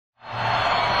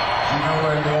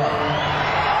warm you up.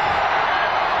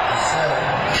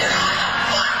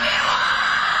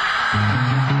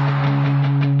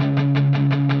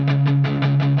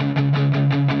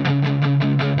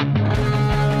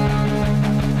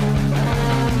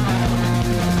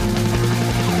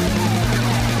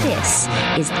 This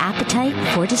is Appetite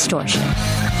for Distortion.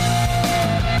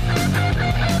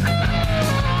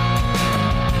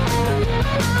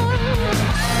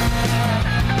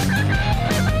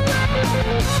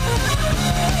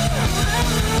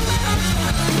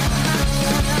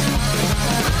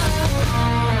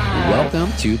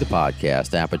 Welcome to the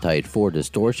podcast, Appetite for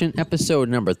Distortion, episode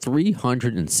number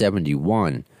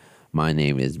 371. My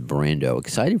name is Brando.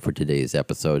 Excited for today's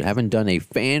episode. Haven't done a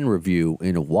fan review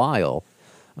in a while.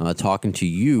 Talking to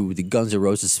you, the Guns N'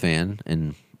 Roses fan,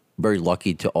 and very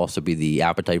lucky to also be the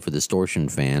Appetite for Distortion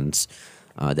fans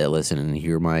that listen and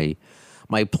hear my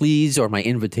pleas or my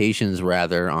invitations,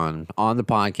 rather, on the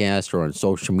podcast or on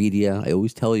social media. I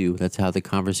always tell you that's how the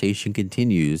conversation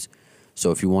continues.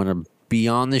 So if you want to be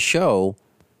on the show,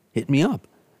 hit me up.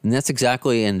 And that's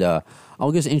exactly, and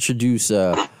I'll just introduce,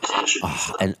 and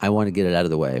I want to get it out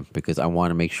of the way because I want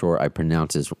to make sure I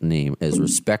pronounce his name as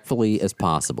respectfully as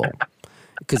possible.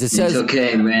 Because it says, it's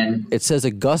okay, man. It says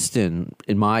Augustine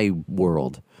in my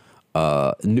world.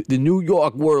 The New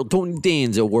York world, Tony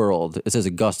Danza world. It says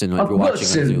Augustine if you're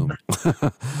watching on Zoom.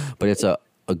 But it's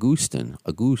Augustine.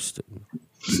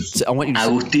 So I want you to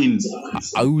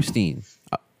Augustine.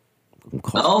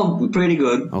 Oh, pretty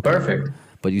good. Okay. Perfect.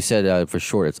 But you said for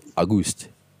short it's Auguste.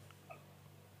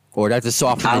 Or do I have to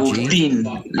soften the G?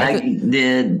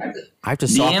 Agustin. Like I have to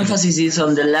the soften emphasis is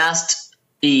on the last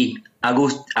E.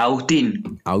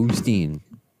 Agustin. Augustine.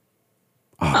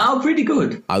 Oh, pretty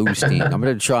good. Augustine. I'm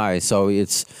going to try. So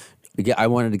I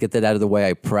wanted to get that out of the way.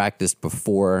 I practiced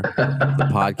before the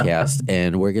podcast,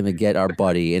 and we're going to get our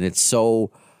buddy. And it's so,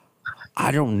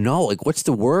 I don't know, like, what's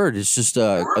the word? It's just,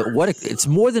 it's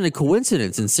more than a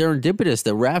coincidence and serendipitous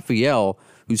that Raphael,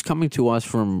 who's coming to us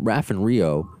from Raf and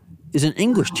Rio, is an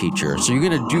English teacher. So you're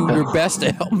going to do your best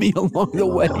to help me along the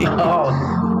way.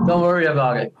 Oh, don't worry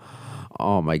about it.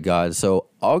 Oh, my God. So,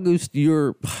 August,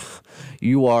 you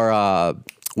are,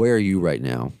 where are you right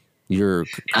now?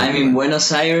 I'm in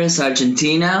Buenos Aires,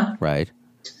 Argentina. Right.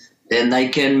 And I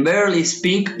can barely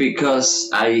speak because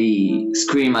I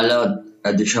screamed a lot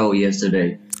at the show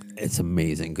yesterday. It's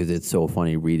amazing because it's so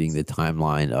funny reading the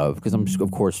timeline because I'm,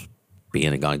 of course,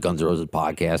 being a Guns N' Roses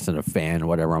podcast and a fan,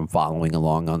 whatever, I'm following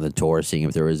along on the tour, seeing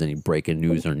if there is any breaking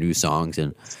news or new songs.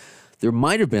 And there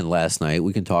might have been last night.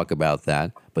 We can talk about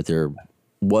that, but there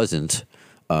wasn't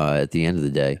at the end of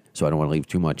the day. So I don't want to leave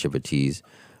too much of a tease.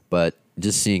 But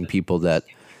just seeing people that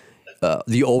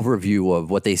the overview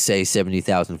of what they say,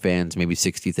 70,000 fans, maybe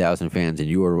 60,000 fans, and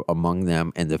you are among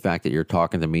them, and the fact that you're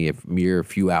talking to me a mere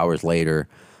few hours later.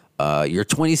 You're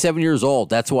 27 years old.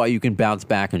 That's why you can bounce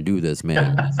back and do this,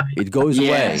 man. It goes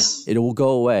away. It will go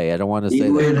away. I don't want to say it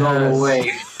will that. go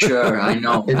away. Sure, I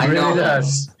know. It really know.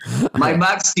 does. My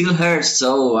back still hurts,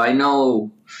 so I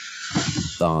know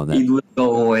it will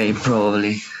go away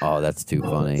probably. Oh, that's too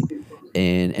funny.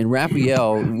 And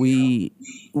Raphael,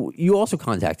 you also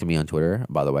contacted me on Twitter,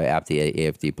 by the way, at the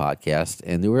AFD podcast,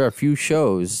 and there were a few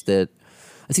shows that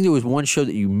I think there was one show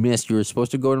that you missed. You were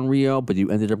supposed to go to Rio, but you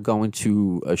ended up going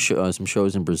to some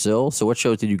shows in Brazil. So what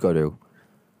shows did you go to?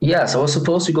 Yes, I was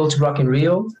supposed to go to Rock in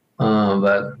Rio,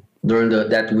 but during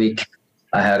that week,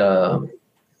 I had a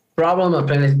problem, a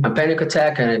panic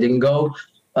attack, and I didn't go.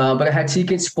 But I had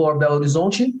tickets for Belo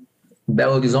Horizonte.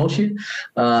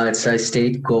 It's a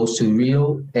state close to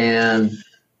Rio. And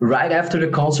right after the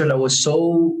concert, I was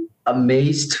so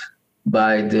amazed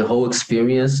by the whole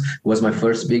experience. It was my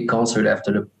first big concert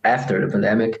after the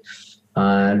pandemic.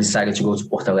 I decided to go to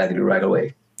Porto Alegre right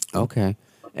away. Okay.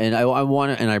 And I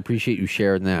want to, and I appreciate you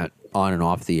sharing that on and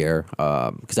off the air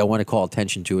because I want to call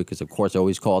attention to it because, of course, I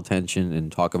always call attention and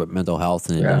talk about mental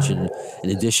health in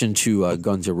addition to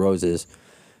Guns N' Roses.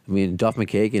 I mean, Duff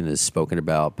McKagan has spoken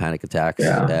about panic attacks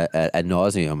ad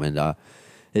nauseum, and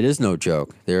it is no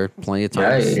joke. There are plenty of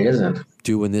times it isn't.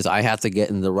 Doing this. I have to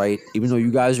get in the right, even though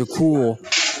you guys are cool,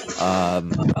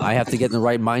 I have to get in the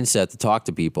right mindset to talk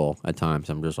to people at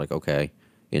times. I'm just like, okay,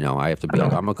 I have to be,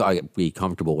 I be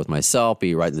comfortable with myself,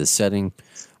 be right in the setting.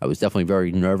 I was definitely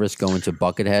very nervous going to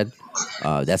Buckethead.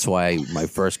 That's why my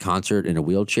first concert in a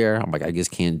wheelchair, I'm like, I just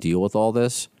can't deal with all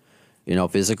this,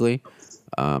 physically.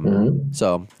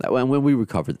 So when we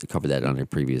covered that on a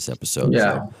previous episode.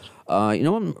 Yeah.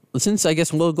 So, since I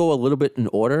guess we'll go a little bit in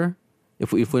order,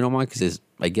 if we don't mind, because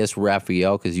I guess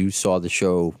Raphael, because you saw the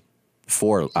show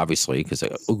before, obviously, because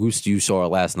Auguste, you saw it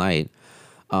last night.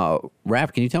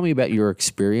 Raph, can you tell me about your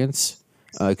experience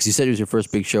Because you said it was your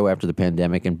first big show after the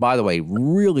pandemic. And by the way,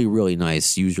 really, really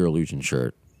nice Use Your Illusion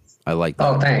shirt. I like that.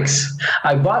 Oh, thanks.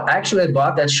 I bought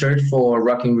that shirt for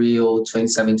Rock in Rio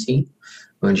 2017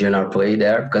 when GNR played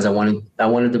there because I wanted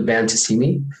the band to see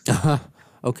me.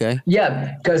 Okay.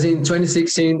 Yeah, because in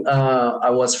 2016 I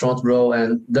was front row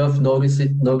and Duff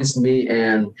noticed me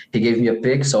and he gave me a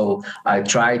pick. So I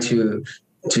tried to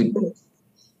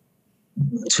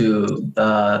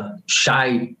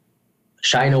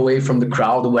shine away from the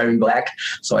crowd wearing black.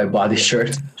 So I bought this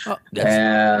shirt,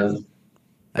 and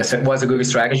that was a good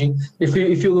strategy.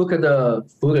 If you look at the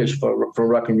footage from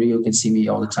Rock in Rio, you can see me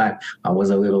all the time. I was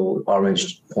a little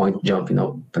orange point jumping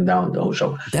up and down the whole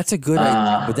show. That's a good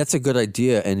idea. But that's a good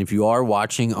idea. And if you are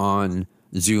watching on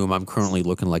Zoom, I'm currently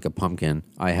looking like a pumpkin.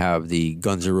 I have the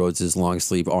Guns N' Roses long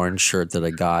sleeve orange shirt that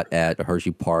I got at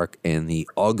Hershey Park and the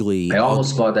ugly. I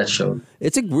almost bought that shirt.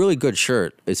 It's a really good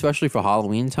shirt, especially for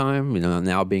Halloween time,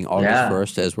 now being August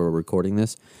 1st as we're recording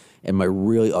this. And my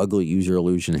really ugly Use Your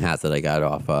Illusion hat that I got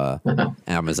off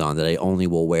Amazon that I only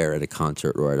will wear at a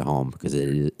concert or at home because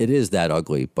it is that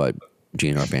ugly, but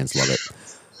GNR fans love it.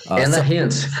 And a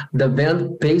hint, the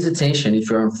band pays attention if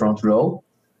you're in front row.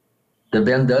 The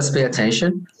band does pay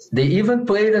attention. They even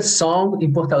played a song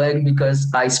in Porto Alegre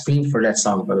because I screamed for that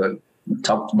song, but we'll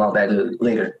talk about that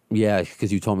later. Yeah,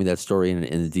 because you told me that story in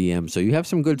the DM. So you have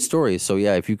some good stories. So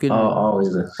yeah, if you could...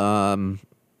 always.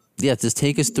 Yeah, just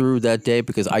take us through that day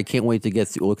because I can't wait to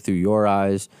look through your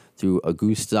eyes, through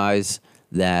Auguste's eyes,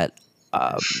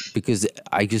 because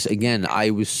I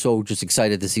was so just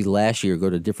excited to see last year go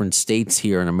to different states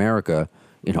here in America,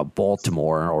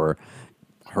 Baltimore or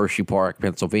Hershey Park,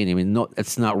 Pennsylvania. I mean, no,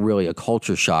 it's not really a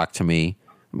culture shock to me.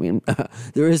 I mean,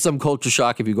 there is some culture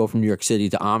shock if you go from New York City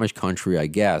to Amish country, I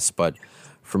guess, but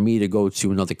for me to go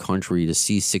to another country to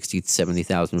see 60,000,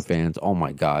 70,000 fans, oh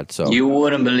my God. So you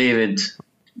wouldn't believe it.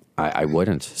 I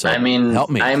wouldn't. So I mean,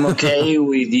 help me. I'm okay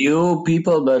with you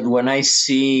people, but when I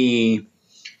see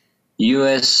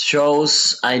US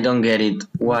shows, I don't get it.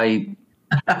 Why?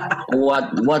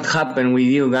 What happened with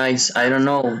you guys? I don't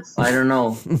know.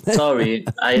 Sorry.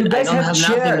 I don't have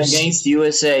nothing against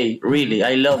USA. Really,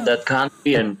 I love that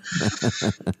country,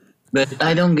 but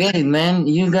I don't get it, man.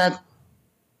 You got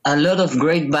a lot of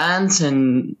great bands,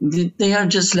 and they are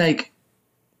just like,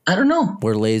 I don't know.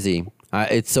 We're lazy.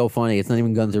 It's so funny. It's not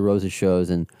even Guns N' Roses shows,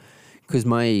 and because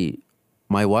my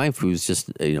wife, who's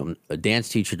just a dance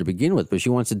teacher to begin with, but she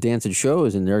wants to dance at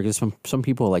shows, and there are just some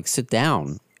people like sit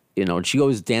down, and she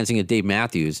goes dancing at Dave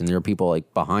Matthews, and there are people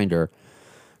like behind her.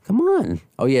 Come on!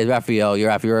 Oh yeah, Raphael,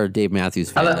 you're a Dave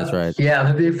Matthews fan. That's right. Yeah,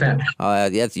 I'm a big fan.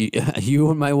 Yes, you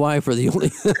and my wife are the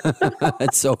only.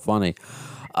 It's so funny.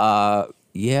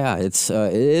 Yeah, it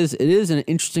is an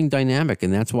interesting dynamic,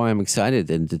 and that's why I'm excited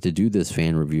to do this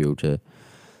fan review to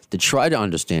try to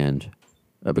understand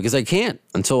because I can't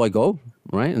until I go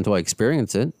until I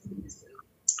experience it.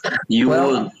 You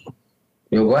will.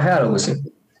 You go ahead, listen.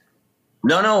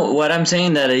 No. What I'm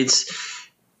saying that it's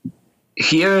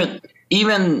here.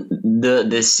 Even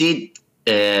the seat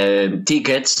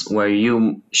tickets where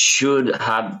you should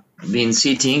have been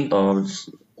sitting or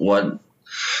what.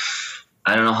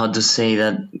 I don't know how to say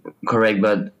that correct,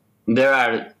 but there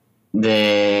are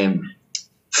the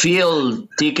field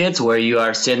tickets where you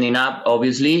are standing up,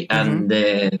 obviously, and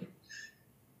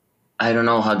I don't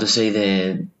know how to say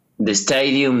the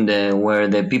stadium where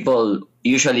the people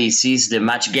usually sees the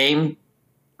match game.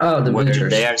 Oh, the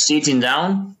bleachers. They are sitting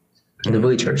down. The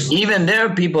bleachers. Even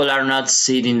there, people are not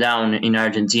sitting down in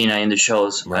Argentina in the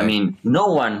shows. Right. I mean,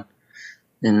 no one,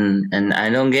 and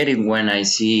I don't get it when I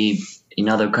see in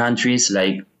other countries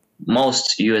like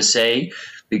most USA,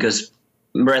 because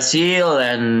Brazil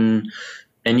and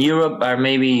Europe are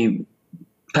maybe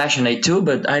passionate too,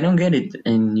 but I don't get it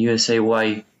in USA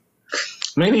why.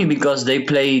 Maybe because they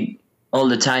play all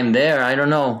the time there. I don't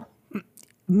know.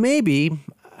 Maybe,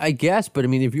 I guess, but I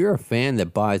mean, if you're a fan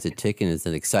that buys a ticket and is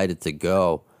excited to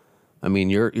go, I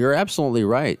mean, you're absolutely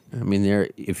right. I mean,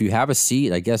 if you have a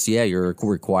seat, I guess, yeah, you're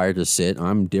required to sit.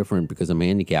 I'm different because I'm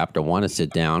handicapped. I want to sit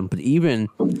down. But even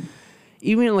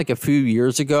like a few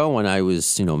years ago when I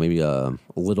was, maybe a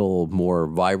little more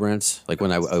vibrant, like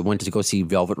when I went to go see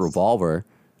Velvet Revolver,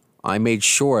 I made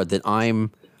sure that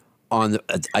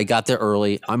I got there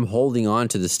early. I'm holding on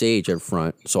to the stage up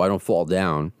front so I don't fall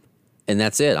down. And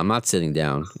that's it. I'm not sitting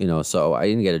down, so I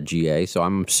didn't get a GA. So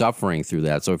I'm suffering through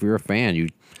that. So if you're a fan,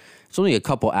 it's only a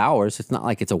couple hours. It's not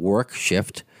like it's a work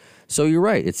shift. So you're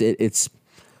right. It's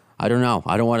I don't know.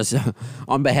 I don't want to say,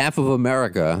 on behalf of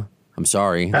America, I'm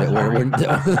sorry that we're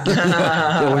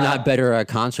not better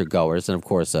concert goers. And of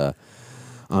course,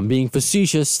 I'm being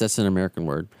facetious. That's an American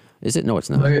word. Is it? No, it's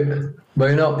not.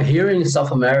 But here in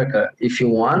South America, if you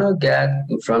want to get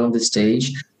in front of the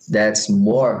stage, that's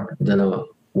more than a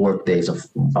work days of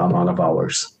amount of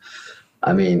hours.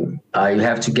 I mean, you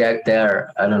have to get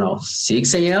there, I don't know,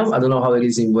 6 a.m. I don't know how it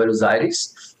is in Buenos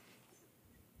Aires.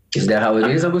 Is that how it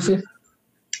is, Agustin?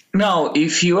 No,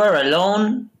 if you are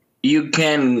alone, you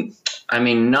can, I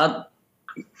mean, not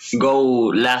go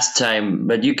last time,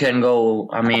 but you can go.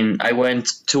 I mean, I went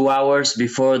 2 hours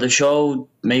before the show,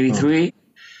 maybe 3,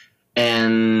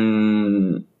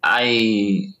 and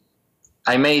I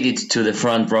made it to the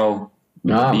front row.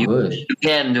 Good. You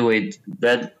can do it,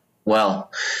 but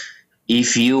well,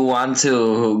 if you want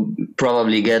to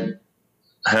probably get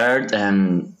hurt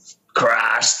and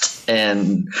crushed,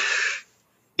 and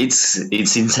it's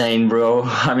insane, bro.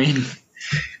 I mean,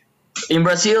 in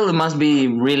Brazil it must be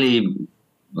really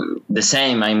the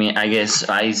same. I mean, I guess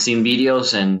I've seen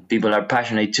videos and people are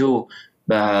passionate too,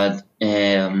 but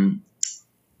here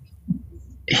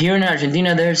in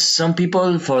Argentina there's some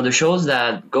people for the shows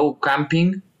that go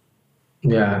camping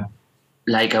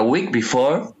like a week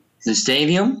before the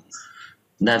stadium.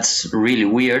 That's really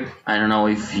weird. I don't know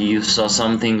if you saw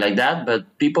something like that, but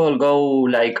people go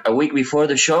like a week before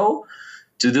the show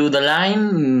to do the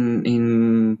line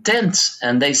in tents,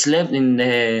 and they sleep in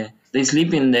the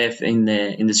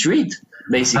street,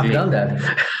 basically. I've done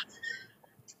that.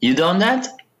 You done that?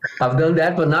 I've done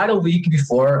that, but not a week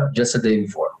before, just a day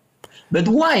before. But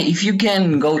why? If you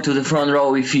can go to the front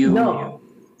row, No,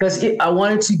 because I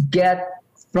wanted to get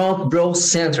front row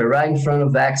center right in front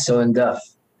of Axel and Duff.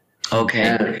 Okay.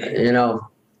 And,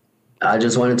 I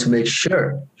just wanted to make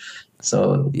sure.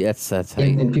 So Yes, that's how.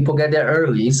 and people get there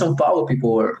early. In São Paulo,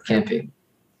 people were camping.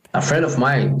 A friend of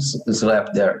mine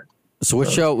slept there. So what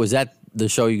show was that? The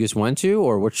show you just went to,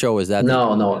 or what show was that?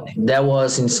 No, that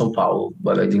was in São Paulo,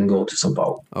 but I didn't go to São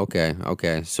Paulo.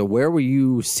 Okay. So where were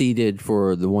you seated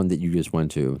for the one that you just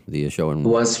went to? The show in It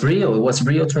was Rio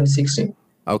 2016.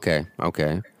 Okay.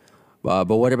 But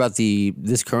what about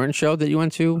this current show that you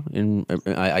went to?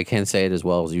 I can't say it as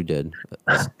well as you did.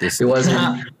 It was in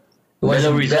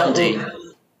Belo Horizonte.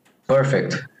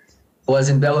 Perfect. It was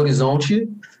in Belo Horizonte.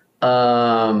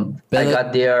 I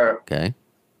got there. Okay.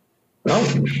 No,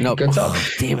 No. can talk. Oh,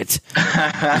 damn it.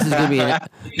 This is gonna be.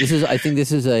 I think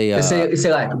this is a. It's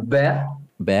like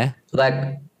Be.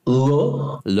 like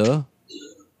lo, Le.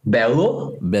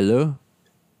 belo, Belo.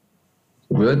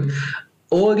 good.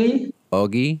 Ori,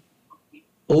 Ogi.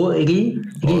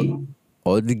 ri.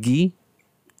 Odgi.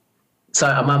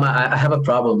 Sorry, Mama, I have a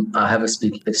problem. I have a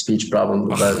speech problem.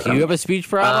 But, You have a speech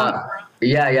problem?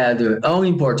 yeah, I do. Only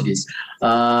in Portuguese.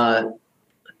 Origami?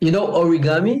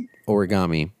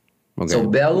 Origami. Okay. So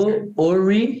Belo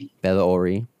Ori Belo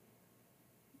Ori.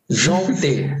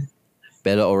 Jonte.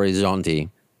 Belo Horizonte.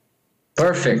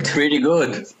 Perfect. Pretty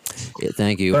good. Yeah,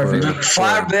 thank you. Perfect.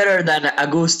 Far better than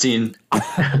Agustin.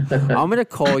 I'm going to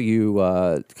call you,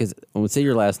 because I'm going to say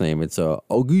your last name. It's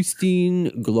Augustine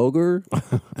Gloger.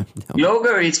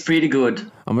 Yoga is pretty good.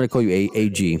 I'm going to call you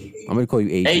AG. I'm going to call you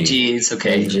AG. AG, it's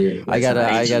okay. AG. I gotta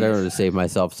AG. save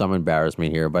myself some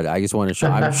embarrassment here, but I just want to show.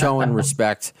 I'm showing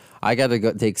respect. I gotta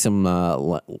go take some.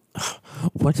 What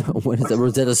is that?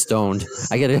 Rosetta Stoned.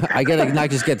 I gotta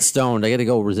not just get stoned. I gotta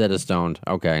go Rosetta Stoned.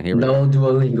 Okay, here we go. No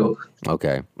Duolingo.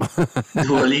 Okay.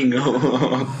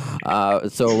 Duolingo.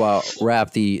 So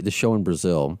Raph, the show in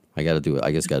Brazil. I gotta do it.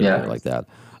 I guess gotta do it like that.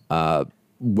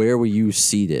 Where were you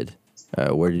seated?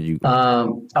 Where did you?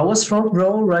 I was front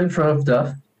row, right in front of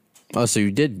Duff. Oh, so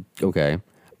you did okay.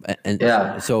 And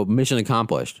Yeah. So mission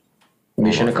accomplished.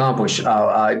 Mission accomplished.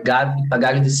 I got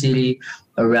in the city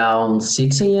around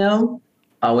 6 a.m.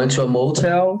 I went to a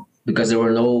motel because there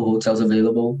were no hotels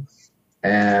available,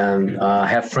 and I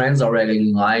have friends already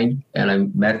in line, and I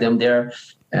met them there,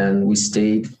 and we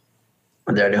stayed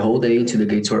there the whole day till the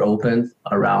gates were open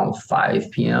around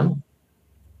 5 p.m.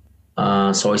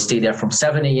 So I stayed there from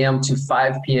 7 a.m. to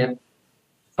 5 p.m.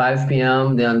 5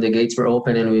 p.m. Then the gates were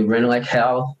open, and we ran like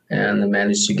hell, and I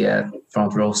managed to get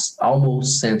front row,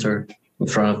 almost center in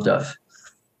front of Duff.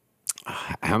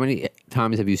 How many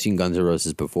times have you seen Guns N'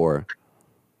 Roses before?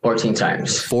 14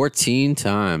 times. 14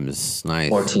 times. Nice.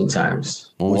 14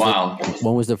 times. When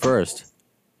was the first?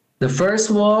 The first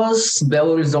was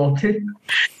Belo Horizonte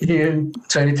in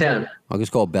 2010. I'll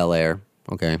just call it Bel Air.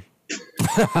 Okay.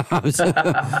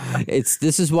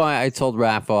 This is why I told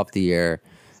Raph off the air,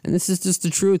 and this is just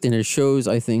the truth, and it shows,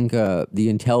 I think, the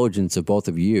intelligence of both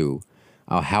of you,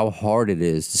 how hard it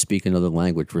is to speak another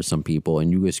language for some people,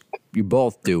 and you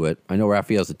both do it. I know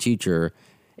Raphael's a teacher.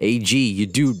 AG, you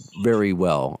do very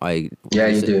well. Yeah,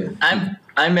 you do.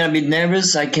 I'm a bit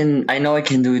nervous. I know I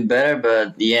can do it better,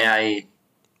 but yeah,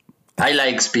 I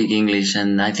like speak English,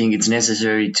 and I think it's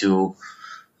necessary to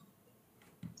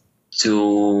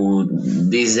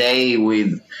this day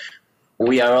with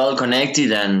we are all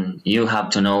connected, and you have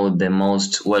to know the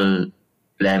most well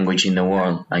language in the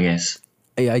world, I guess.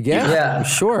 Yeah, I guess. Yeah.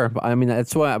 Sure. I mean,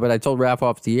 that's why. But I told Raph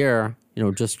off the air.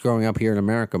 Just growing up here in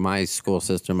America, my school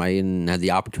system, I didn't have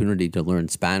the opportunity to learn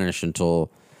Spanish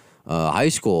until high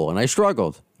school, and I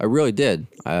struggled. I really did.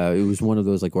 It was one of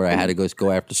those where I had to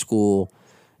go after school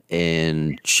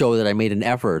and show that I made an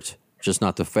effort, just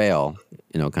not to fail,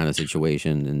 kind of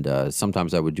situation. And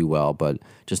sometimes I would do well, but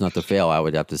just not to fail, I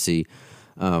would have to see.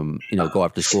 Go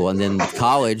after school. And then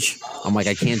college, I'm like,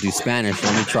 I can't do Spanish.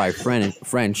 Let me try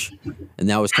French. And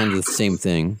that was kind of the same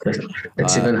thing.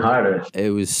 It's even harder. It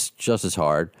was just as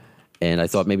hard. And I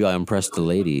thought maybe I impressed the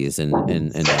ladies, and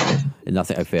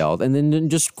nothing. I failed. And then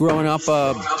just growing up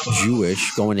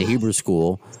Jewish, going to Hebrew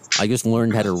school, I just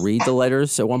learned how to read the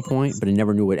letters at one point, but I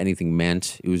never knew what anything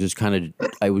meant. It was just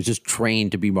I was just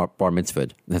trained to be bar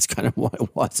mitzvahed. That's kind of what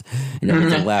it was, and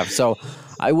everything left. So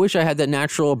I wish I had that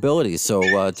natural ability.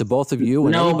 So to both of you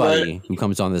and anybody who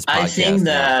comes on this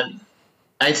podcast,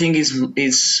 I think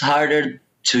it's harder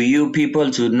to you people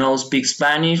to speak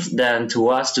Spanish than to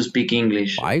us to speak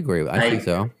English. I agree. I think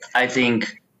so.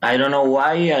 I don't know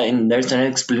why, and there's an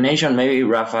explanation. Maybe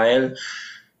Rafael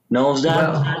knows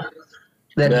that. Well,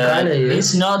 that kind of is.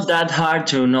 It's not that hard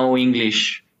to know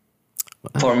English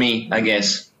for me, I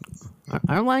guess.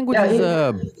 Our language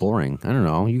is boring. I don't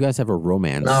know. You guys have a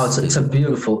romance. No, it's a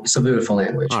beautiful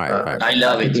language. All right. I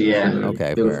love it. Yeah.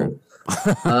 Okay. Beautiful.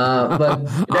 But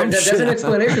there's an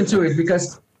explanation to it,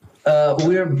 because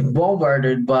we're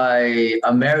bombarded by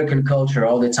American culture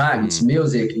all the time. It's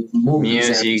music,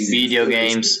 movies, video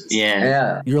games.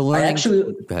 Yeah. You're learning.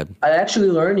 I actually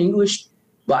learned English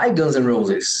by Guns N'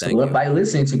 Roses, by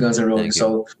listening to Guns N' Roses.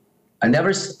 So I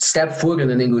never stepped foot in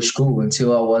an English school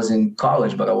until I was in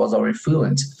college, but I was already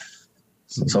fluent.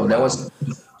 So that was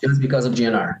just because of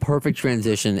GNR. Perfect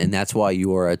transition, and that's why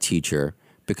you are a teacher.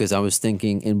 Because I was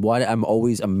thinking, and what I'm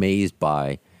always amazed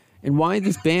by, and why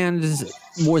this band is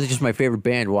more than just my favorite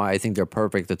band, why I think they're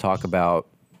perfect to talk about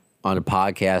on a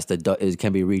podcast that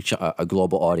can be reach a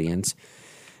global audience,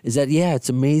 is that, it's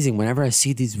amazing whenever I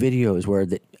see these videos where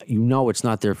it's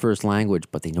not their first language,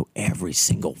 but they know every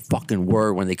single fucking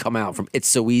word when they come out from It's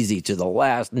So Easy to the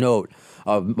last note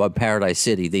of Paradise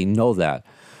City. They know that.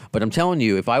 But I'm telling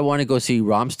you, if I want to go see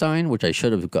Rammstein, which I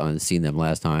should have gone and seen them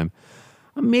last time,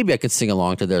 maybe I could sing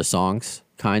along to their songs,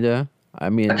 kind of. I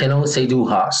mean, I can only say Du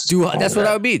hast. That's what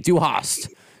I would be. Du hast.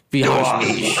 Wie hast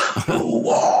mich?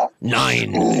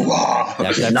 Nine.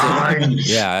 That's Nine. It.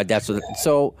 Yeah, that's what.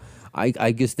 So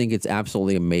I just think it's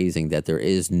absolutely amazing that there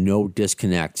is no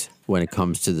disconnect when it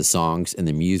comes to the songs and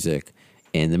the music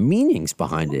and the meanings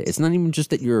behind it. It's not even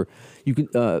just that you can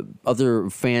other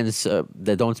fans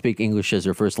that don't speak English as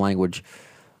their first language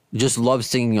just love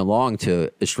singing along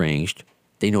to Estranged.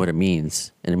 They know what it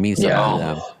means, and it means something to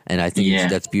them. And I think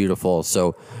that's beautiful.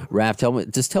 So, Raph,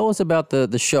 tell us about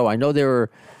the show. I know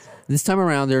this time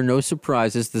around there are no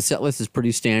surprises. The set list is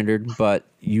pretty standard, but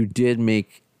you did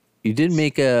make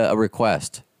a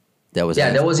request. That was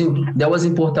that was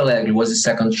in Porto Alegre. It was the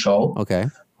second show. Okay.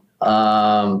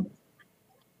 So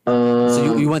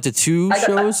you went to two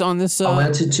shows on this? I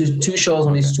went to two shows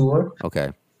on this tour.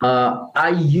 Okay. I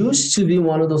used to be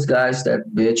one of those guys that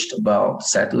bitched about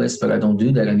set lists, but I don't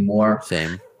do that anymore.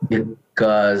 Same.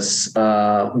 Because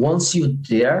once you're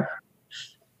there,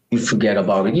 you forget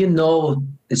about it.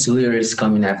 It's lyrics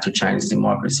coming after Chinese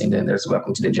democracy, and then there's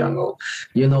Welcome to the Jungle.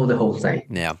 You know the whole thing.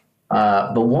 Yeah.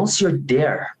 But once you're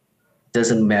there, it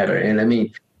doesn't matter. And I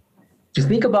mean, to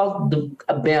think about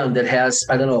a band that has,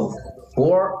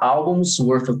 4 albums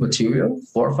worth of material,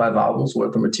 4 or 5 albums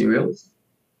worth of material,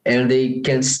 and they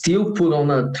can still put on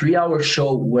a 3-hour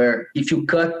show where if you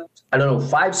cut,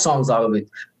 5 songs out of it,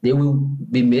 they will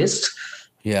be missed.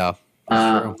 Yeah.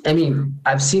 I mean,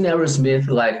 I've seen Aerosmith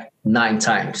like 9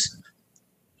 times.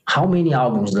 How many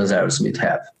albums does Aerosmith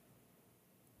have?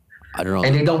 I don't know.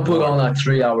 And they don't put on a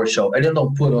 3-hour show.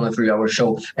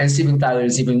 And Steven Tyler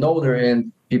is even older,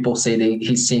 and people say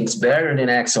he sings better than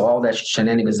Axl, all that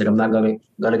shenanigans that I'm not gonna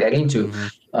get into.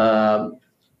 Mm-hmm.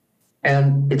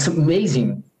 And it's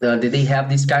amazing that they have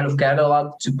this kind of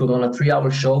catalog to put on a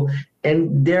 3-hour show.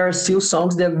 And there are still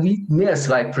songs that we miss,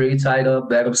 like Pretty Tied Up,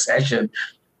 Bad Obsession,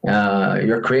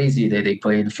 You're Crazy, that they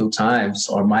played a few times,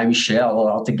 or My Michelle, or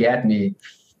Out to Get Me.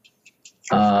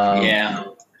 So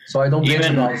I don't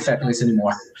mention about set list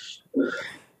anymore.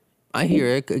 I hear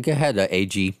it. Go ahead,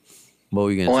 AG. What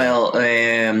were you going to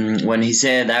say? When he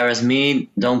said Aerosmith,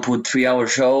 don't put 3-hour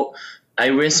show, I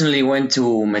recently went to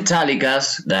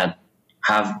Metallica's that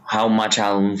have how much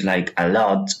albums, like a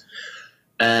lot.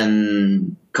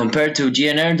 And compared to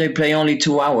GNR, they play only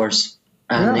 2 hours,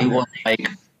 and Yeah. it was like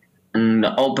an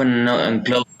open and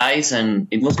closed eyes, and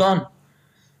it was gone.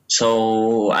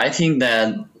 So I think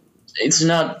that it's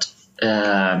not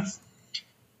to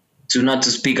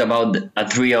speak about a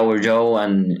 3 hour show,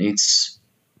 and it's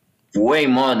way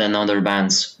more than other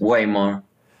bands, way more.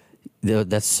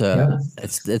 That's Yeah.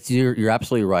 you're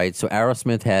absolutely right. So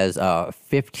Aerosmith has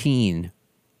 15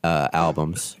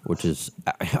 albums, which is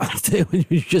when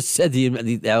you just said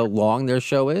how long their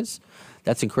show is.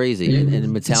 That's crazy. And It's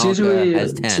Metallica usually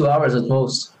has 10. 2 hours at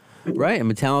most. Right,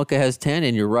 and Metallica has 10,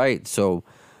 and you're right. So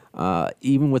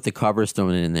even with the covers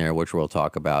thrown in there, which we'll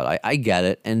talk about, I get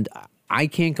it. And I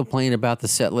can't complain about the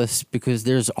set list because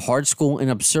there's Hard School and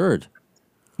Absurd.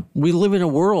 We live in a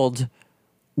world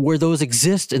where those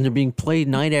exist and they're being played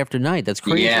night after night. That's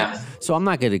crazy. Yeah. So I'm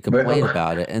not going to complain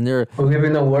about it. And they're We live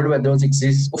in a world where those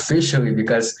exist officially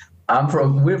because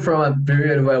we're from a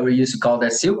period where we used to call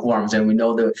that silkworms, and we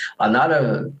know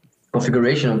another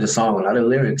configuration of the song, another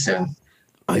lyrics, and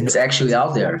it's actually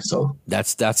out there. So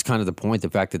that's kind of the point. The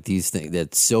fact that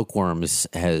that Silkworms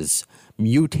has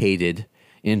mutated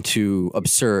into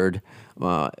Absurd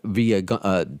via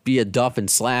Duff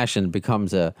and Slash and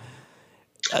becomes a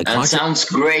And sounds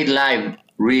great live,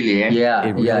 really. Eh? yeah,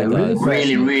 It really yeah, it really, does. impressed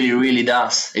Really, me. really, really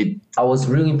does. I was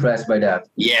really impressed by that.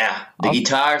 Yeah, the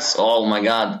guitars. Oh my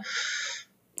God!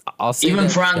 I'll say Even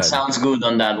that- Frank yeah, sounds good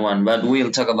on that one, but we'll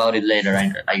talk about it later,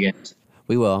 I guess.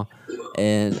 we will.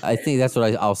 And I think that's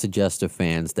what I'll suggest to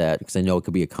fans, that because I know it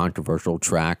could be a controversial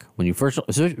track when you first,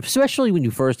 especially when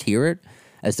you first hear it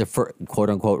as the quote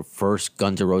unquote first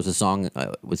Guns N' Roses song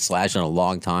with Slash in a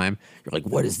long time. You're like,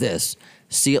 what is this?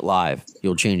 See it live.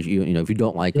 You'll change. You know, if you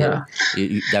don't like Yeah.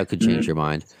 it, that could change your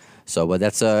mind. So, but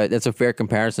that's a fair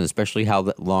comparison, especially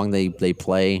how long they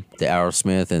play the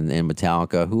Aerosmith and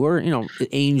Metallica, who are, you know,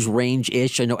 age range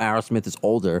ish. I know Aerosmith is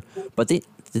older, but did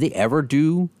they ever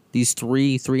do these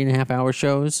 3.5 hour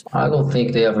shows? I don't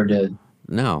think they ever did.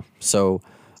 No. So,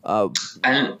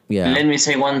 And Yeah. let me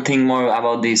say one thing more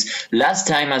about this. Last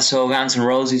time I saw Guns N'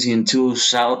 Roses in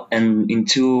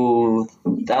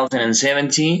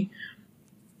 2017,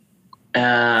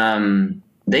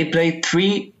 they played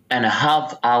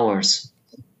 3.5 hours,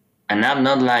 and I'm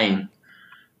not lying,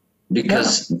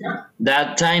 because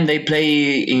that time they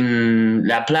play in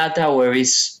La Plata, where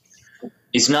it's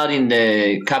not in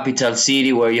the capital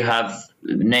city where you have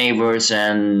neighbors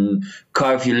and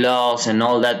curfew laws and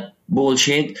all that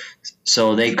bullshit.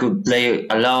 So they could play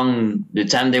along the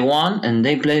time they want, and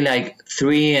they play like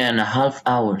 3.5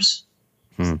 hours.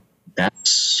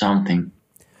 That's something.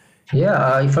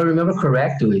 Yeah, if I remember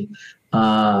correctly,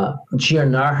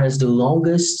 GNR has the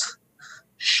longest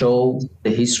show in the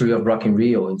history of Rock in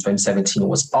Rio in 2017. It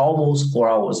was almost 4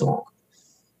 hours long.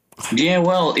 Yeah,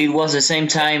 well, it was the same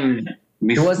time It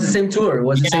before. was the same tour. It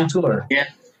was the same tour. Yeah,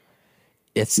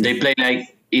 it's they played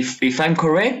like, if I'm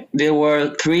correct, there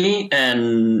were 3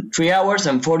 hours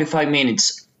and 45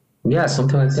 minutes, Yeah,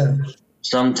 something like that.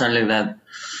 something like that.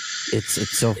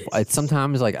 it's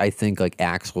sometimes like I think like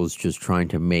Axl's just trying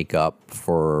to make up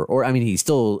for, or I mean he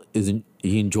still isn't,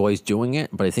 he enjoys doing it,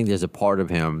 but I think there's a part of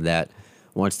him that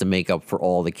wants to make up for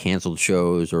all the canceled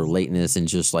shows or lateness, and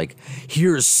just like,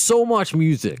 here's so much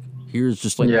music, here's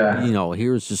just like, Yeah. you know,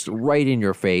 here's just right in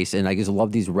your face. And I just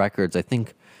love these records. I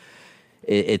think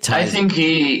it I ties. think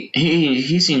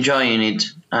he's enjoying it.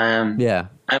 Yeah.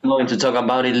 I'm going to talk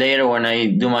about it later when I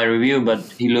do my review, but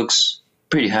he looks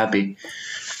pretty happy.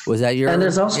 Was that your? And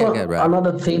there's also Yeah, go ahead, Ralph.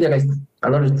 another thing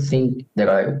that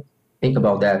I think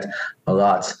about that a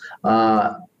lot.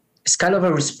 It's kind of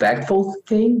a respectful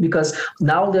thing, because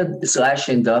now that Slash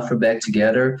and Duff are back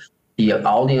together, the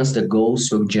audience that goes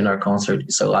to a GNR concert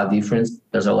is a lot different.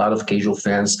 There's a lot of casual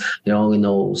fans that only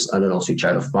knows, I don't know, Sweet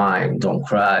Child of Mine, Don't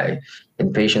Cry,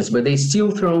 and Patience, but they still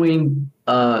throw in,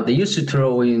 they used to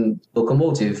throw in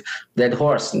Locomotive, Dead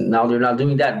Horse. Now they're not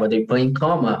doing that, but they're playing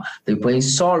Coma, they're playing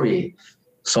Sorry.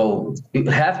 So you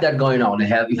have that going on.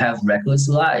 You have Reckless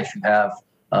Life, you have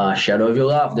Shadow of Your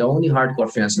Love. The only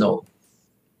hardcore fans know.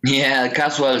 Yeah,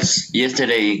 Casuals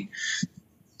yesterday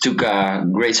took a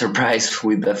great surprise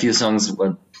with a few songs,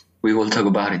 but we will talk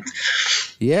about it.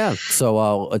 Yeah.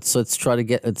 So let's try to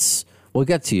get we'll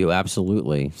get to you,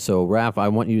 absolutely. So Raph, I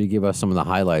want you to give us some of the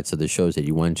highlights of the shows that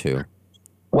you went to.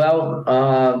 Well,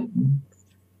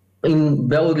 in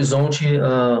Belo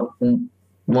Horizonte,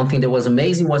 one thing that was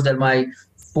amazing was that my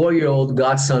 4-year-old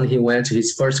godson, he went to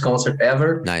his first concert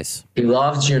ever. Nice. He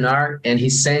loves GNR, and he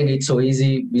sang "It's So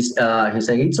Easy." He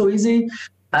sang "It's So Easy,"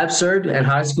 Absurd in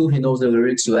high school. He knows the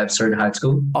lyrics to Absurd in high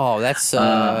school. Oh, that's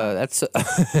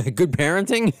good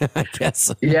parenting, I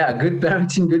guess. Yeah, good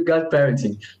parenting, good gut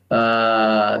parenting.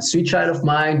 Sweet Child of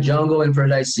Mine, Jungle, and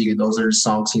Paradise City. Those are the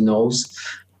songs he knows.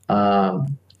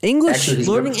 English, Actually,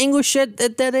 learning English at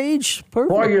that age?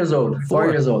 Perfect. 4 years old. 4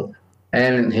 years old.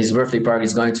 And his birthday party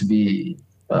is going to be,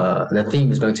 the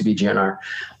theme is going to be GNR.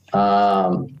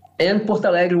 And Porto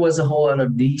Alegre was a whole other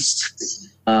beast.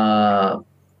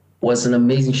 Was an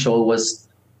amazing show. It's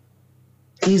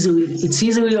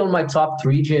easily on my top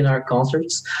 3 GNR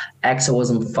concerts. Axel was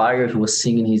on fire. He was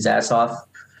singing his ass off.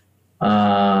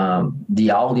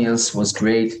 The audience was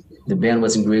great. The band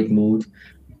was in great mood.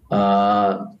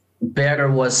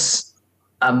 Better was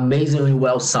amazingly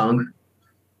well sung.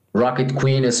 Rocket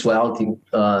Queen as well,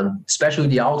 especially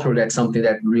the outro. That's something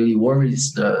that really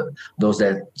worries those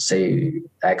that say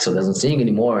Axel doesn't sing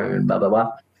anymore and blah, blah,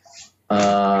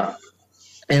 blah.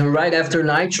 And right after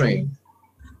Night Train,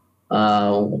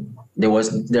 there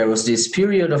was this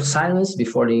period of silence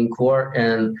before the encore,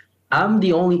 and I'm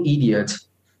the only idiot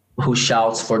who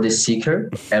shouts for The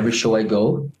Seeker every show I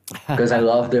go because I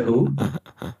love The Who.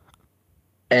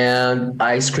 And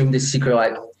I screamed The Seeker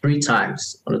like 3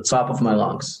 times on the top of my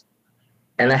lungs.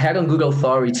 And I had on Google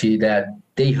Authority that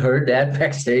they heard that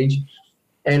backstage,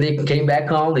 and they came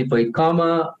back on. They played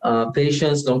Comma,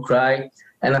 Patience, Don't Cry.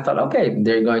 And I thought, okay,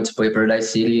 they're going to play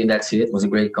Paradise City, and that's it. It was a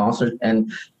great concert.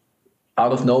 And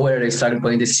out of nowhere, they started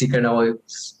playing The Seeker, and I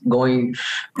was going,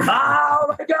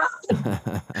 oh my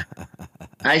God!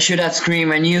 I should have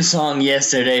screamed a new song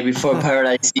yesterday before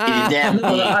Paradise City. Damn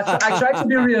me. I tried to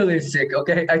be realistic,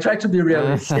 okay? I tried to be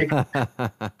realistic.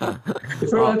 If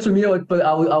it were to me, I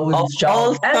would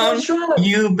shout.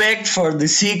 You begged for The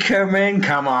Seeker, man.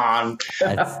 Come on.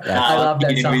 I love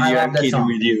that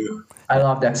song. I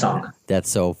love that song. That's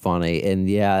so funny. And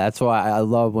yeah, that's why I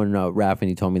love when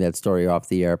Raffiney told me that story off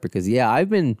the air, because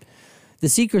The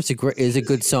Seeker is a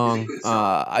good song.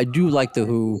 I do like The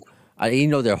Who. I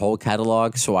didn't know their whole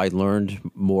catalog, so I learned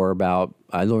about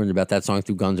that song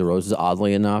through Guns N' Roses,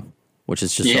 oddly enough, which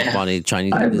is just so funny.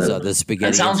 Chinese, the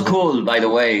spaghetti. That sounds cool, by the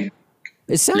way.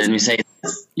 It sounds. Let me say.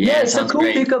 Yeah, it's a cool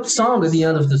pickup song at the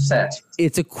end of the set.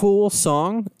 It's a cool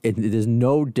song. There's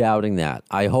no doubting that.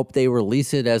 I hope they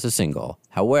release it as a single.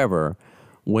 However,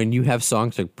 when you have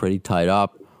songs that are pretty tied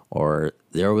up, or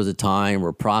There Was a Time,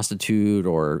 or Prostitute,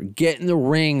 or Get in the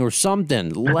Ring, or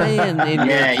something, lay in your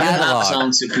catalog. You have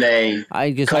songs to play. I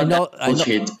guess I know. I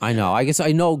guess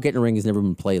I know Get in the Ring has never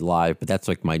been played live, but that's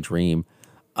like my dream.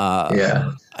 That's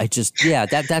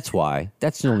why.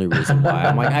 That's the only reason why.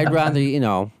 I'm like, I'd rather,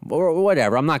 or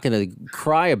whatever. I'm not going to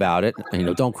cry about it.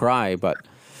 Don't cry, but.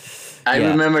 I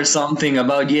remember something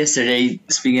about yesterday,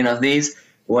 speaking of this,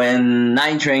 when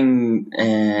Night Train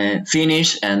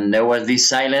finished and there was this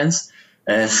silence,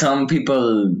 some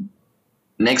people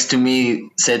next to me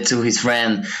said to his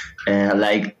friend,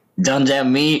 don't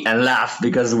jam me, and laugh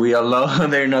because we all know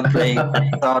they're not playing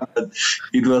that song, but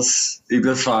it was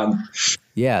fun.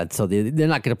 Yeah, so they're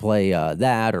not going to play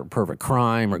that or Perfect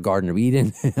Crime or Garden of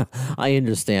Eden. I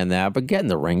understand that, but Get in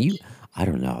the Ring, I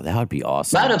don't know, that would be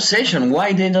awesome. Bad Obsession,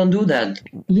 why they don't do that?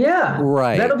 Yeah,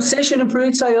 right. Bad Obsession and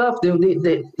Pretty Tie Up,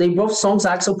 they both songs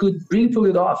Axel could really pull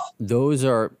it off. Those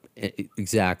are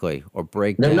exactly, or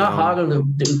Breakdown. They're not hard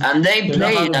on and they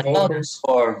played a lot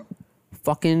for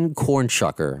fucking Corn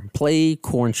Shucker. Play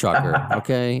Corn Shucker,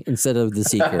 okay, instead of The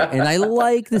Seeker. And I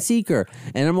like The Seeker.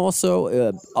 And I'm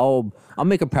also, I'll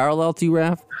make a parallel to you,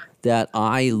 Raph, that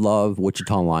I love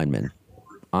Wichita Lineman.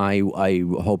 I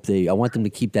hope I want them to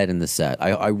keep that in the set.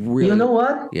 I really. You know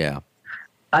what? Yeah.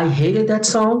 I hated that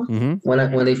song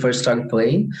when they first started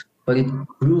playing, but it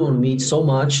grew on me so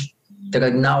much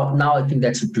that now I think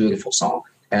that's a beautiful song.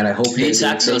 And I hope it's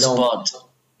Axel's spot.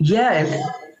 Yeah, and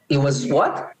it was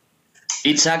what?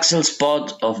 It's Axel's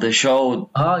spot of the show.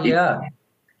 Oh, yeah.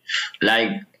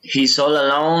 Like, he's all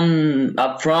alone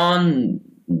up front.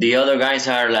 The other guys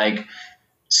are,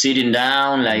 sitting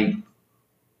down,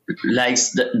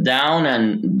 lights down,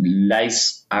 and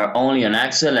lights are only on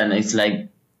Axel. And it's like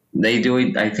they do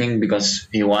it, I think, because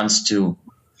he wants to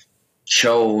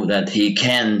show that he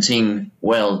can sing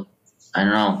well. I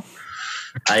don't know.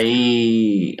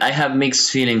 I have mixed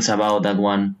feelings about that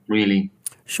one, really.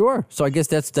 Sure. So I guess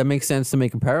that makes sense to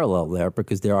make a parallel there,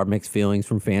 because there are mixed feelings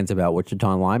from fans about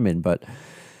Wichita Lineman, but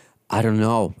I don't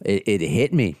know. It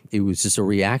hit me. It was just a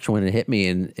reaction when it hit me,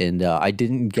 and I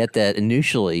didn't get that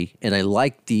initially, and I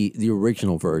liked the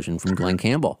original version from Glenn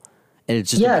Campbell, and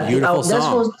it's just a beautiful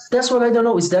song. That's what I don't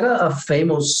know. Is that a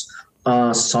famous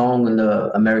song in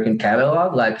the American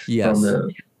catalog? Yes. From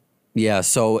the... Yeah,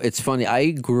 so it's funny.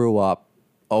 I grew up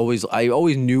I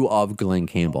always knew of Glenn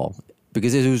Campbell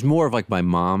because it was more of like my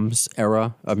mom's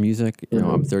era of music. You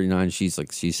know, I'm 39, she's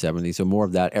 70, so more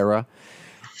of that era.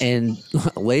 And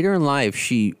later in life,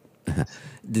 she,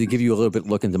 to give you a little bit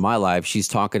look into my life, she's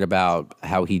talking about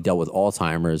how he dealt with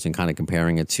Alzheimer's and kind of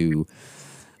comparing it to,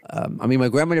 I mean, my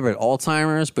grandma never had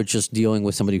Alzheimer's, but just dealing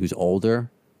with somebody who's older,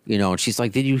 you know, and she's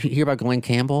like, did you hear about Glenn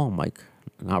Campbell? I'm like,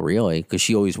 not really, because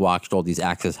she always watched all these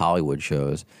Access Hollywood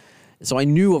shows. So I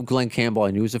knew of Glenn Campbell.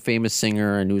 I knew he was a famous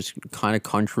singer. I knew he was kind of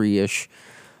country-ish,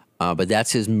 but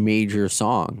that's his major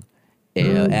song.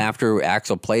 And after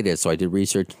Axel played it, so I did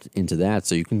research into that.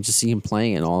 So you can just see him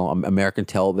playing in all American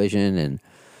television and,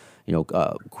 you know,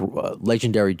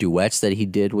 legendary duets that he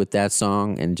did with that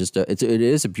song. And just it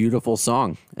is a beautiful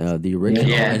song, the original.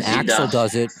 Yeah, and Axel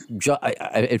does it.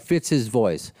 It fits his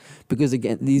voice because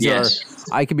again, these are.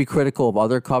 I could be critical of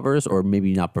other covers or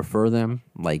maybe not prefer them,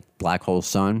 like Black Hole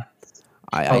Sun.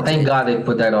 Thank God they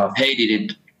put that off.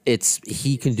 Hated it.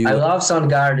 He can do. I love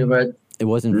Soundgarden, but it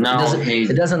wasn't. No,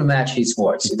 it doesn't match his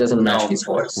voice. It doesn't match his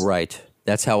voice. Right.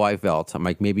 That's how I felt. I'm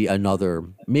like maybe another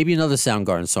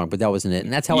Soundgarden song, but that wasn't it.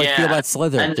 And that's how I feel about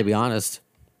Slither, to be honest.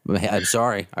 I'm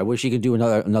sorry. I wish he could do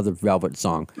another Velvet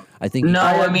song. I think. No,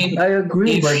 I mean I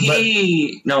agree.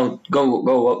 No,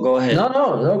 go ahead.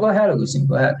 No, go ahead, Agustin.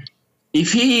 Go ahead.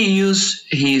 If he used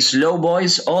his low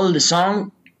voice all the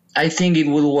song, I think it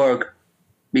would work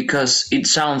because it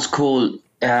sounds cool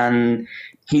and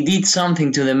he did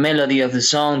something to the melody of the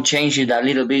song, changed it a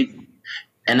little bit,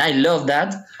 and I love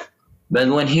that. But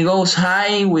when he goes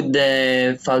high with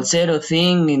the falsetto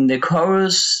thing in the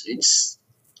chorus,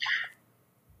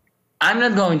 I'm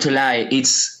not going to lie,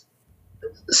 it's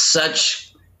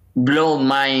such blown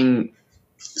mind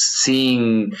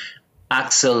seeing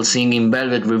Axel singing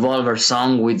Velvet Revolver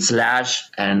song with Slash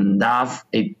and Duff.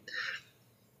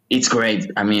 It's great.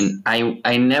 I mean,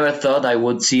 I never thought I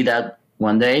would see that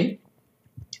one day.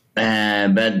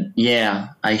 But yeah,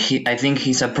 I think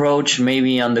his approach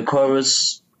maybe on the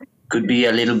chorus could be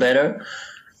a little better.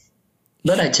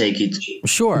 But I take it.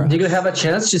 Sure. Did you have a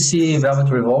chance to see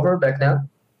Velvet Revolver back then?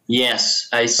 Yes,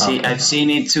 I've seen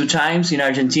it 2 times in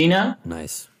Argentina.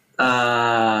 Nice.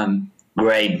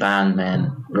 Great band,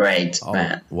 man. Great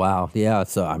band. Wow. Yeah.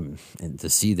 So and to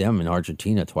see them in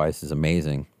Argentina twice is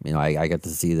amazing. You know, I got to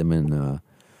see them in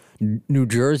New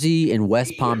Jersey and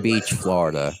West Palm Beach,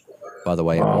 Florida. By the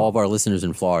way, all of our listeners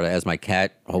in Florida, as my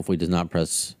cat hopefully does not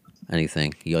press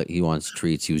anything. He wants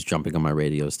treats. He was jumping on my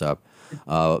radio stuff.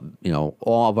 You know,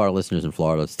 all of our listeners in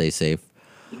Florida, stay safe.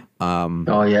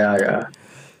 Yeah.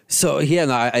 So yeah,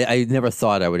 no, I never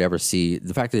thought I would ever see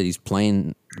the fact that he's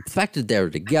playing. The fact that they're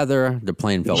together, they're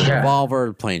playing Velvet Revolver,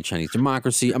 they're playing Chinese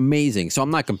Democracy, amazing. So I'm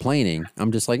not complaining.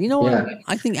 I'm just like, you know what?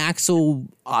 I think Axel.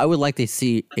 I would like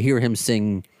to hear him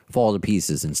sing "Fall to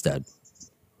Pieces" instead.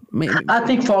 Maybe. I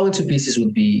think "Falling to Pieces"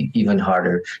 would be even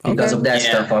harder because of that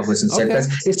stuff I was saying.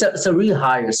 Because it's a really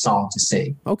higher song to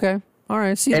sing. Okay, all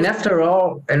right. See, and after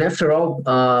all,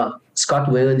 Scott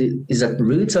Weiland is a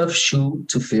really tough shoe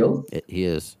to fill. He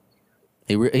is.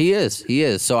 He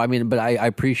is. So I mean, but I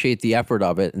appreciate the effort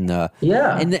of it, and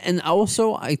and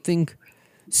also I think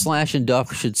Slash and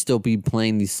Duff should still be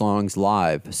playing these songs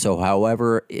live. So,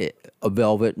 however, a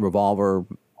Velvet Revolver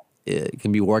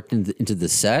can be worked into the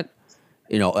set.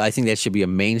 You know, I think that should be a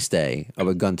mainstay of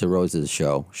a Guns N' Roses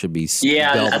show. Should be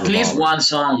Velvet at least Revolver. One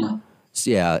song.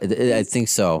 Yeah, I think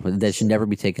so. That should never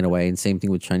be taken away. And same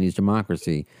thing with Chinese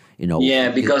Democracy. You know. Yeah,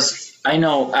 because I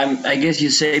know. I guess you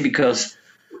say because.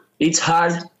 It's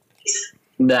hard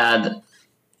that,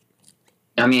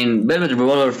 I mean, Velvet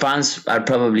Revolver fans are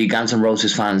probably Guns N'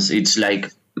 Roses fans. It's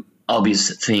like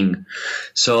obvious thing.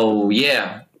 So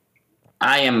yeah,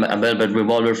 I am a Velvet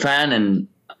Revolver fan, and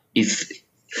if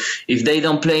they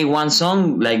don't play one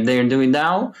song like they're doing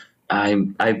now,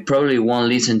 I probably won't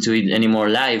listen to it anymore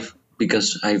live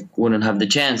because I wouldn't have the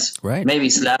chance. Right?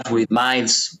 Maybe Slash with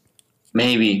Miles,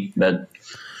 maybe, but.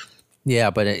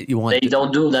 Yeah, but they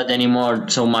don't do that anymore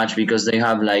so much because they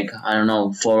have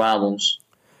 4 albums.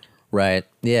 Right.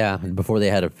 Yeah. Before they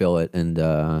had to fill it, and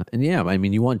yeah, I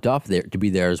mean, you want Duff there to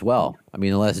be there as well. I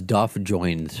mean, unless Duff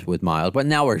joined with Miles, but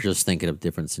now we're just thinking of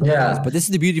different scenarios. Yeah. But this is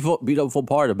the beautiful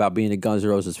part about being a Guns N'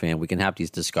 Roses fan. We can have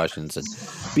these discussions and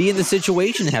be in the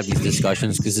situation to have these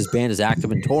discussions because this band is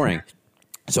active and touring.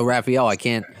 So, Raphael, I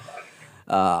can't.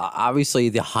 Obviously,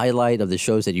 the highlight of the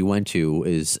shows that you went to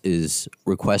is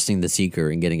requesting The Seeker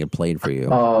and getting it played for you.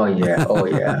 Oh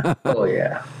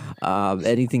yeah.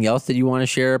 Anything else that you want to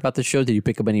share about the show? Did you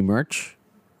pick up any merch?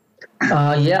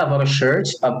 Yeah, I bought a shirt.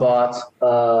 I bought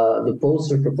the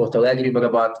poster for Porto Alegre, but I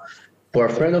bought for a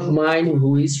friend of mine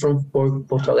who is from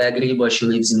Porto Alegre, but she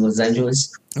lives in Los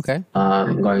Angeles. Okay.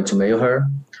 I'm going to mail her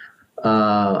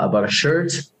about a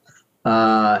shirt.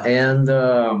 And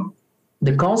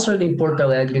the concert in Porto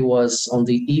Alegre was on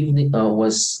the evening,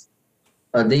 was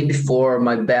a day before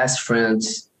my best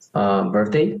friend's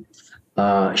birthday.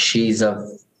 She's a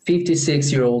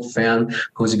 56-year-old fan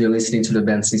who's been listening to the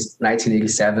band since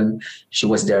 1987. She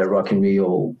was there at Rock in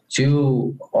Rio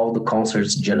 2, all the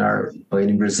concerts Janar played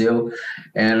in Brazil.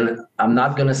 And I'm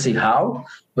not going to say how,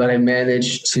 but I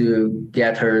managed to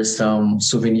get her some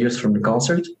souvenirs from the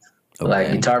concert,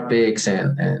 like guitar picks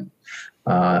and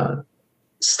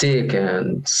stick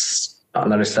and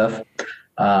other stuff,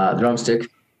 drumstick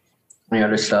and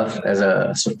other stuff as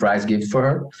a surprise gift for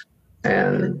her.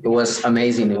 And it was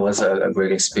amazing. It was a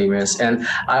great experience. And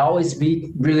I always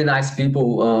meet really nice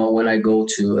people when I go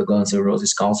to a Guns N'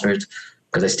 Roses concert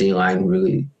because I stay in line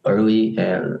really early.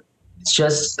 And it's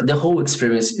just the whole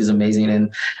experience is amazing.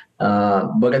 And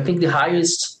but I think the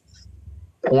highest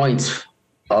point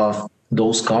of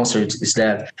those concerts is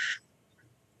that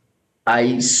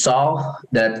I saw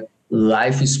that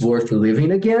life is worth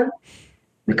living again,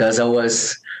 because I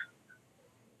was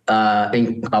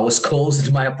closed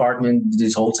in my apartment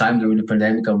this whole time during the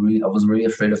pandemic. I was really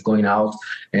afraid of going out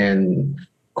and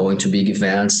going to big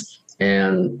events.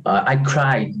 And I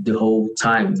cried the whole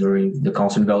time during the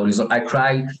concert galleries. I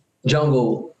cried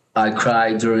Jungle. I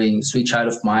cried during Sweet Child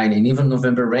of Mine and even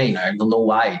November Rain. I don't know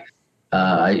why.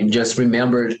 I just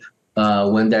remembered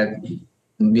when that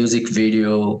music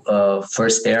video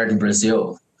first aired in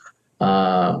Brazil.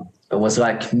 It was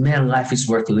like, man, life is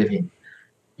worth living.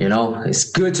 You know, it's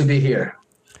good to be here.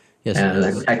 Yes, and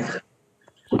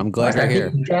I'm glad you're here.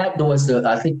 I think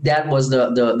that was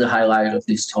the highlight of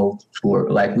this whole tour.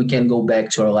 Like, we can go back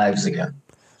to our lives again.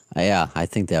 Yeah, I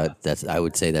think I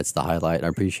would say that's the highlight. I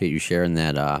appreciate you sharing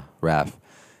that, Raph.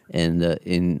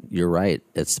 And you're right.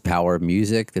 It's the power of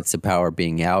music. It's the power of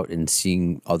being out and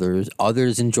seeing others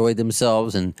enjoy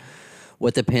themselves. And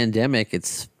with the pandemic,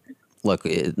 look,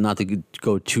 not to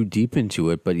go too deep into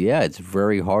it, but yeah, it's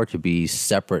very hard to be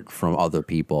separate from other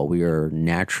people. We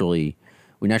naturally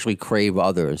crave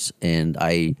others, and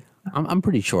I'm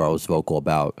pretty sure I was vocal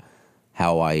about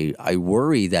how I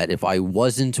worry that if I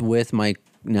wasn't with my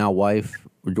now wife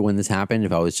when this happened,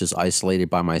 if I was just isolated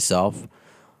by myself.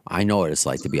 I know what it's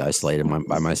like to be isolated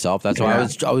by myself. That's why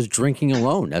I was drinking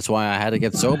alone. That's why I had to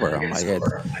get sober. I'm like,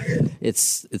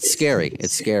 it's scary.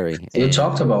 It's scary. You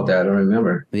talked about that, I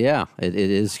remember. Yeah, it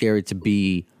is scary to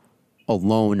be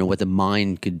alone and what the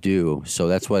mind could do. So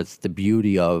that's what's the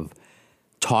beauty of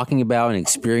talking about and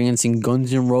experiencing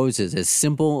Guns N' Roses. As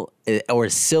simple or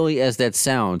as silly as that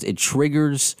sounds, it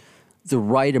triggers the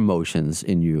right emotions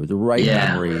in you, the right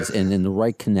memories, and then the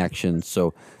right connections.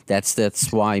 So that's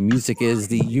why music is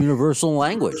the universal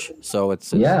language. So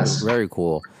it's very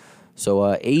cool.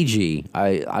 So AG,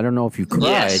 I don't know if you cried.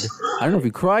 Yes. I don't know if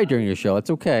you cried during your show. It's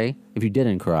okay if you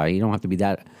didn't cry. You don't have to be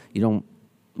that. We don't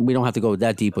have to go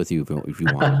that deep with you if you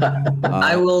want.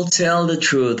 I will tell the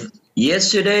truth.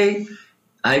 Yesterday,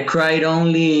 I cried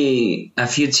only a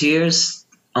few tears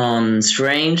on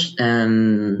Strange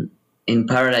and in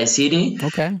Paradise City.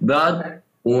 Okay. But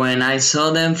when I saw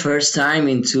them first time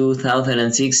in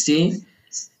 2016,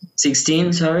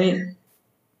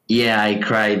 I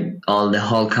cried the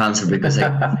whole concert because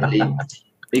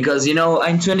because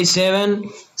I'm 27.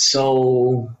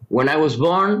 So when I was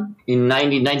born in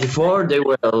 1994, they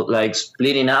were like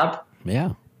splitting up.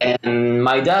 Yeah. And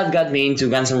my dad got me into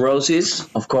Guns N' Roses,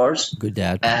 of course. Good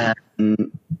dad.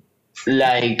 And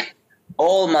like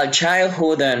all my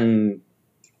childhood and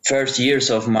first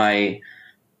years of my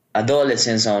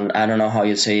adolescence I don't know how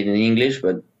you say it in English,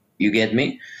 but you get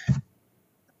me.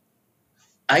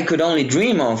 I could only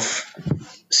dream of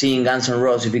seeing Guns N'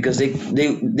 Roses because they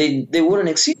wouldn't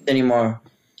exist anymore.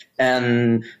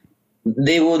 And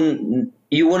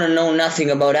you wouldn't know nothing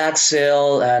about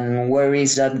Axel and where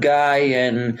is that guy.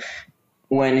 And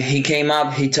when he came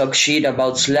up, he talked shit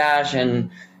about Slash, and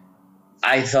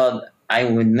I thought they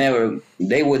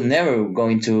would never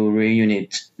going to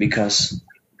reunite because,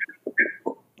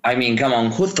 I mean, come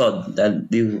on, who thought that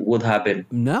this would happen?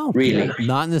 No, really,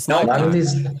 not in this No, lifetime.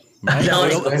 Right? No,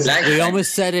 we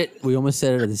almost said it. We almost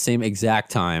said it at the same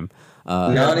exact time.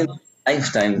 Not in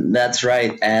lifetime. That's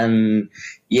right. And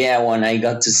yeah, when I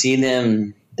got to see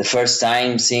them the first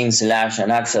time, seeing Slash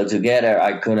and Axel together,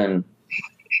 I couldn't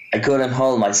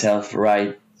hold myself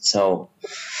right. So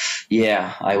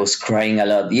yeah, I was crying a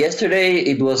lot. Yesterday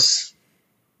it was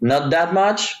not that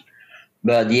much,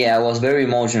 but yeah, I was very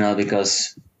emotional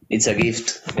because it's a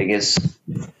gift. I guess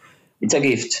it's a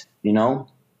gift,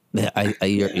 Yeah,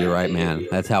 you're right, man.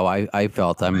 That's how I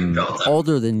felt. I'm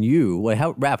older than you. Wait,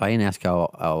 Raph? I didn't ask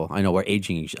how I know we're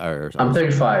aging. I'm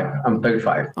 35. I'm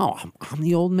 35. Oh, I'm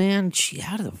the old man. Gee,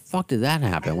 how the fuck did that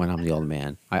happen? When I'm the old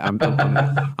man,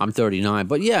 I'm 39.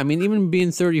 But yeah, I mean, even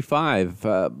being 35,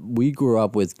 we grew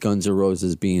up with Guns N'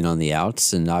 Roses being on the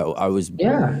outs, and I was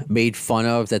made fun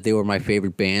of that they were my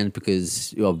favorite band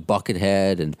because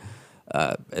Buckethead and.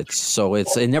 I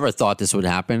never thought this would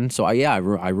happen. So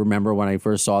I remember when I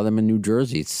first saw them in New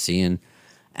Jersey, seeing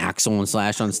Axl and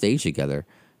Slash on stage together.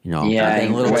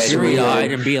 Getting a little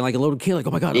teary-eyed and being like a little kid, like,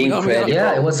 oh my god, oh my god.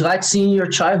 Yeah, it was like seeing your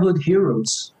childhood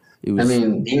heroes. It was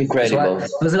incredible. It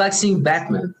was like seeing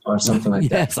Batman or something like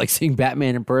that. Yeah, it's like seeing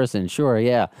Batman in person. Sure,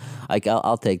 yeah. Like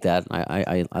I'll take that.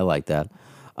 I like that.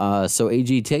 So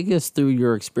AG, take us through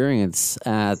your experience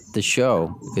at the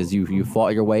show because you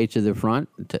fought your way to the front.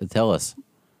 Tell us.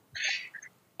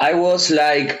 I was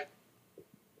like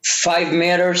 5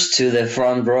 meters to the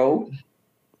front row,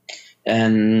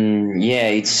 and yeah,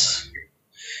 it's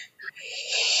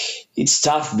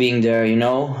tough being there.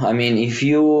 I mean, if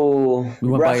you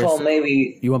Rafael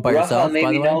maybe you went by yourself. Maybe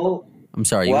by the way? no. I'm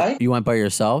sorry. You went by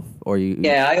yourself, or you?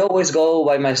 Yeah, I always go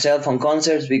by myself on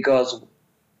concerts because.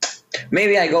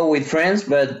 Maybe I go with friends,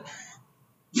 but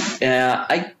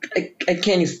I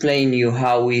can't explain you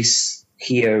how is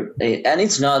here, and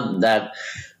it's not that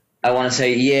I want to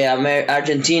say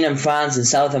Argentinian fans and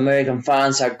South American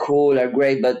fans are cool, are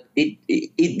great, but it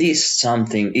is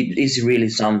something. It is really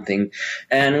something.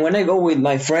 And when I go with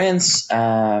my friends,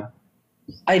 I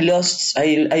lose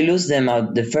them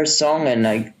at the first song, and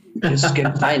I just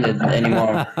can't find it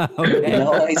anymore.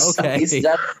 Okay. It's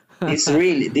that. It's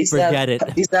really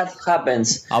that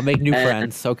happens. I'll make new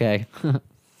friends. Okay.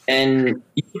 And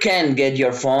you can get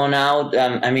your phone out.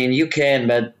 I mean, you can,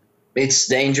 but it's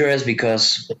dangerous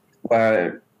because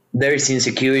there is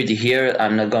insecurity here.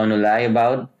 I'm not going to lie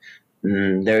about.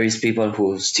 There is people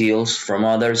who steals from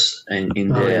others in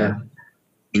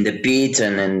the pit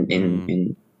and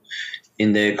in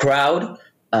the crowd.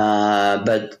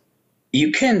 But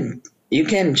you can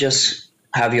just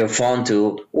have your phone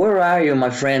to where are you, my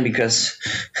friend, because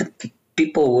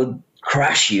people would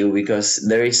crush you because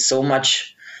there is so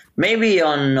much maybe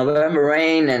on November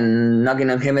Rain and Knocking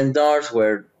on Heaven's Doors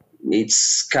where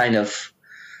it's kind of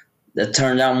the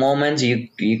turn down moment.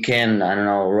 You can, I don't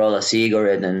know, roll a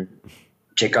cigarette and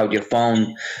check out your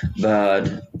phone,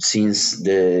 but since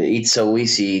the It's So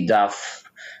Easy Duff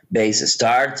bass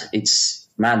start, it's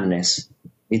madness.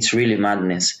 It's really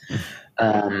madness.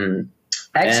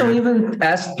 Axl even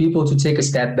asked people to take a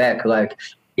step back, like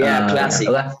classic,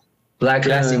 like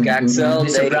classic Axl.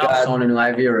 Mr. Brownstone in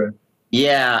Live Era.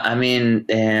 Yeah, I mean,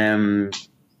 the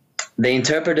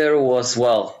interpreter was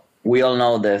we all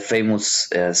know the famous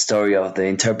story of the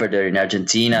interpreter in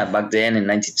Argentina back then in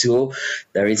 '92.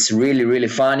 That is really really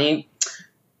funny.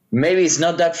 Maybe it's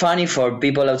not that funny for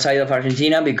people outside of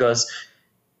Argentina because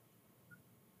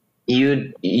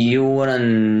you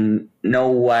wouldn't know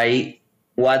what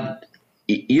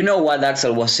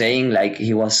Axl was saying, like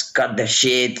he was cut the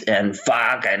shit and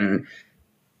fuck and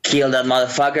kill that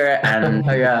motherfucker, and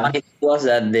it was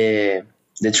that the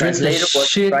translator was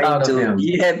trying to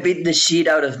beat the shit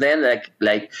out of them,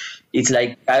 like it's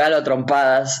like cagalo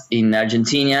trompadas in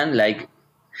Argentinian, like,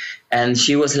 and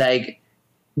she was like,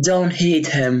 don't hit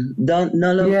him, don't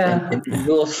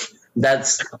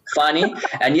that's funny.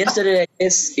 And yesterday I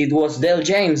guess it was Dale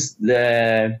James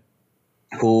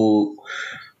who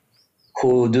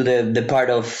do the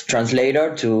part of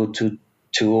translator to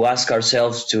ask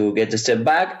ourselves to get a step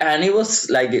back, and it was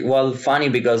like funny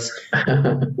because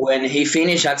when he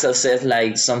finished, Axl said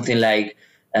like something like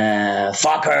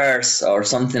fuckers or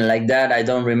something like that. I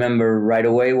don't remember right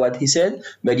away what he said,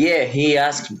 but yeah, he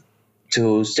asked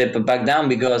to step back down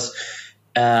because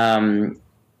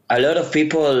a lot of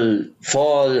people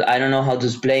fall. I don't know how to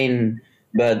explain,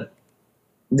 but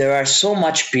there are so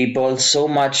much people,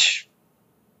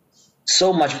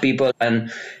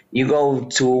 and you go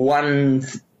to one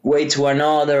way to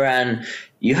another, and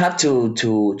you have to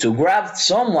grab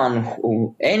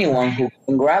anyone who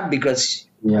can grab, because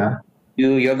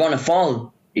you're gonna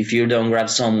fall if you don't grab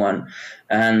someone.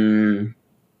 And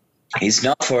it's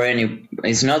not for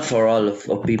all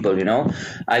of people,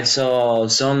 I saw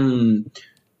some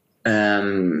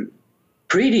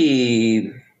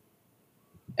pretty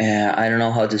I don't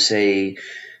know how to say,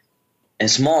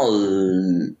 small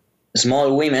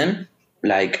women,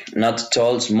 like not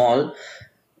tall, small,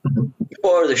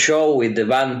 before the show with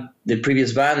the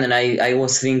previous band, and I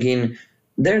was thinking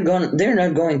they're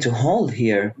not going to hold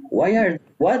here.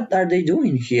 What are they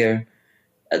doing here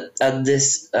at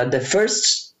the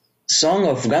first song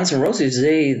of Guns N' Roses,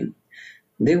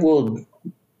 they will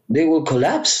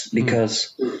collapse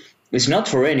because it's not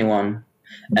for anyone.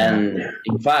 And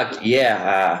in fact,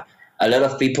 a lot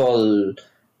of people,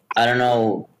 I don't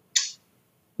know,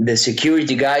 the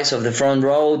security guys of the front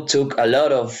row took a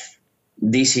lot of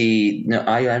DC. No,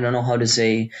 I don't know how to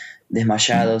say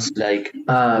desmayados, like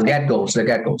the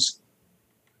geckos.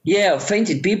 Yeah,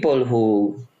 fainted people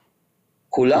who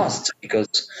lost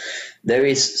because there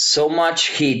is so much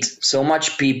heat, so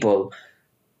much people.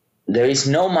 There is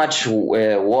no much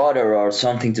water or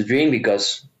something to drink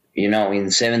because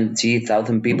in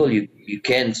 70,000 people you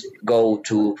can't go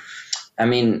to. I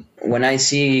mean, when I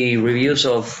see reviews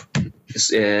of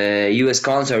U.S.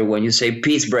 concert, when you say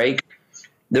peace break,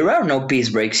 there are no peace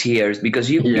breaks here because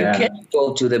you can't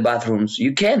go to the bathrooms.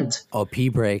 You can't. Oh, pee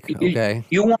break. Okay.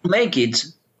 You won't make it.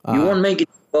 You won't make it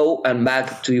go and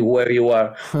back to where you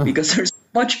are because there's so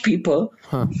much people.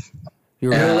 Huh.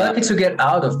 You're lucky to get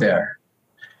out of there.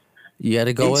 You got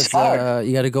to go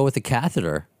with the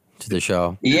catheter to the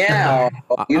show. Yeah,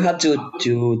 or you have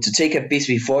to take a piss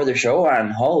before the show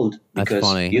and hold because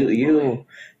funny.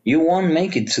 you won't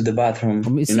make it to the bathroom.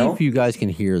 Let me see if you guys can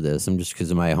hear this. I'm just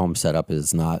because my home setup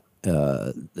is not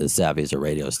as savvy as a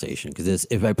radio station. Because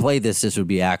if I played this would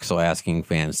be Axel asking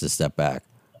fans to step back.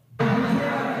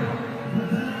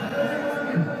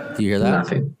 Do you hear that?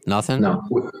 Nothing. Nothing? No.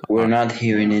 We're not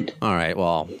hearing it. All right.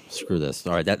 Well, screw this.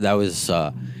 All right. That was.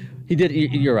 He did.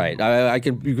 You're right.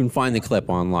 You can find the clip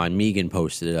online. Megan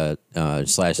posted it.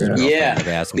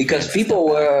 Yeah, because people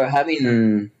were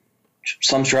having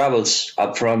some troubles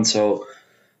up front. So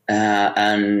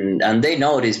and they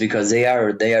noticed because they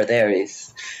are there.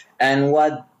 And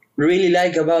what really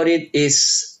like about it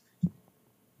is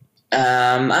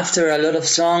after a lot of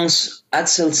songs,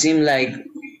 Axel seemed like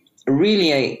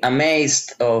really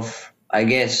amazed of, I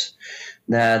guess,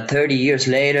 that 30 years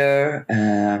later,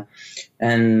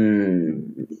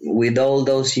 and with all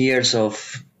those years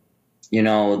of,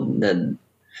 that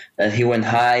he went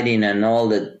hiding and all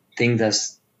the things that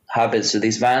happens to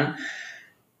this band,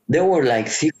 there were like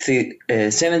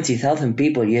 70,000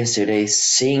 people yesterday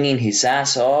singing his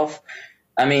ass off.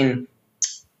 I mean,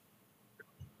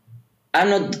 I'm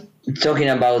not talking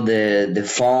about the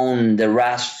phone, the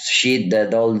rasp shit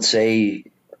that all say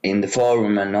in the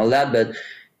forum and all that, but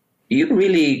you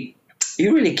really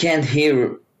can't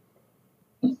hear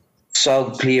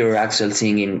so clear Axel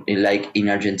singing like in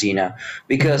Argentina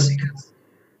because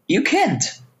you can't.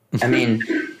 I mean,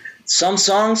 some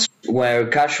songs where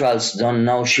casuals don't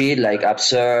know shit, like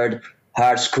Absurd,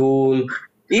 Hard School,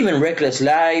 even Reckless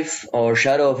Life or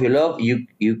Shadow of Your Love, you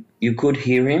could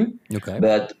hear him. Okay.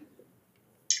 But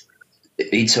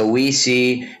It's So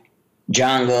Easy,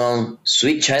 Jungle,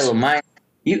 Sweet Child of Mine,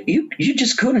 you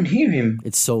just couldn't hear him.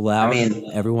 It's so loud. I mean,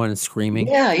 everyone is screaming.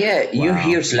 Yeah. Wow. You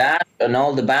hear Slash and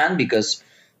all the band because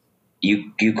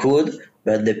you could,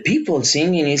 but the people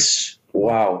singing is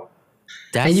wow.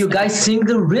 And you guys sing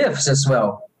the riffs as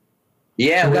well.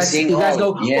 Yeah, you guys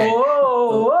go,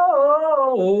 oh.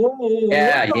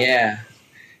 Yeah.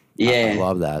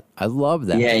 I love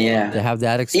that. Yeah. To have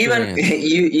that experience.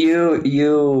 Even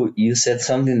you said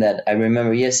something that I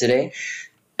remember yesterday.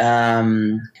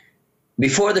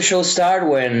 Before the show start,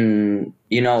 when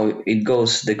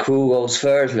the crew goes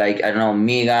first, like I don't know,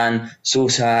 Megan,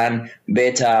 Susan,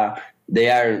 Beta,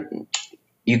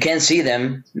 you can see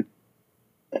them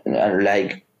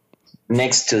like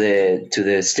next to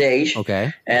the stage.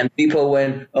 Okay. And people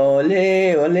went ole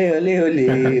ole ole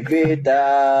ole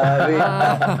Beta.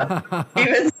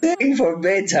 Even sang for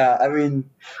Beta. I mean,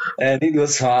 and it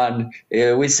was fun.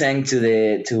 We sang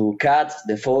to Kat,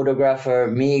 the photographer,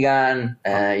 Megan.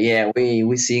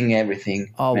 We sing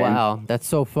everything. Oh man. Wow, that's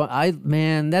so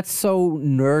fun! That's so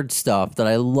nerd stuff that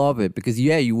I love it because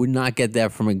you would not get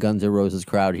that from a Guns N' Roses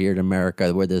crowd here in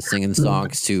America where they're singing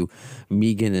songs to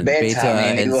Megan and Beta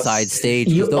and side stage.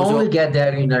 You only get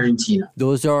that in Argentina.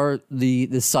 Those are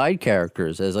the side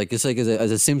characters. As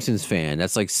a Simpsons fan,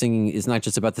 that's like singing. It's not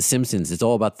just about the Simpsons. It's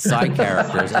all about the side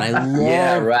characters, and I love.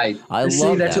 Yeah, right. I love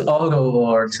sing that to Otto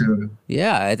or to.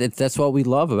 Yeah, that's what we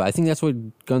love about it. I think that's what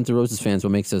Guns N' Roses fans,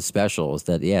 what makes us special is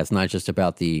that it's not just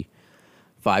about the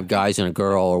 5 guys and a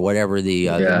girl or whatever the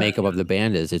makeup of the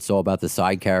band is. It's all about the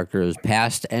side characters,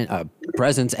 past and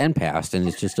present and past, and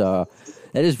it's just that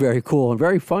is very cool and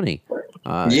very funny.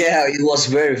 It was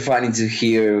very funny to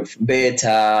hear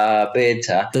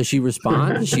Beta. Does she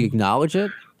respond? Does she acknowledge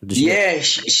it?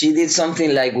 She did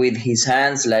something like with his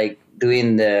hands, like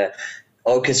doing the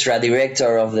orchestra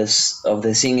director of the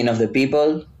singing of the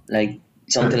people, like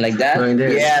something like that.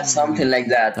 Something like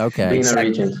that. Okay. Being a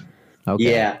regent.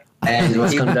 Okay. Yeah. and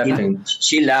was conducting.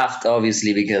 She laughed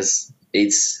obviously because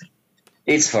it's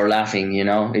for laughing, you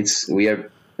know. We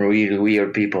are really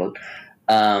weird people.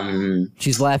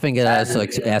 She's laughing at us,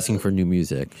 like asking for new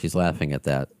music. She's laughing at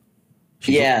that.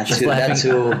 She's that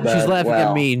too. But, she's laughing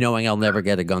at me, knowing I'll never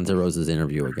get a Guns N' Roses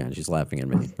interview again. She's laughing at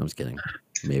me. I'm just kidding.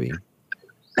 Maybe.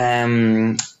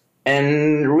 And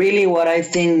really, what I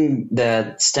think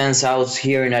that stands out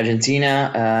here in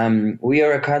Argentina, we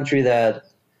are a country that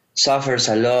suffers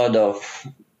a lot of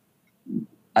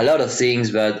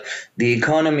things, but the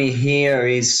economy here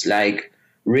is like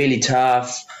really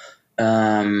tough.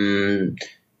 And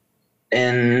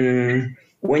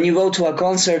when you go to a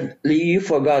concert, you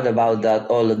forgot about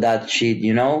all of that shit,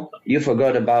 you know? You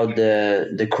forgot about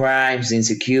the crimes, the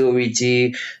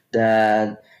insecurity,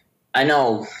 that I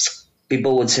know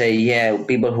people would say, yeah,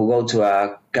 people who go to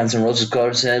a Guns N' Roses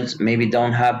concert maybe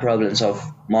don't have problems of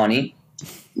money.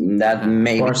 That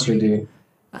maybe. Of course we do.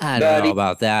 I don't know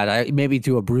about that. Maybe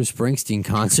to a Bruce Springsteen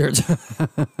concert.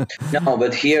 No,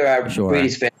 but here are pretty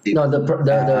expensive. No,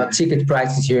 the ticket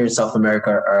prices here in South America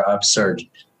are absurd.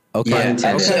 Okay.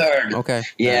 Yeah, absurd. Okay.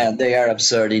 Yeah, they are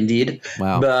absurd indeed.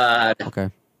 Wow. But okay.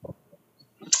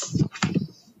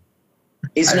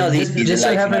 It's not easy. Just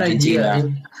to have an idea,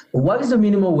 what is the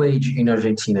minimum wage in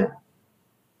Argentina?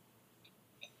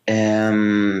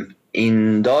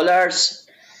 In dollars.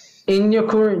 In your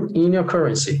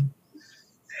currency.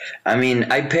 I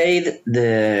mean, I paid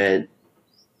the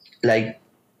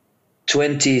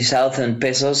 20,000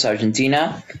 pesos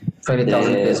Argentina.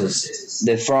 20,000 pesos.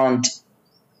 The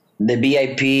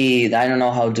VIP. I don't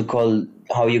know how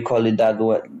you call it that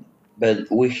way, but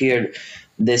we hear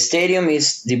the stadium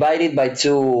is divided by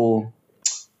two,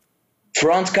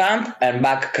 front camp and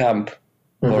back camp.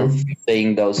 For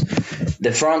playing those.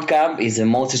 The front camp is the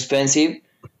most expensive,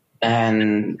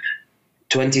 and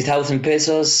 20,000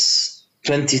 pesos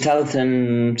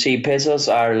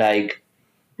are like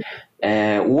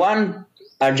one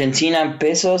Argentinian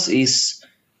pesos is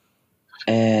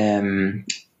 $1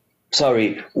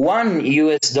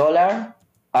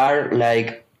 are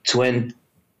like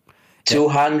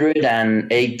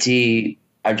 280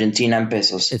 Argentinian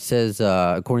pesos. It says,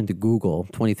 according to Google,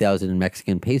 20,000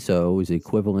 Mexican peso is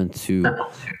equivalent to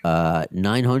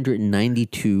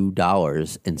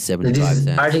 $992.75. This is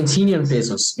Argentinian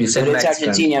pesos. You said it's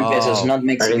Argentinian pesos, not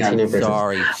Mexican. Argentinian pesos.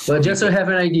 Sorry. But just to have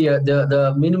an idea,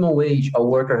 the minimum wage a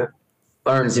worker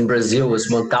earns in Brazil is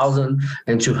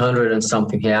 1,200 and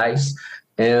something reais,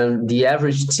 and the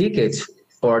average ticket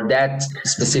for that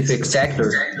specific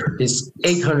sector is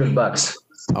 $800.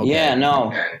 Okay.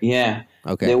 Yeah.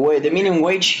 Okay. The minimum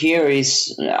wage here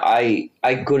is I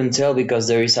couldn't tell because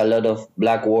there is a lot of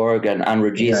black work and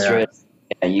unregistered.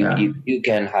 Yeah. You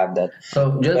can have that.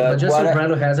 So just so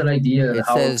Brando has an idea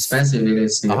how expensive it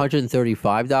is.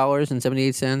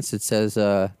 $135.78. It says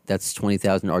that's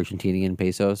 20,000 Argentinian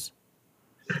pesos.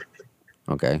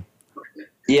 Okay.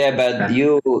 Yeah, but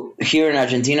you here in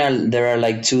Argentina there are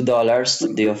like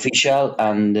 $2, the official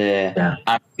and the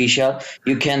unofficial.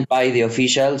 You can't buy the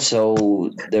official, so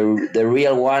the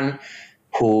real one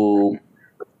who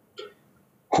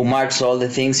marks all the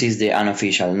things is the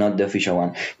unofficial, not the official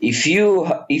one. If you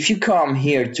come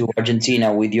here to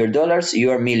Argentina with your dollars,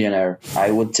 you are a millionaire.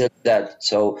 I would tell that.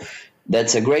 So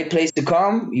that's a great place to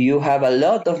come. You have a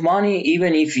lot of money,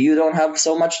 even if you don't have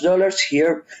so much dollars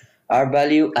here. Our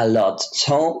value a lot.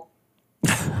 So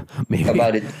maybe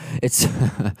about it. It's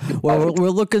well,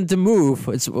 we're looking to move.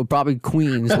 It's probably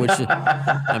Queens, which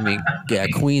I mean, yeah,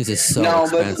 Queens is so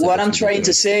expensive. But what I'm trying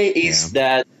to say is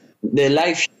that the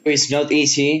life here is not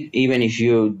easy, even if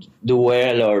you do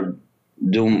well or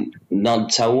do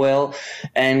not so well.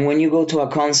 And when you go to a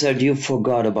concert, you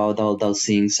forgot about all those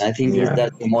things. I think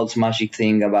that's the most magic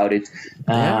thing about it.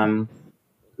 And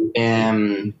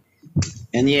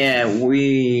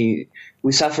we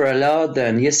suffer a lot.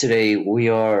 And yesterday we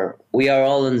are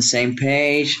all on the same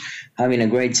page, having a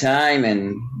great time,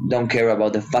 and don't care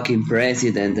about the fucking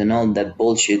president and all that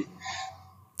bullshit.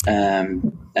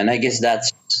 And I guess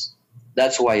that's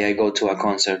why I go to a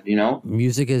concert. You know,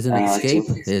 music is an escape.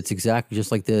 It's exactly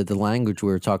just like the language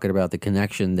we were talking about, the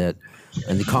connection that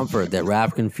and the comfort that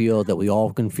Raph can feel, that we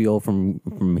all can feel from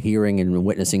hearing and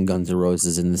witnessing Guns N'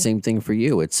 Roses. And the same thing for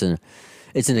you. It's an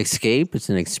escape. It's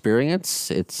an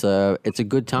experience. It's a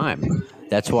good time.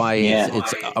 That's why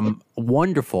it's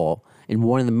wonderful, and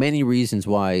one of the many reasons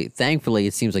why, thankfully,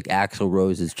 it seems like Axl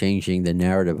Rose is changing the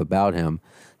narrative about him,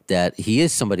 that he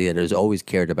is somebody that has always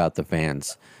cared about the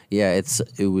fans. Yeah,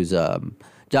 it was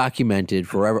documented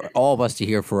forever, all of us to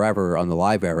hear forever on the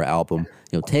Live Era album.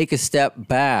 Take a step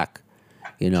back.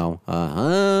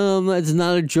 It's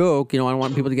not a joke. I don't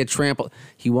want people to get trampled.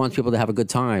 He wants people to have a good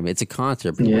time. It's a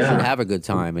concert. People should have a good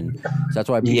time, and so that's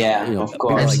why people, of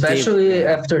course. Especially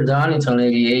after Donington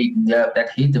 '88, that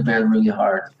hit the band really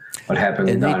hard. What happened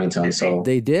in Donington? So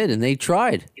they did, and they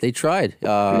tried. They tried.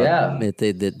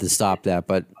 To stop that,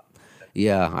 but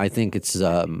I think it's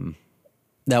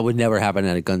that would never happen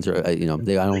at a Guns. I don't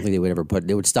think they would ever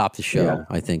they would stop the show. Yeah.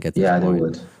 I think at this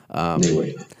point. They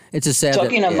would. It's a sad.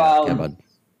 Talking about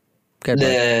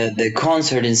the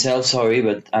concert itself. Sorry,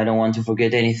 but I don't want to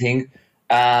forget anything.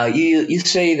 You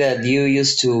say that you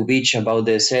used to bitch about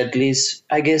the set list.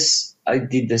 I guess I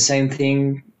did the same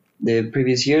thing the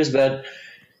previous years, but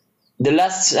the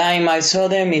last time I saw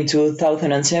them in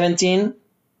 2017,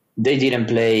 they didn't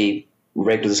play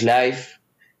Reckless Life.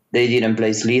 They didn't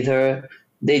play Slither.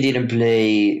 They didn't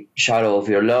play Shadow of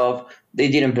Your Love. They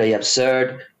didn't play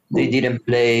Absurd. They didn't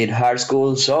play Hard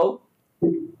School. So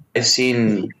I've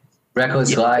seen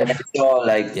Reckless Life. So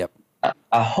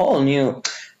a whole new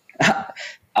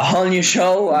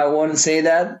show. I won't say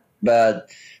that,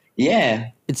 but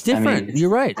it's different. You're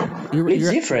right. It's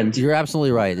different. You're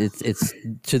absolutely right. It's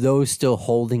to those still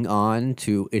holding on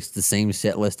to it's the same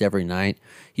set list every night.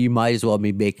 You might as well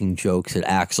be making jokes that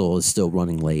Axl is still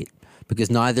running late because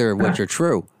neither of which are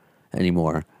true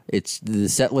anymore. It's the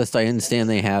set list. I understand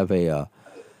they have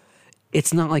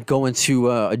it's not like going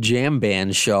to a jam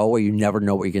band show where you never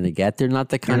know what you're going to get. They're not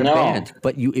the kind of band.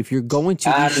 But if you're going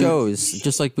to these shows,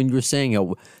 just like when you were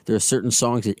saying, there are certain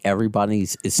songs that everybody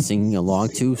is singing along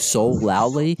to so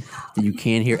loudly that you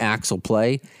can't hear Axl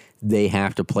play. They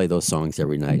have to play those songs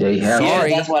every night. They have.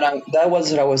 That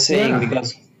was what I was saying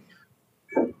because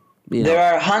there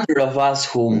are 100 of us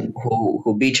who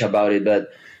bitch about it. But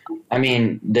I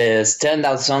mean, the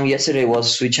standout song yesterday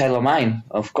was "Sweet Child of Mine,"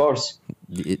 of course.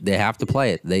 They have to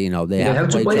play it. They have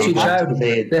to play Sweet Child.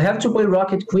 They have to play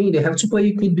Rocket Queen. They have to play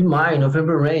 "You Could Be Mine,"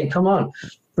 November Rain. Come on.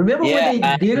 Remember when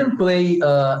they didn't play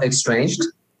Estranged?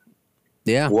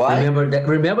 Yeah. What?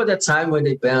 Remember that time when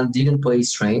the band didn't play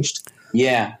Estranged?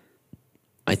 Yeah.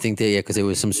 I think because it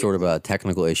was some sort of a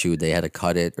technical issue. They had to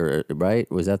cut it, or right?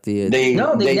 Was that the? They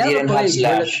didn't have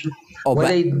Slash.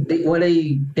 When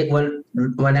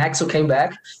Axl came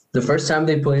back, the first time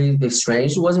they played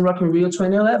Estranged was in Rock in Rio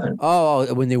 2011.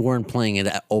 Oh, when they weren't playing it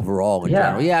overall.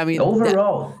 General. I mean,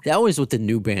 overall. That was with the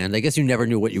new band. I guess you never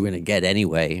knew what you were going to get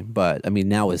anyway. But I mean,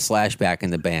 now with Slash back in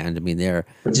the band, I mean,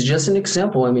 it's just an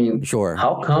example. I mean, sure.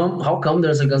 How come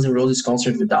there's a Guns N' Roses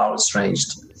concert without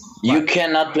Estranged? You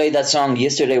cannot play that song.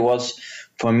 Yesterday was,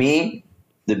 for me,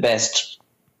 the best.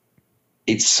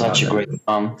 It's such a great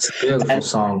song. It's a beautiful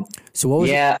song. So what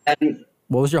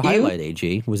was your highlight,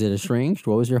 AG? Was it Estranged?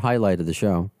 What was your highlight of the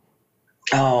show?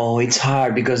 Oh, it's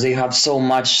hard because they have so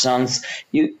much songs.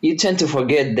 You tend to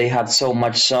forget they have so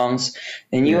much songs,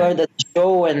 and you are at the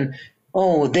show and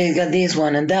they got this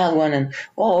one and that one and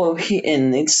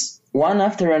and it's one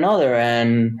after another,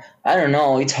 and I don't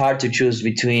know. It's hard to choose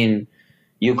between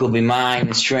 "You Could Be Mine,"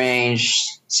 Estranged,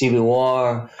 Civil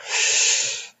War.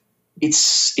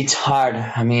 It's hard.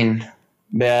 I mean,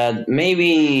 but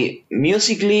maybe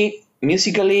musically,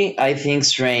 I think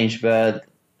Strange. But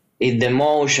the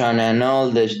emotion and all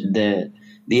the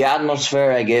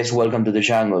atmosphere, I guess. Welcome to the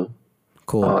Jungle.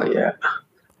 Cool. Oh yeah.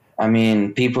 I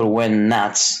mean, people went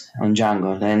nuts on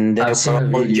Jungle, and they were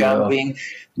jumping.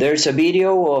 There's a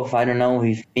video of I don't know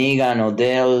if Megan or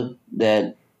Dale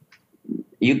that.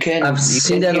 I've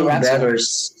seen that on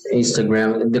Better's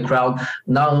Instagram. The crowd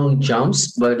not only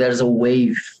jumps, but there's a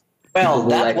wave. Well,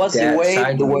 that was the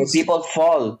wave where people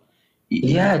fall.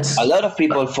 Yeah, a lot of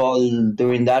people fall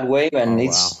during that wave, and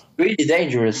it's really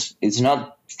dangerous. It's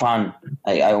not fun.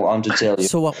 I want to tell you.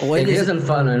 So it isn't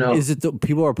fun. I know. Is it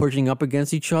people are pushing up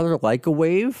against each other like a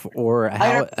wave, or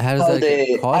how does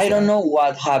that cause? I don't know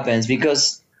what happens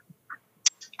because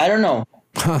I don't know.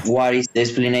 What is the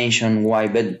explanation why?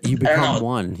 But you become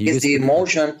one. It's the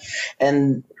emotion,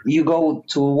 and you go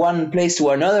to one place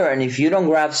to another, and if you don't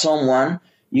grab someone,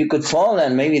 you could fall,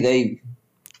 and maybe they.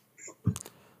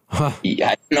 I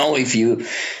don't know if you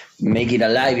make it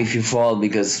alive if you fall,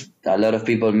 because a lot of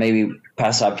people maybe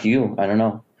pass up you. I don't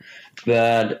know,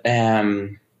 but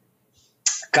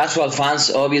casual fans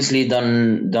obviously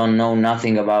don't know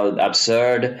nothing about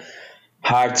Absurd,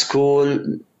 Hard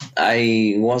School.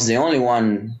 I was the only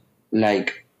one,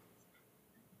 like,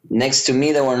 next to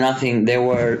me there were nothing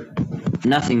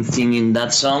singing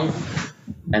that song,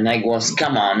 and I was,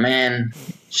 come on, man,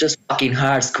 it's just fucking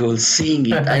Hard School, sing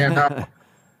it. I don't know.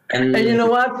 And you know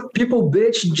what? People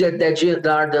bitch that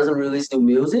GNR doesn't release new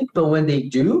music, but when they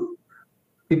do,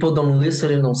 people don't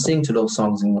listen and don't sing to those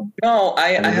songs anymore. No,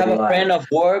 I have a friend of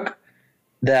work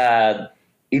that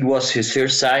it was his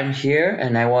first time here,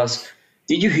 and I was,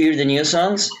 did you hear the new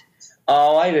songs?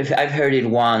 Oh, I've heard it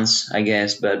once, I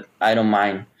guess, but I don't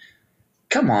mind.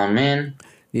 Come on, man.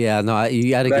 Yeah, no, you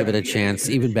got to But- give it a chance.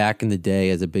 Even back in the day,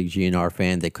 as a big GNR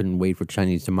fan, they couldn't wait for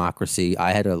Chinese Democracy.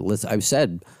 I had to listen. I've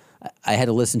said I had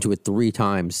to listen to it 3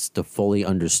 times to fully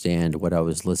understand what I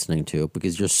was listening to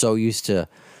because you're so used to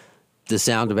the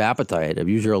sound of Appetite, of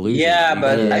Use Your Illusion. Yeah,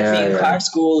 but I Yeah, think yeah. Hard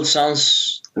School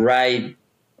sounds right.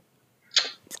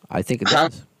 I think it Huh?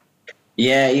 does.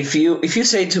 Yeah, if you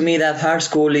say to me that Hard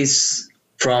School is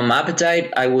from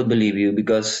Appetite, I would believe you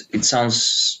because it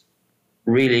sounds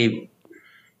really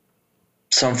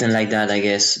something like that. I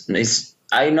guess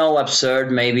I know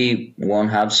Absurd maybe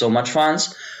won't have so much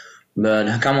fans,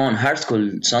 but come on, Hard School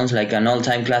sounds like an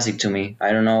all-time classic to me.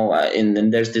 I don't know. And then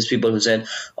there's these people who said,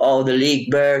 "Oh, the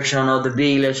leaked version of the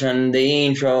Village and the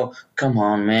intro." Come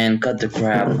on, man, cut the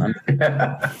crap.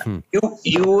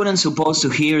 You weren't supposed to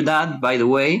hear that, by the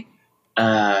way.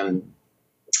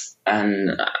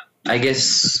 And I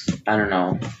guess I don't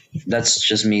know. That's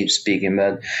just me speaking,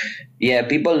 but yeah,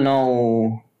 people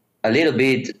know a little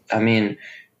bit. I mean,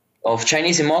 of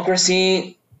Chinese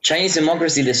Democracy. Chinese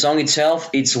Democracy, the song itself,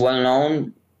 it's well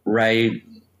known, right?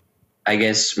 I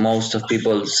guess most of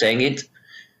people sang it.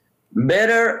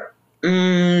 Better,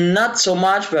 not so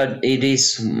much, but it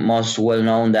is most well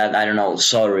known that, I don't know,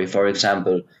 Sorry, for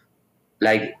example.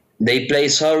 Like, they play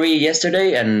Sorry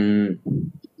yesterday and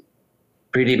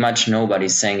pretty much nobody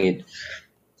sang it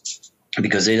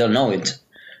because they don't know it.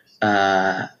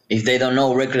 If they don't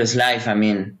know Reckless Life, I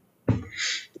mean,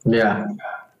 Yeah.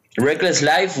 Reckless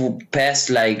Life passed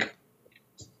like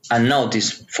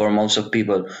unnoticed for most of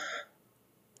people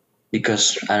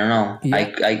because I don't know.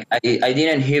 Yeah. I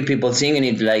didn't hear people singing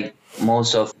it like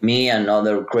most of me and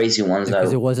other crazy ones Because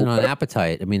that it wasn't on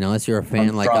Appetite. I mean, unless you're a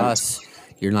fan like front. us,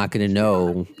 you're not going to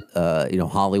know,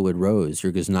 Hollywood Rose.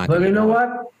 You're just not But going to you know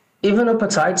what? Even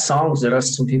Appetite songs, there are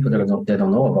some people that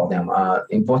don't know about them.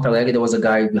 In Porto Alegre, there was a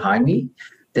guy behind me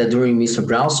that during Mr.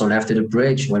 Brownstone, after the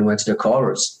bridge, when we went to the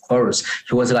chorus,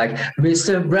 he was like,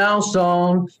 Mr.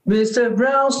 Brownstone, Mr.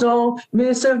 Brownstone,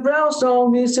 Mr.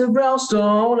 Brownstone, Mr.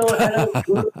 Brownstone. And I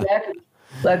looked back,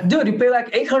 like, dude, you pay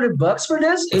like $800 for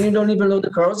this and you don't even know the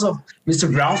chorus of Mr.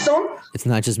 Brownstone? It's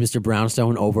not just Mr.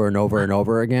 Brownstone over and over and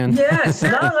over again. Yeah, it's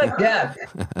not like that.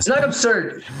 It's not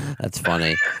absurd. That's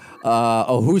funny.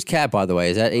 Who's Cat, by the way?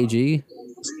 Is that AG?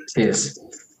 Yes.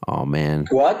 Oh, man.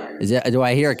 what? Do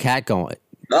I hear a cat going?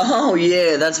 Oh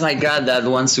yeah, that's my cat that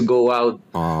wants to go out.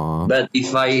 Aw. But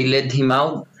if I let him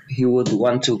out, he would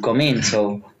want to come in.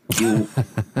 So you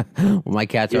My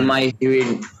cat's you might hear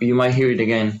it. You might hear it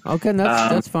again. Okay,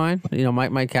 that's fine.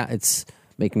 My cat, it's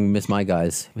making me miss my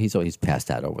guys. He's always passed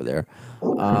out over there.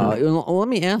 Let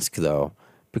me ask though,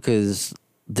 because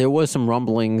there was some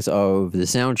rumblings of the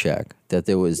sound check that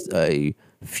there was a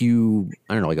few,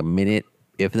 I don't know, like a minute,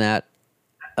 if that,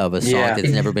 of a song Yeah.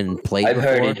 that's never been played I've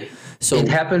before. heard it. So It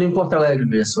happened in Porto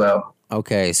Alegre as well.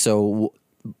 okay, so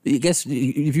I guess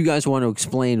if you guys want to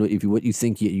explain what you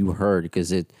think you heard,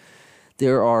 because it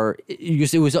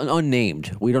was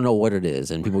unnamed. We don't know what it is,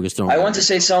 and people just don't. I want to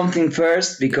say something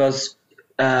first because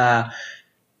the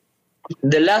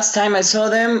last time I saw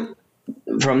them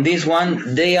from this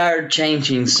one, they are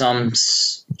changing some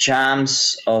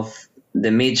jams of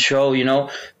the mid show.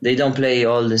 They don't play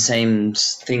all the same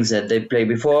things that they played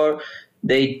before.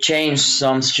 They changed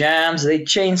some jams. They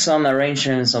changed some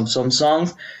arrangements of some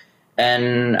songs,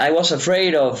 and I was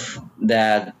afraid of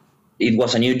that. It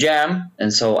was a new jam,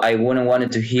 and so I wouldn't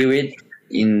wanted to hear it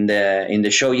in the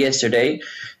show yesterday,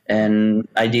 and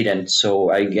I didn't. So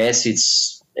I guess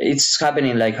it's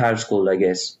happening like Hard School. I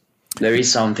guess there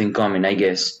is something coming. I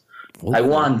guess I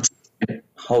want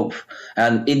hope,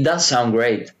 and it does sound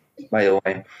great. By the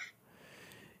way,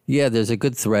 Yeah, there's a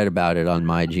good thread about it on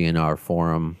my GNR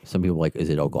forum. Some people are like, is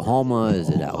it Oklahoma? Is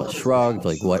it Atlas Shrugged?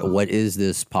 Like, what is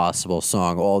this possible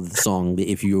song? All the song,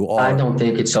 if you are, I don't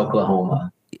think it's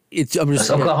Oklahoma. I'm just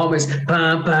Oklahoma is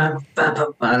bam, bam, bam,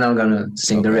 bam. I'm not gonna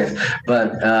sing the riff,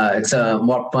 but it's a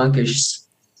more punkish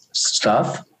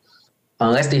stuff.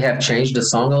 Unless they have changed the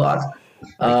song a lot,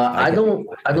 I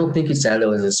don't think it's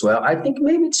Atlas as well. I think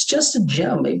maybe it's just a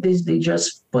jam. Maybe they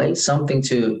just play something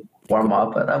to warm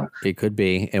up. But it could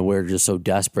be, and we're just so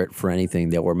desperate for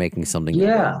anything that we're making something.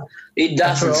 yeah, it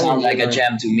doesn't After all, sound like a yeah.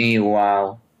 jam to me.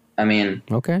 Wow, I mean,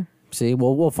 Okay. See,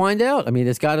 well, we'll find out. I mean,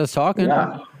 it's got us talking.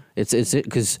 yeah. It's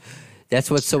because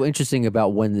that's what's so interesting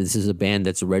about when this is a band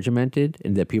that's regimented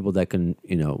and that people that can,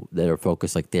 that are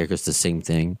focused, like they're just the same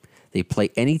thing. They play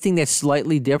anything that's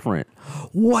slightly different.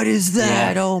 What is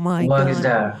that? Yeah. Oh my What god! is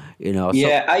that? So,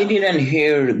 yeah, I didn't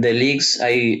hear the leaks.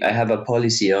 I have a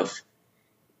policy of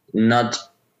not,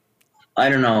 I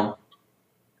don't know.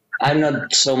 I'm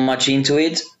not so much into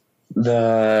it,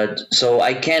 but so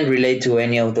I can't relate to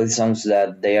any of the songs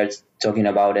that they are talking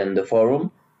about in the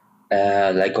forum,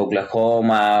 like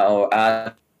Oklahoma or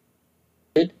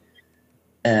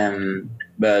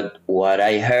but what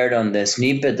I heard on the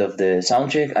snippet of the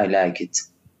soundcheck, I like it.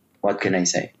 What can I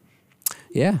say?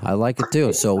 Yeah, I like it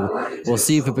too. So we'll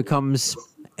see if it becomes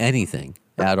anything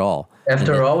at all.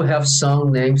 After all, we have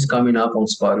song names coming up on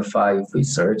Spotify if we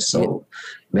search. So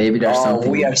maybe there's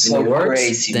something. We are in so the works.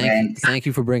 crazy, man. Thank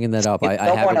you for bringing that up. If I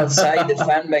someone haven't. outside the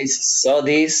fan base saw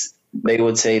this, they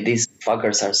would say these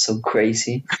fuckers are so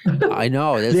crazy. I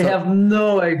know. They have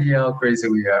no idea how crazy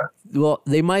we are. Well,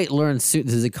 they might learn soon.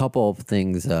 There's a couple of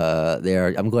things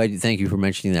there. I'm glad. Thank you for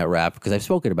mentioning that rap because I've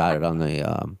spoken about it on the.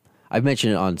 I've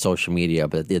mentioned it on social media,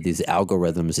 but these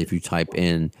algorithms. If you type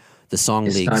in the song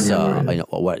leaks, I know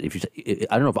what if you.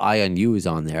 I don't know if Ion U is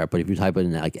on there, but if you type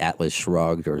in like Atlas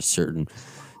Shrugged or certain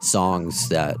songs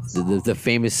that the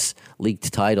famous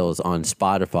leaked titles on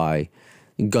Spotify,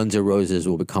 Guns N' Roses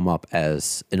will come up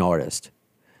as an artist.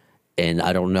 And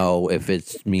I don't know if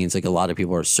it means like a lot of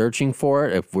people are searching for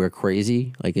it, if we're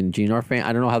crazy, like in GNR fan.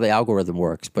 I don't know how the algorithm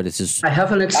works, but it's just. I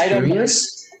have an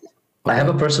experience. I have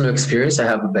a personal experience. I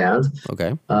have a band.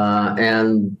 Okay.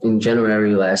 And in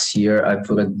January last year, I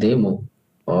put a demo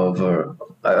of a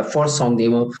 4-song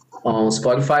demo on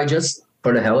Spotify just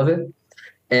for the hell of it.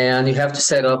 And you have to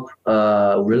set up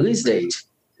a release date.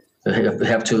 You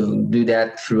have to do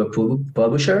that through a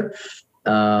publisher.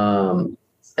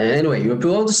 Anyway, you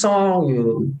upload the song,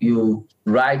 you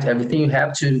write everything you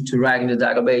have to write in the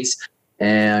database,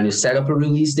 and you set up a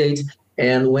release date.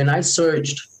 And when I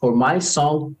searched for my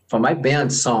song, for my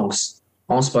band songs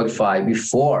on Spotify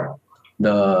before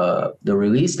the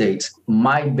release date,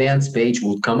 my band's page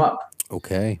would come up.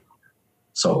 Okay.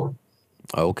 So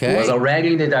okay, it was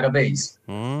already in the database.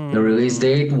 The release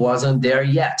date wasn't there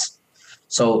yet.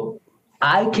 So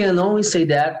I can only say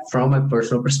that from my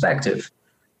personal perspective.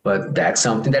 But that's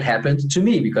something that happened to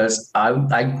me because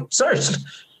I searched.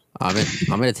 I'm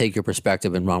going to take your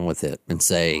perspective and run with it and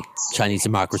say Chinese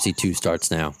Democracy 2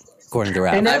 starts now, according to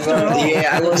rap. And after all,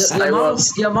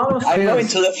 the amount of I'm going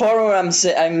fans, to the forum.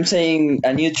 I'm saying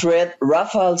a new thread.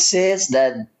 Rafael says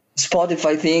that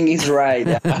Spotify thing is right.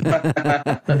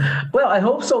 well, I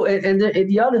hope so. And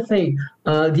the other thing,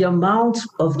 the amount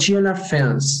of GNR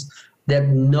fans that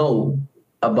know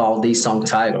about these song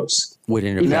titles.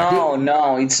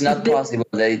 No, it's not possible.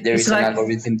 There is an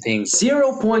algorithm thing.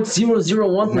 0.001%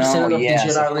 of the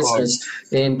GNR listeners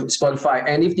in Spotify.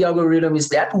 And if the algorithm is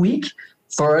that weak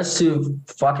for us to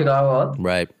fuck it all up,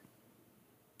 right?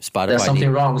 Spotify. There's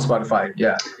something wrong with Spotify.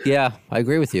 Yeah. Yeah, I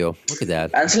agree with you. Look at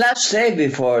that. And Slash said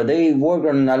before they work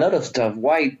on a lot of stuff.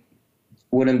 Why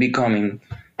wouldn't be coming?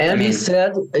 And he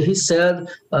said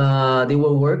they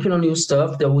were working on new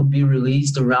stuff that would be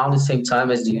released around the same time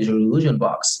as the Usual Illusion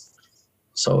box.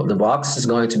 So the box is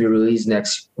going to be released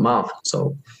next month.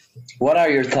 So, what are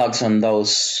your thoughts on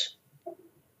those?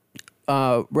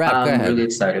 Rap, go ahead. Really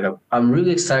excited. I'm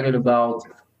really excited about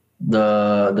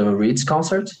the Reeds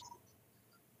concert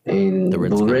in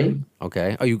Blu-ray.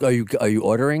 Okay. Are you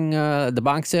ordering the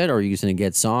box set, or are you going to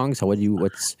get songs? I'm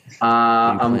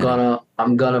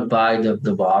gonna buy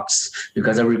the box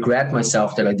because I regret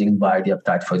myself that I didn't buy the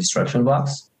Appetite for Destruction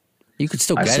box. You could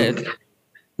still get it.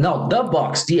 No, the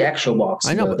box, the actual box.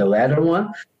 I know the leather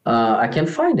one. I can't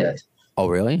find it. Oh,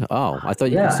 really? Oh, I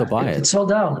thought you could still buy it. It's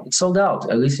sold out. It's sold out,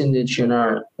 at least in the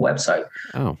GNR website.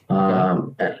 Oh.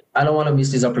 Okay. I don't want to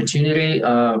miss this opportunity.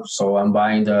 So I'm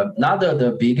buying not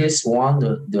the biggest one,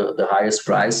 the highest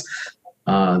price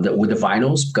with the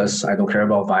vinyls because I don't care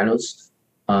about vinyls.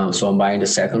 So I'm buying the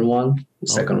second one.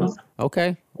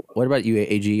 Okay. What about you,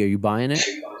 AG? Are you buying it?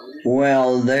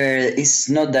 Well, it's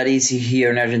not that easy here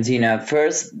in Argentina.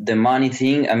 First, the money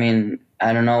thing. I mean,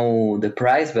 I don't know the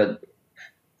price, but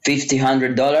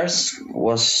 $100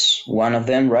 was one of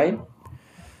them, right?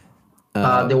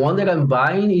 The one that I'm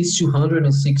buying is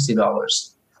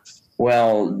 $260.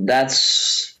 Well,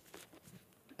 that's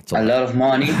a lot of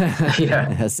money. Yeah.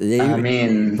 I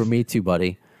mean, for me too,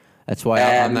 buddy. That's why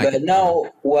I'm not. But no,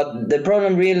 what the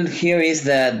problem real here is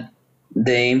that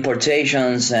the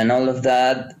importations and all of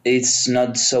that, it's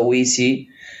not so easy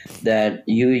that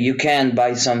you can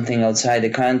buy something outside the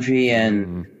country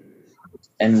and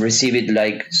receive it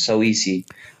like so easy.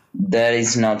 That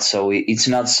is not so. It's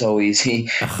not so easy,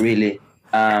 really.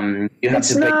 You have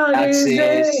to pay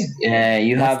taxes.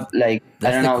 You have like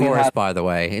that's I don't know. The chorus, by the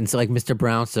way. It's like Mr.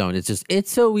 Brownstone. It's just it's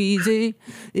so easy.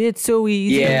 It's so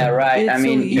easy. Yeah, right. It's I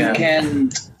mean,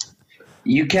 so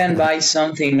you can buy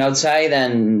something outside,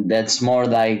 and that's more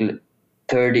like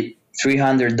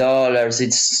 $300.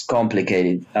 It's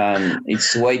complicated.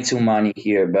 It's way too money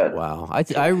here, but Wow,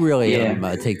 I really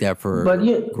Yeah. take that for. But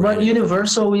granted.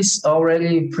 Universal is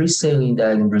already pre-selling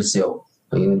that in Brazil,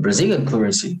 in Brazilian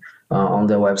currency, on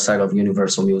the website of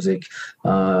Universal Music.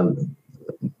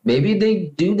 Maybe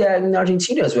they do that in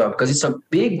Argentina as well, because it's a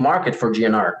big market for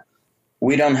GNR.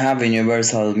 we don't have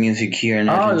Universal Music here in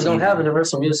Oh, Argentina. you don't have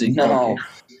Universal Music? No. Okay.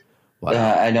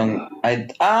 Wow. I don't.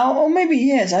 Or maybe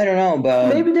yes. I don't know,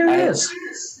 but Maybe there is.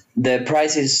 The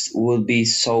prices would be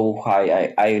so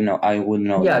high. I know. I would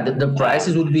know. Yeah, the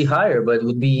prices would be higher, but it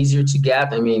would be easier to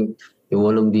get. I mean, it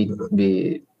wouldn't be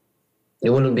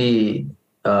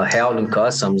held in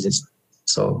customs.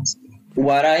 So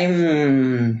What I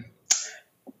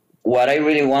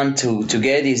really want to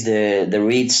get is the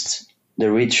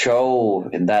Reach show.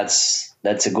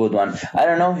 That's a good one. I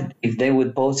don't know if they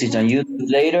would post it on YouTube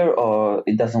later, or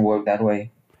it doesn't work that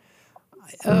way.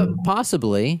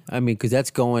 Possibly. I mean, because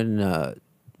that's going.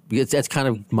 Because that's kind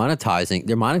of monetizing.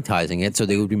 They're monetizing it, so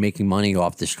they would be making money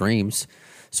off the streams.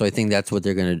 So I think that's what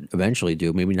they're going to eventually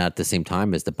do. Maybe not at the same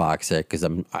time as the box set, because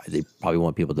they probably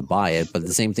want people to buy it. But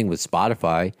the same thing with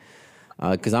Spotify.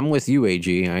 Because I'm with you,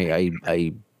 AG.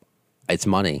 I it's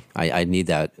money. I need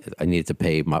that. I need it to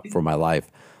pay for my life.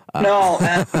 No,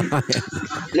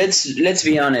 let's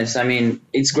be honest. I mean,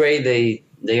 it's great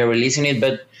they are releasing it,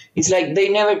 but it's like they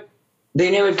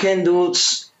never can do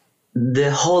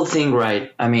the whole thing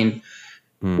right. I mean,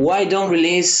 why don't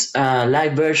release a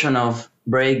live version of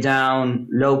Breakdown,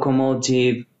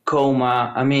 Locomotive,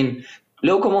 Coma? I mean,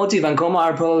 Locomotive and Coma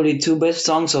are probably two best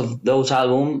songs of those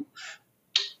albums.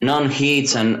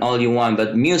 Non-hits and all you want,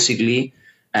 but musically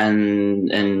and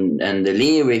the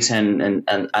lyrics and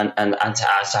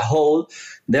as a whole,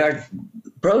 they are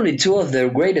probably two of their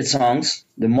greatest songs,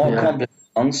 the more complex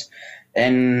songs,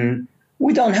 and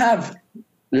we don't have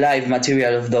live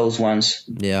material of those ones.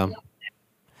 Yeah.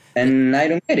 And I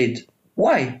don't get it.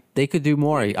 Why? They could do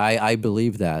more. I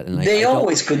believe that. And They I don't-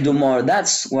 always could do more.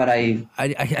 That's what I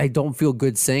don't feel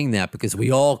good saying that, because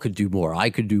we all could do more. I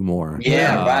could do more.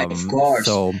 Yeah, right, of course.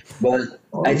 So But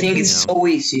I think it's so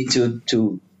easy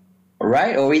to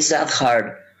right? Or is that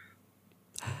hard?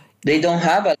 They don't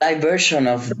have a live version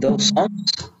of those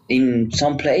songs in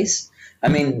some place. I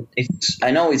mean,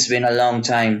 I know it's been a long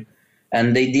time,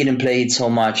 and they didn't play it so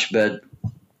much, but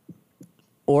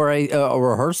or a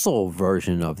rehearsal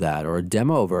version of that, or a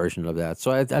demo version of that.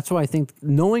 So that's why I think,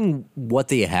 knowing what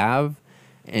they have,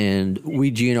 and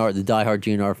we GNR, the diehard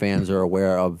GNR fans, are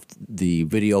aware of the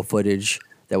video footage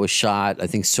that was shot. I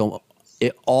think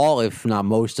all, if not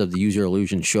most, of the User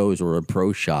Illusion shows were a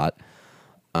pro shot.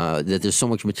 That there's so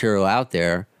much material out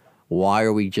there. Why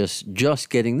are we just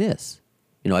getting this?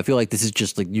 You know, I feel like this is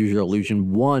just like User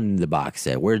Illusion 1, the box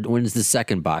set. When is the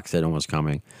second box set almost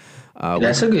coming?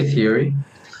 that's a good theory.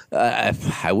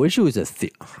 I wish it was I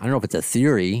don't know if it's a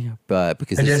theory, but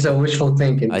because It's just a wishful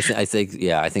thinking. I think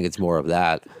it's more of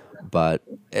that. But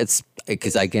it's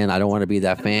because, again, I don't want to be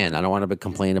that fan. I don't want to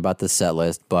complain about the set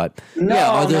list. But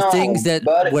are there things that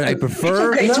would I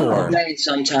prefer? It's okay to Sure. complain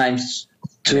sometimes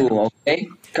too. Okay,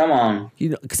 come on. You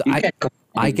know, because You can't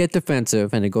I get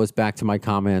defensive, and it goes back to my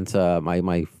comment,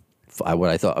 what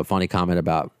I thought a funny comment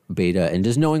about Beta, and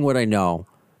just knowing what I know,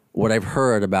 what I've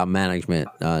heard about management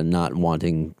not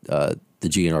wanting the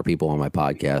GNR people on my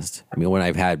podcast. I mean, when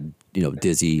I've had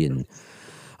Dizzy and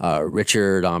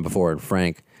Richard on before, and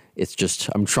Frank, it's just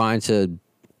I'm trying to,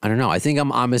 I don't know. I think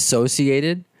I'm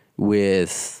associated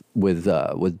with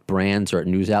brands or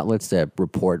news outlets that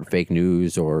report fake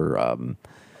news or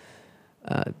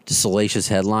salacious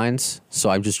headlines. So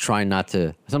I'm just trying not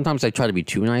to. Sometimes I try to be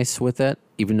too nice with it,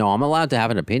 even though I'm allowed to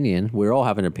have an opinion. We all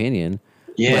have an opinion.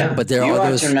 Yeah, but there you are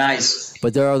are those. too nice.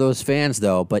 But there are those fans,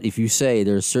 though. But if you say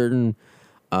there's certain,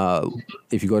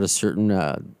 if you go to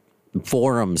certain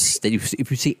forums, that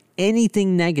if you see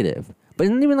anything negative, but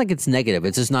it's not even like it's negative,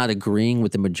 it's just not agreeing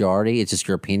with the majority, it's just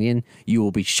your opinion, you will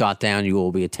be shot down, you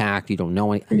will be attacked, you don't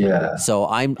know anything. Yeah. So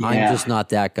I'm just not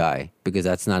that guy, because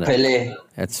that's not Pele.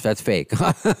 that's fake.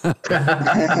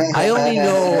 I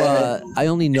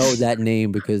only know that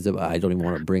name because I don't even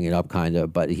want to bring it up, kind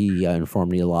of. But he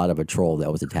informed me a lot of a troll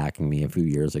that was attacking me a few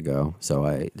years ago.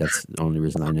 So that's the only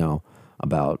reason I know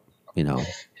about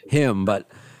him.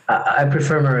 But I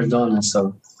prefer Maradona,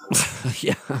 so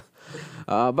yeah.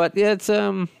 But yeah, it's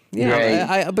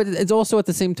Right. but it's also at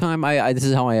the same time, this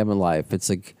is how I am in life. It's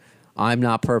like, I'm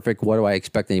not perfect. What do I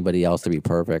expect anybody else to be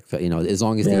perfect? As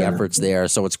long as the effort's there.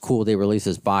 So it's cool they released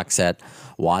this box set.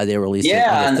 Why they released it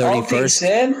on And the all things 31st?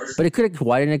 said, But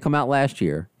why didn't it come out last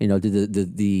year?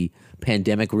 Did the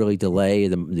pandemic really delay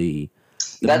the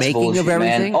That's making bullshit, of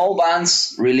everything. man. All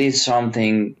bands release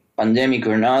something, pandemic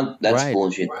or not. That's Right.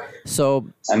 bullshit. So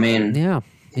I mean,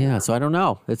 yeah. So I don't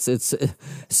know. It's.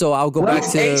 So I'll go back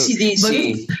to.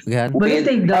 AC/DC. Yeah. But if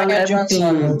they done Brian everything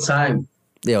Johnson- on time,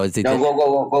 Yeah.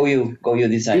 No, go you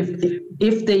this time.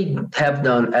 if they have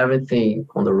done everything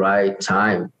on the right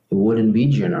time, it wouldn't be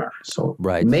GNR. So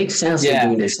Right. it makes sense Yeah. they're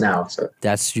doing this now. So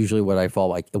That's usually what I fall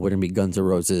like. It wouldn't be Guns N'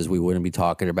 Roses. We wouldn't be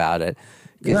talking about it.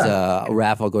 Because,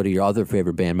 Raph, I'll go to your other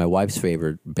favorite band, my wife's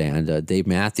favorite band, Dave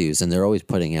Matthews, and they're always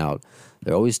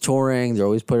they're always touring, they're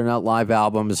always putting out live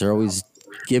albums, they're always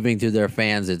giving to their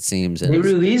fans, it seems. And they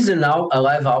released a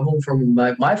live album from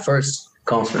my first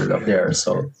concert of theirs.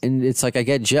 So it's like I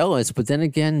get jealous, but then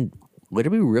again, would it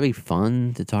be really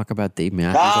fun to talk about Dave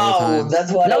Matthews all the Oh, time?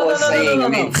 that's what I was saying. I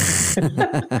mean,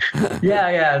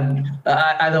 yeah.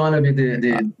 I don't want to be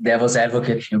the devil's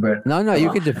advocate here, but No, you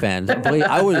can defend. Please,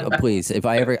 please, if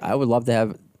I would love to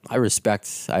have. I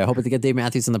hope to get Dave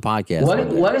Matthews on the podcast.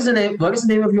 what is the name? What is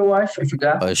the name of your wife? I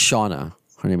forgot. Shauna.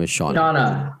 Her name is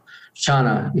Shauna.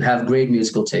 Shauna, you have great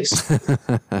musical taste.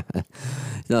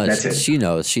 No, That's it. she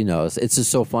knows. It's just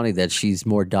so funny that she's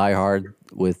more diehard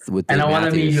with Dave And I want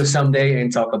to meet Matthews. you someday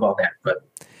and talk about that. But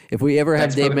If we ever have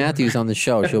That's Dave funny. Matthews on the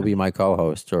show, she'll be my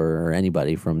co-host or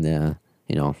anybody from the,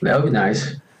 that would be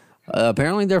nice.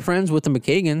 apparently they're friends with the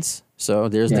McKagans. So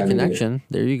there's Yeah, the connection.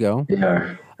 There you go.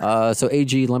 Yeah. So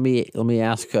AG, let me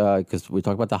ask, because we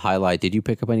talked about the highlight. Did you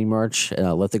pick up any merch,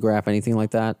 lithograph, anything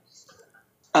like that?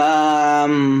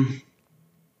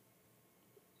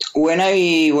 when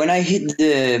I hit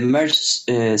the merch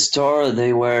store,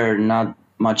 they were not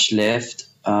much left.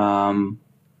 Let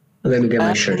me get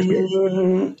my shirt.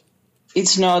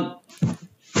 It's not.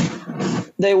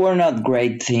 They were not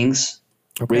great things,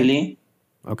 Okay. really.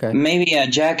 Okay. Maybe a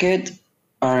jacket,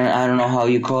 or I don't know how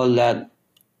you call that.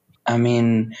 I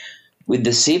mean, with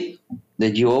the zip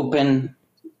that you open,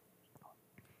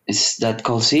 is that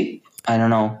called zip? I don't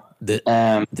know.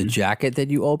 The jacket that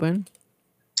you open?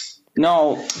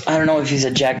 No, I don't know if it's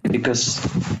a jacket because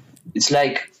it's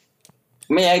like,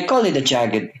 I call it a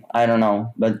jacket. I don't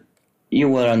know, but you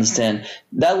will understand.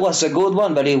 That was a good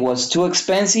one, but it was too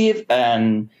expensive,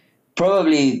 and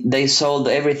probably they sold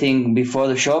everything before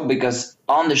the show because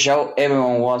on the show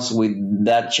everyone was with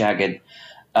that jacket.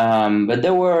 But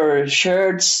there were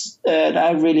shirts that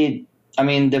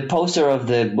the poster of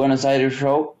the Buenos Aires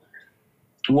show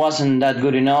wasn't that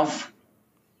good enough.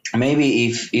 Maybe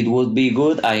if it would be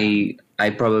good, I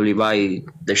probably buy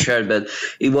the shirt, but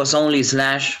it was only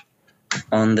Slash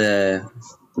on the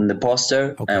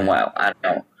poster, Okay. and wow, I don't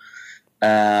know.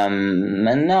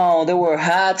 And no, there were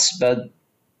hats, but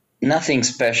nothing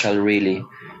special really.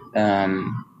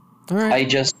 All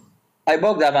right. I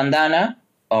bought a bandana,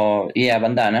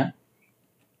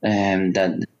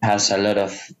 that has a lot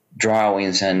of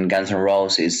drawings and Guns N'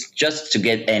 Roses, just to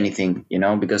get anything,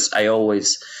 because I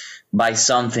always buy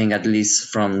something at least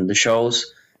from the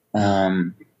shows.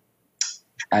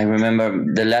 I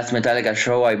remember the last Metallica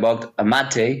show I bought a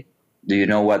mate. Do you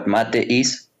know what mate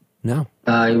is? No.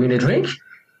 You mean a drink?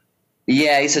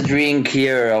 Yeah, it's a drink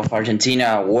here of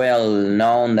Argentina, well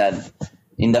known that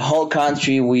in the whole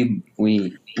country we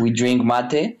drink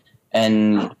mate,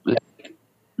 and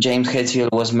James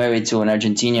Hetfield was married to an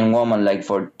Argentinian woman like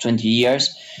for 20 years.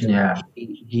 Yeah.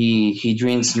 He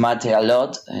drinks mate a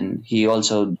lot, and he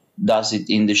also does it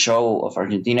in the show of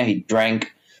Argentina. He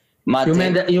drank mate.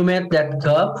 You meant that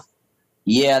cup?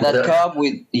 Yeah, that The- cup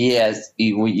with you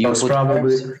It's put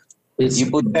probably herbs, you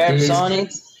put herbs this- on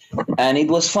it, and it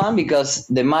was fun because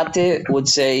the mate would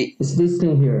say, It's this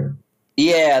thing here.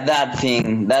 yeah, that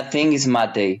thing is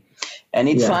mate, and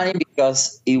it's Yeah. funny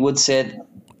because it would say,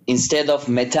 instead of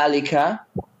Metallica,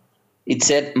 it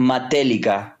said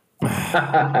Matelica.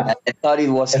 I thought it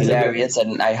was That's a good- hilarious,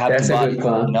 and I have that's to a buy good it,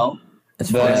 one.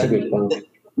 That's But- That's a good one.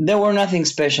 there were nothing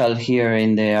special here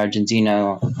in the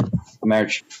Argentina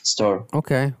merch store.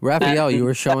 Okay. Raphael, you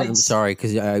were showing them. Besides- Sorry,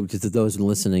 because to those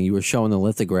listening, you were showing the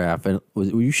lithograph, and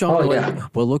were you showing Oh, yeah.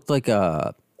 what looked like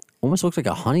almost looks like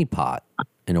a honey pot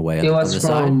in a way It on was the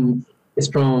side? from. It's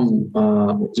from.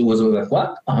 It was like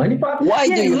what? A honey pot? Why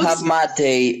Yeah, do it you looks- have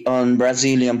mate on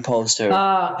Brazilian poster?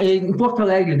 In Porto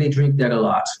Alegre, they drink that a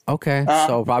lot. Okay,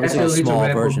 so That's obviously a little small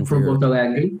rapper version for from your. Porto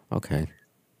Alegre. Okay.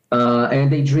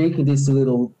 And they drink in this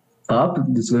little cup,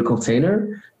 this little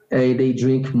container. They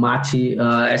drink mate.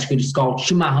 Actually, it's called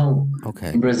chimarrão Okay.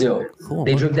 in Brazil. Cool.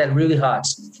 They drink that really hot.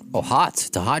 Oh, hot.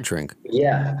 It's a hot drink.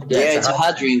 Yeah, yeah, it's a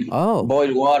hot drink. Oh.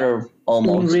 Boiled water In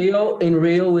almost.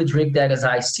 Rio, we drink that as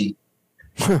iced tea.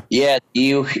 Yeah,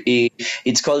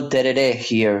 it's called tereré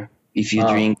here if you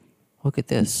Oh. drink Look at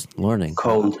this. Learning.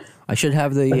 cold. I should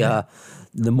have the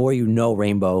The more you know,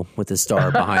 Rainbow with the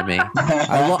star behind me.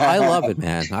 I love it,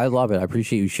 man. I love it. I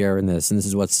appreciate you sharing this. And this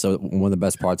is what's one of the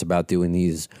best parts about doing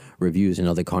these reviews in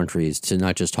other countries, to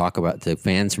not just talk about to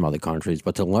fans from other countries,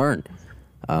 but to learn.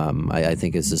 I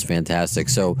think this is fantastic.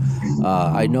 So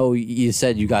I know you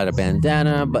said you got a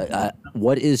bandana, but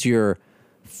what is your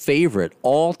favorite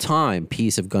all-time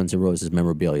piece of Guns N' Roses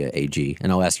memorabilia, AG?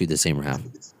 And I'll ask you the same, Raf.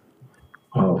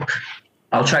 Oh,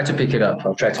 I'll try to pick it up.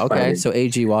 I'll try to find it. Okay, so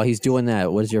AG, while he's doing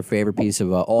that, what is your favorite piece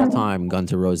of all-time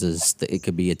Guns N' Roses? It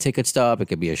could be a ticket stub, it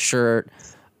could be a shirt,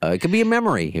 it could be a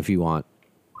memory if you want.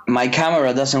 My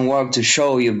camera doesn't work to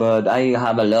show you, but I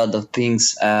have a lot of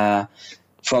things.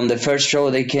 From the first show,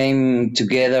 they came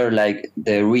together like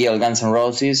the real Guns N'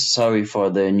 Roses. Sorry for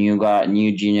the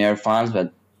new junior fans,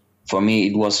 but for me,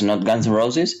 it was not Guns N'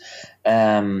 Roses.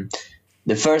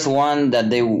 The first one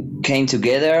that they came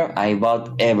together, I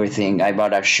bought everything. I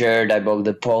bought a shirt, I bought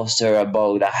the poster, I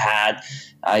bought a hat.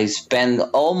 I spent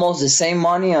almost the same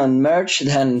money on merch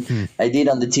than I did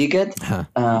on the ticket.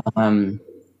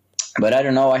 But I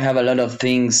don't know, I have a lot of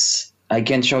things I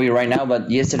can't show you right now.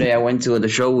 But yesterday I went to the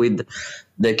show with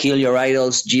the Kill Your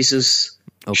Idols Jesus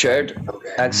shirt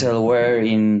Axl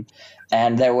wearing.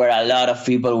 And there were a lot of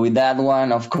people with that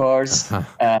one, of course.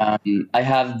 I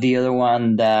have the other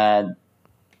one that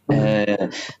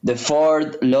the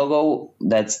Ford logo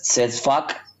that says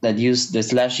fuck, that used the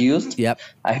slash used. Yep.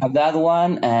 I have that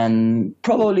one, and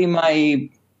probably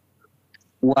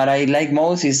what I like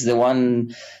most is the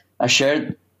one, a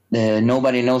shirt,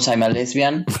 Nobody Knows I'm a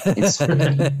Lesbian. It's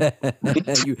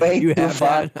way too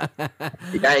fun. Yeah,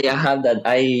 I have that.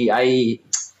 I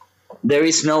there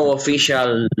is no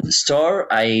official store.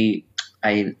 I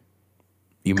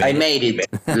made it.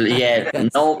 Yeah,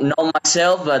 no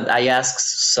myself, but I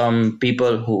asked some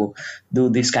people who do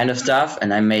this kind of stuff,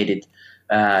 and I made it.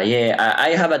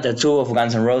 I have a tattoo of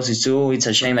Guns N' Roses too. It's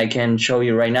a shame I can't show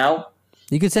you right now.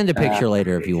 You could send a picture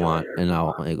later if you want, and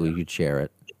we could share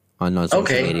it on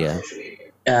social media.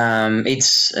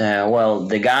 It's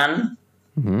the gun,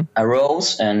 a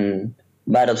rose, and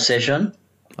Bad Obsession.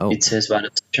 Oh. It says Bad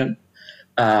Obsession.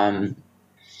 I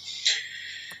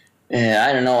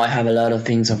don't know. I have a lot of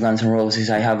things of Guns N' Roses.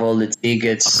 I have all the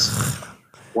tickets.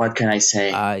 What can I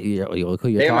say?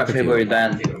 They're my favorite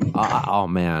band. Oh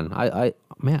man, I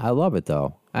love it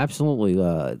though. Absolutely,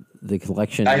 the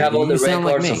collection. I have all the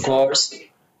records, of course.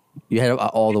 You had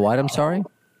all the what? I'm sorry.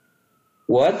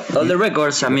 What? All the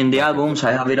records. I mean, the albums.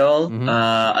 I have it all.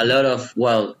 A lot of.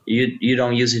 Well, you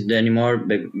don't use it anymore,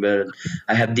 but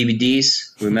I have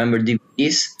DVDs. Remember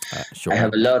DVDs? Sure. I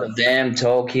have a lot of them.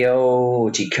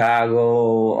 Tokyo,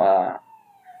 Chicago,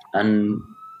 and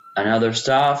other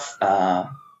stuff. I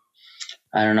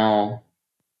don't know.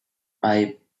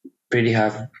 I pretty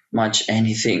have much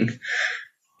anything,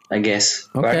 I guess.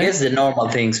 Okay. But I guess the normal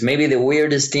things. Maybe the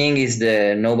weirdest thing is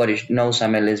the Nobody Knows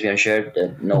I'm a Lesbian shirt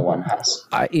that no one has.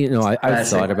 I've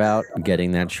thought about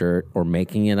getting that shirt or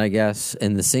making it, I guess.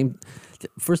 And the same,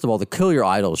 first of all, the Kill Your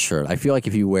Idols shirt. I feel like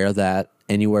if you wear that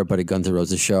anywhere but a Guns N'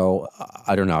 Roses show,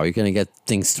 I don't know, you're going to get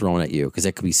things thrown at you because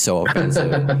it could be so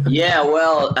offensive. Yeah,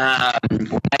 well, I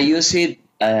use it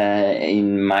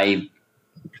in my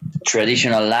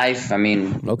traditional life. I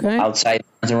mean, outside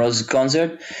Guns N' Roses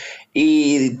concert.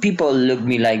 People look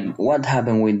me like, what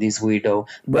happened with this weirdo?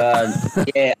 But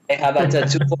yeah, I have a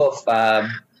tattoo of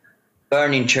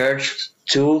burning church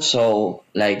too. So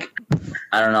like,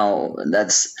 I don't know.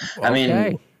 That's, I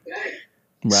mean,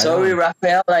 sorry,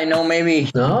 Rafael. I know maybe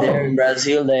there in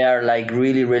Brazil they are like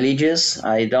really religious.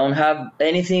 I don't have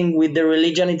anything with the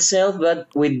religion itself, but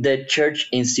with the church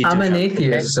institution. I'm an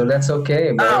atheist, so that's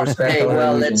okay. But I respect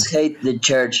well, let's hate the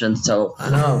church, and so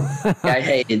I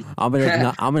hate it. I'm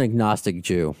an agnostic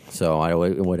Jew, so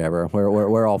whatever.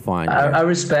 We're all fine. I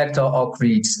respect all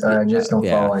creeds. Just don't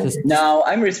follow it. No,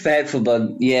 I'm respectful, but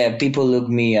yeah, people look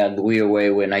me a weird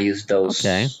way when I use those.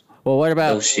 Okay. Well, what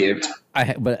about those shirts?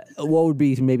 But what would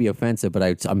be maybe offensive,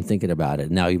 but I'm thinking about it.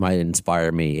 Now you might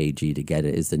inspire me, AG, to get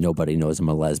it, is that Nobody Knows I'm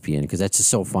a Lesbian, because that's just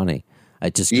so funny.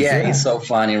 It's so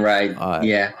funny, right?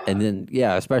 And then,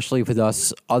 especially with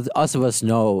us of us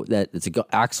know that it's an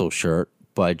Axl shirt,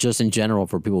 but just in general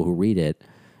for people who read it,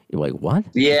 you're like, what?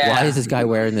 Yeah. Why is this guy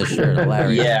wearing this shirt?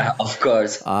 Hilarious. Yeah, of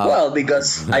course. Well,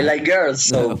 because I like girls,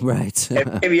 so right.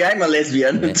 Maybe I'm a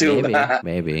lesbian too.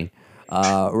 Maybe.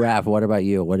 Raph, what about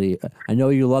you? I know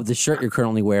you love the shirt you're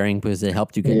currently wearing because it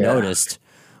helped you get noticed.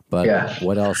 But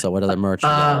what else? What other merch?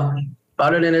 Other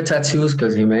than the tattoos,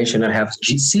 because you mentioned I have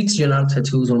 6 general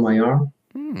tattoos on my arm.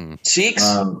 6?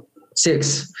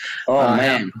 6. Oh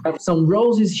man! I have some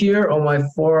roses here on my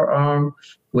forearm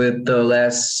with the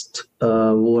last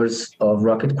words of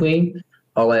Rocket Queen.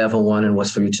 All I ever wanted was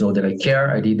for you to know that I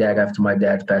care. I did that after my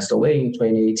dad passed away in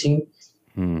 2018.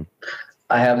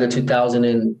 I have the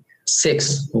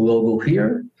 2006 logo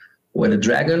here with a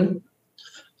dragon,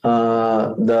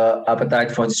 the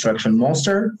Appetite for Destruction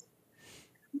monster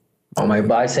on my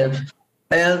bicep.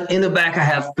 And in the back, I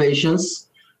have Patience.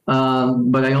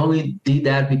 But I only did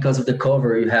that because of the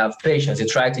cover. You have Patience. You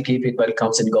try to keep it, but it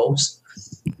comes and goes.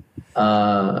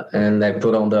 And I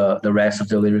put on the rest of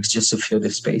the lyrics just to fill the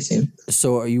space in.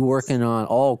 So are you working on,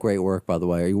 all great work, by the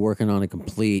way, are you working on a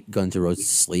complete Guns N' Roses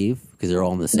sleeve? Because they're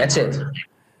all in the same. That's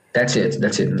it.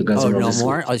 The Guns N' Roses. No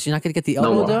more? Oh, so you're not going to get the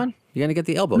elbow done? You're going to get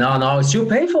the elbow? No, it's too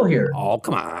painful here. Oh,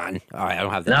 come on. All right, I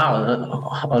don't have that. No,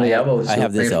 on the elbow. I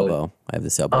have this elbow.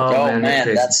 Oh,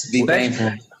 man, that's be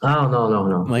painful. Oh,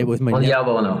 no. With my on the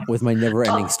elbow, no. With my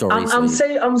never-ending story.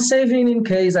 I'm saving in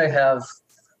case I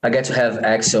get to have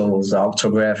Axel's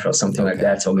autograph or something like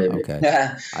that. So maybe. Okay.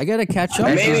 Yeah. I gotta catch up.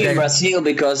 Maybe in Brazil,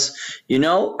 because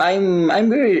I'm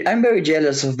very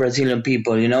jealous of Brazilian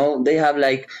people. They have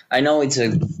I know it's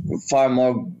a far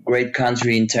more great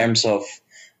country in terms of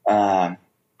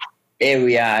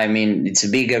area. I mean, it's a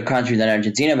bigger country than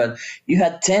Argentina, but you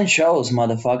had 10 shows,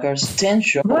 motherfuckers. 10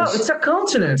 shows. Well, it's a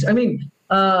continent. I mean,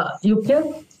 you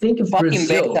can't think of fucking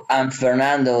Brazil. Becta and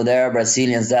Fernando, they're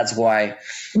Brazilians. That's why.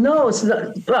 No, it's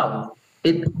not. Well,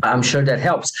 I'm sure that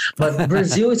helps. But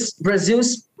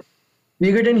Brazil's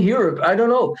bigger than Europe. I don't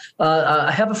know.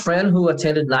 I have a friend who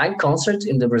attended 9 concerts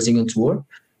in the Brazilian tour,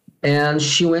 and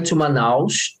she went to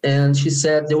Manaus, and she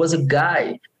said there was a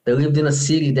guy that lived in a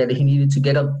city that he needed to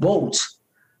get a boat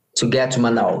to get to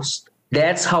Manaus.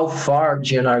 That's how far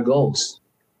GNR goes,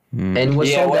 and it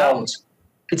was sold out.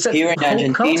 It's a here in whole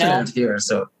Argentina, continent here,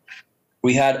 so.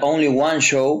 We had only one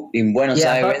show in Buenos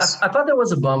Aires. I thought there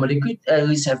was a bomb, but it could at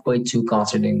least have played 2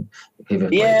 concerts in River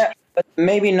Plate. Yeah, but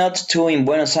maybe not 2 in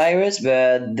Buenos Aires,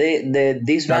 but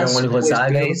these bands always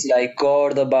plays like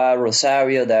Cordoba,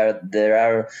 Rosario. There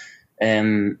are,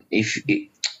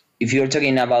 if you're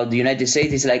talking about the United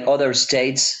States, it's like other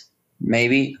states.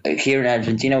 Maybe here in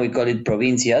Argentina we call it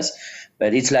provincias,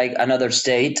 but it's like another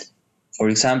state. For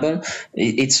example,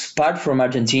 it's part from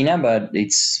Argentina, but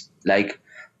it's like,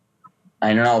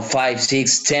 I don't know, 5,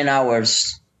 6, 10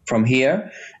 hours from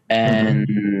here.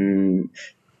 And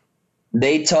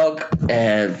they talk,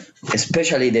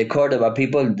 especially the Cordoba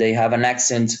people, they have an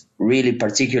accent really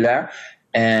particular.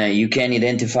 You can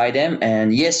identify them.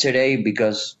 And yesterday,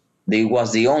 because it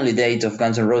was the only date of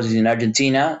Guns N' Roses in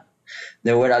Argentina,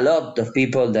 there were a lot of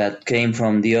people that came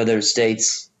from the other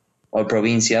states or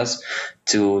provincias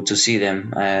to see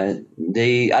them. I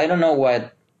don't know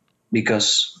what,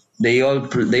 because they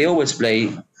always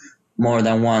play more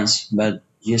than once, but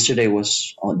yesterday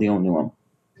was the only one.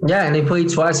 Yeah, and they played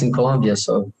twice in Colombia,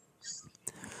 so.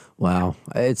 Wow,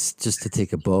 it's just to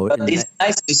take a boat. But it's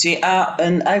nice to see.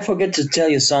 And I forget to tell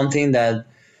you something that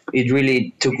it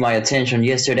really took my attention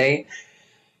yesterday.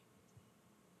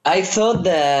 I thought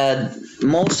that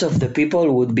most of the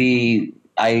people would be,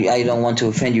 I don't want to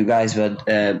offend you guys,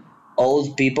 but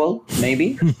old people,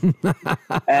 maybe.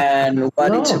 And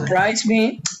what it surprised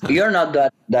me, you're not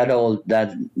that old,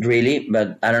 that really,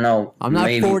 but I don't know. I'm not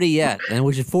maybe. 40 yet, and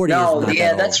which is 40 No, is not yeah,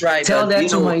 that that's old. right. Tell that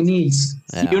to my niece.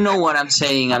 Yeah. You know what I'm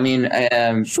saying. I mean,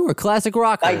 Sure, classic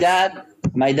rockers.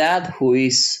 my dad, who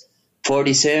is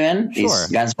 47, is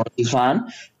Guns N' Roses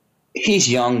fan. He's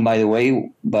young, by the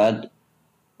way, but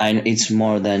it's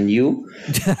more than you.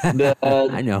 But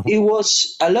I know. It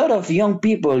was a lot of young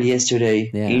people yesterday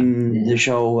in the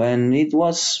show, and it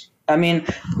was, I mean,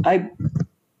 I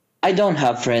don't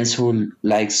have friends who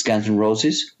likes Guns N'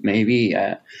 Roses. Maybe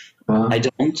I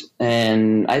don't.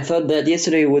 And I thought that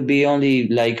yesterday would be only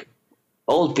like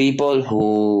old people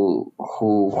who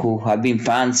have been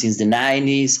fans since the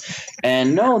 90s.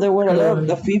 And no, there were a lot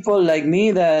of people like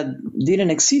me that didn't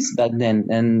exist back then,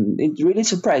 and it really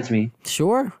surprised me.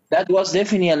 Sure. That was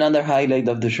definitely another highlight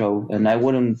of the show, and I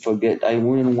wouldn't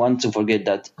want to forget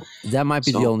that. That might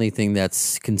be the only thing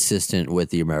that's consistent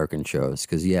with the American shows,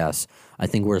 because yes, I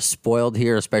think we're spoiled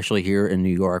here, especially here in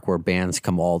New York, where bands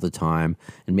come all the time,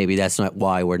 and maybe that's not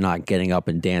why we're not getting up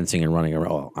and dancing and running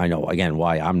around. Oh, I know, again,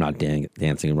 why I'm not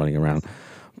dancing and running around,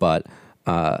 but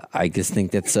I just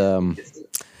think that's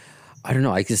I don't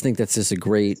know. I just think that's just a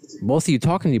great.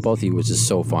 Talking to both of you was just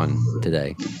so fun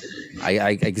today.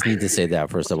 I just need to say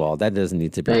that first of all. That doesn't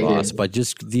need to be lost, but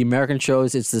just the American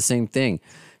shows, it's the same thing.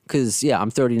 Because I'm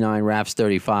 39, Raph's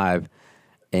 35.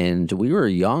 And we were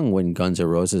young when Guns N'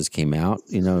 Roses came out.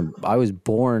 You know, I was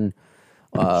born,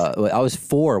 I was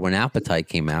 4 when Appetite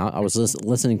came out. I was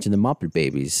listening to the Muppet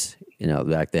Babies,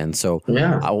 back then. So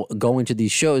going to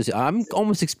these shows, I'm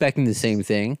almost expecting the same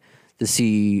thing, to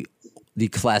see the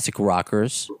classic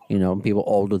rockers, people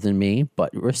older than me,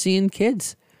 but we're seeing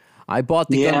kids. I bought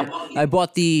the I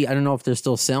don't know if they're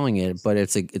still selling it, but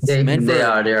it's meant for.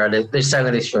 They're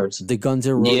selling these shirts. The Guns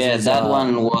N' Roses. Yeah, that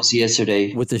one was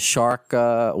yesterday. With the shark,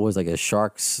 was like a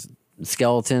shark's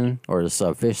skeleton or a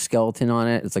fish skeleton on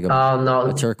it. It's like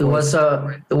a turquoise.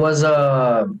 It was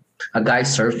a guy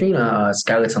surfing, a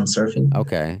skeleton surfing.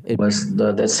 Okay. It was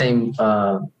the same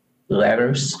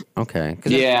letters. Okay.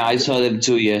 Yeah, I saw them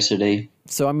too yesterday.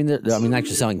 So I mean,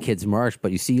 actually selling kids merch,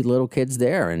 but you see little kids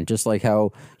there, and just like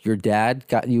how your dad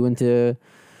got you into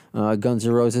Guns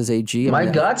N' Roses AG. My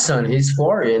godson, he's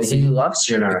 4 and he loves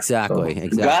Jenner. Exactly.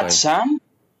 Godson?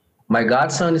 My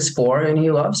godson is 4 and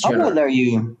he loves Jenner. How old are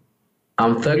you?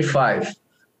 I'm 35.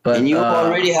 But, and you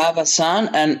already have a son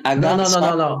and a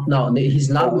godson? No. He's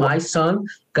not my son.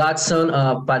 Godson,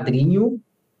 Padrino.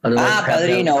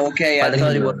 Padrino. Okay, Padrino. I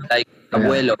thought it was like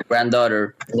abuelo,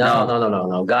 granddaughter.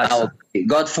 No. Godson.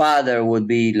 Godfather would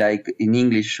be like in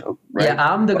English, right?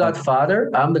 Yeah, I'm the godfather.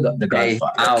 I'm the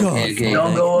godfather. Okay.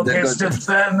 Don't go against the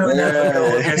family. Don't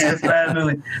go against the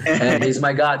family. And he's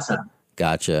my godson.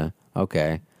 Gotcha.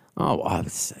 Okay. Oh, wow.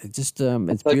 It's just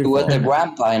it's beautiful. You were the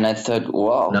grandpa, and I thought,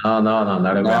 wow. No,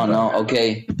 not a grandpa. No.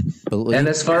 Okay. And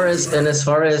as far as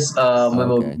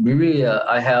memorabilia,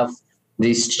 I have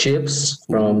these chips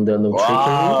from the Nutrition.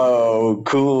 Wow,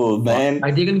 cool, man! I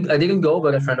didn't go,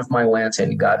 but a friend of mine went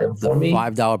and got them for me.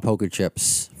 $5 poker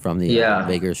chips from the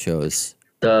Vegas shows.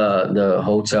 The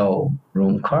hotel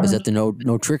room card. Is that the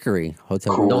no trickery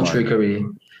hotel? Cool. No trickery.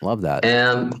 Love that.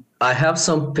 And I have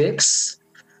some picks.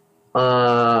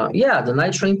 The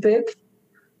Night Train pick,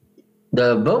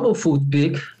 the Bumblefoot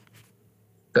pick.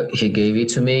 He gave it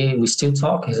to me. We still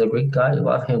talk. He's a great guy. I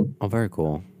love him. Oh, very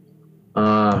cool.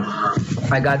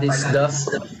 I got this Duff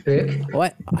pick.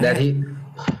 What? That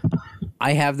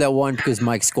I have that one because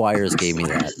Mike Squires gave me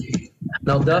that.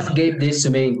 No, Duff gave this to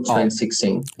me in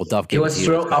 2016. Well, Duff gave it to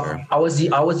you. I was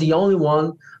the only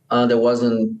one that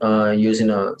wasn't using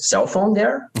a cell phone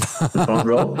there in front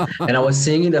row, and I was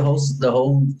singing the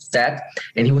whole set,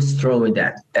 and he was throwing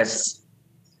that's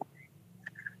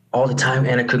all the time,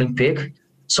 and I couldn't pick.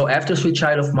 So after Sweet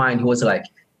Child of Mine, he was like,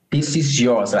 "This is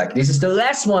yours. Like, this is the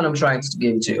last one I'm trying to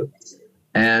give to."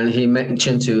 And he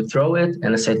mentioned to throw it,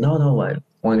 and I said, no. I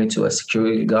pointed to a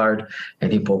security guard,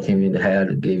 and he poked him in the head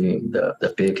and gave him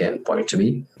the pick and pointed to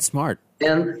me. Smart.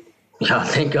 And yeah,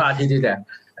 thank God he did that.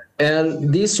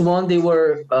 And this one they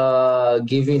were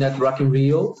giving at Rock in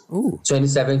Rio,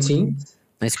 2017.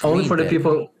 Nice. Only for the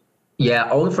people. Yeah,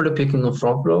 only for the people in the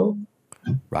front row.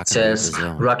 Rock in says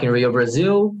Rock in Rio,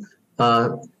 Brazil.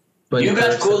 You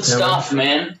got cool stuff,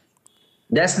 man.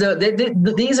 That's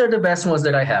these are the best ones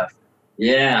that I have.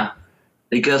 Yeah,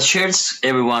 because shirts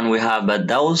everyone will have, but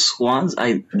those ones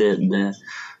I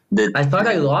thought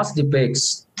I lost the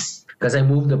pics because I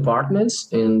moved apartments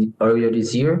earlier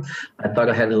this year. I thought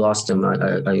I had lost them.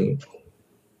 I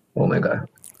oh my God.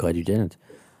 Glad you didn't.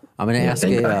 I'm gonna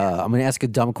ask a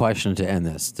dumb question to end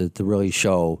this to really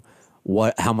show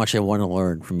how much I want to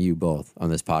learn from you both on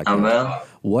this podcast.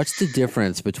 What's the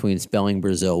difference between spelling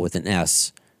Brazil with an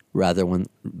S rather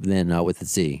than with a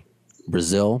Z?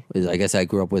 Brazil is, I guess I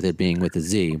grew up with it being with a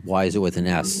Z. Why is it with an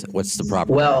S? What's the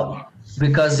proper? Well,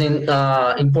 because in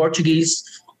Portuguese,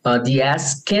 the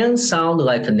S can sound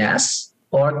like an S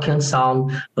or can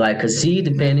sound like a Z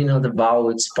depending on the vowel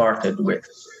it's parted with.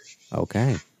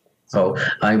 Okay. So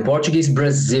in Portuguese,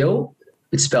 Brazil,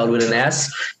 it's spelled with an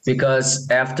S because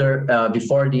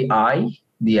before the I,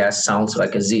 the S sounds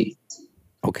like a Z.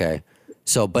 Okay.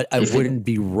 So, but I wouldn't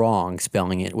be wrong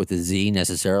spelling it with a Z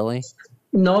necessarily?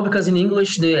 No, because in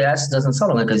English, the S doesn't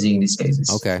sound like a Z in these cases.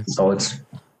 Okay. So it's...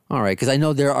 All right, because I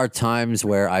know there are times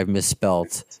where I've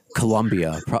misspelled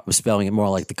Columbia, spelling it more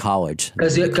like the college.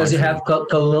 Because you have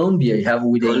Colombia, you have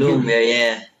with Colombia,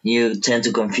 yeah. You tend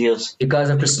to confuse. Because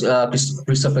of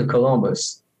Christopher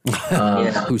Columbus.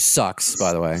 Who sucks,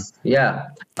 by the way. Yeah,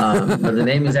 but the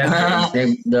name is after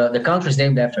the country's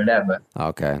named after that. But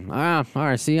okay, all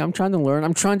right. See, I'm trying to learn.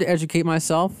 I'm trying to educate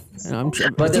myself.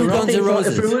 But the wrong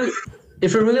thing,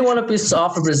 if you really want to piss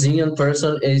off a Brazilian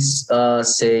person, is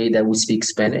say that we speak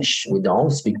Spanish. We don't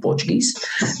speak Portuguese,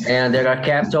 and that our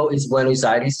capital is Buenos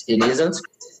Aires. It isn't.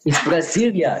 It's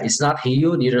Brasilia. It's not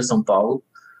Rio, neither São Paulo.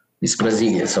 It's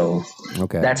Brasilia. So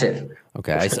that's it.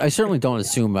 Okay, I certainly don't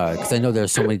assume because I know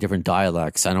there's so many different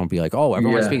dialects. I don't be like, oh,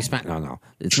 everyone speaks Spanish. No,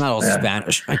 it's not all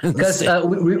Spanish. Because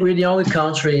we're the only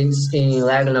country in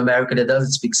Latin America that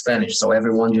doesn't speak Spanish, so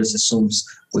everyone just assumes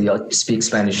we speak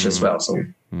Spanish as well. So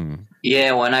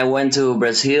yeah, when I went to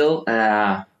Brazil,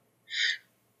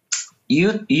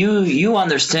 you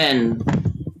understand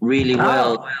really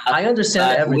well. I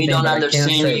understand everything. We don't but I can't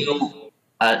understand say. you.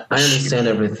 I understand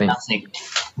everything. Nothing.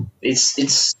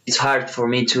 It's hard for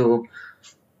me to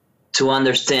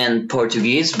understand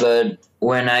Portuguese, but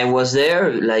when I was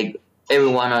there, like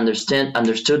everyone understood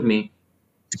me,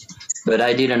 but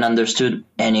I didn't understood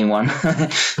anyone.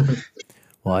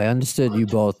 Well, I understood you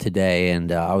both today,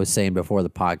 and I was saying before the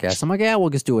podcast, I'm like, yeah,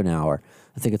 we'll just do an hour.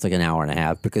 I think it's like an hour and a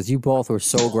half because you both were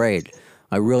so great.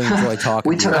 I really enjoy talking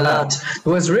We to you. talk a lot. It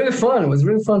was really fun. It was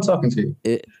really fun talking to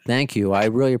you. Thank you. I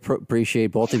really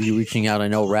appreciate both of you reaching out. I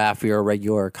know, Raph, you're a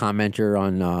regular commenter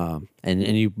on, and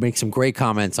you make some great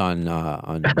comments on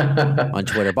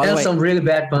Twitter. By the And way, some really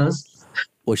bad puns.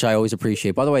 which I always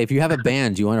appreciate. By the way, if you have a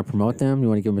band, do you want to promote them? You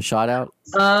want to give them a shout out?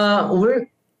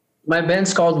 My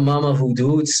band's called Mama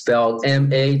Voodoo. It's spelled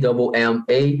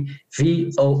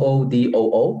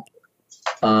MAMMAVOODOO.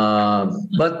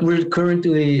 But we're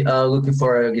currently looking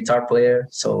for a guitar player,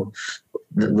 so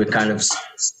we're kind of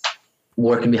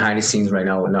working behind the scenes right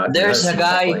now. There's a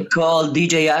guy called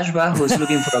DJ Ashba who's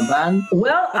looking for a band.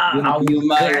 Well, you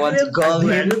might want to call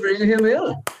him. Bring him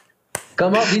in.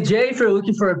 Come up, DJ, if you're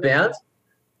looking for a band.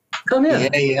 Come in.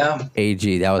 Yeah.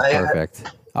 AG, that was perfect.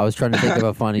 I was trying to think of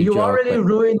a funny You joke. already but-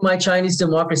 ruined my Chinese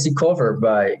democracy cover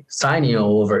by signing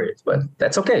all over it, but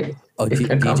that's okay. Oh, It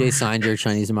can come. DJ signed your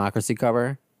Chinese Democracy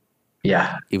cover,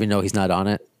 Yeah, even though he's not on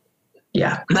it.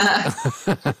 yeah.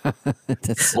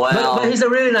 That's- Wow. But he's a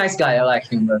really nice guy. I like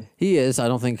him. But He is. I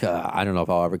don't think. I don't know if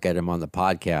I'll ever get him on the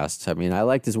podcast. I mean, I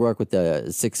liked his work with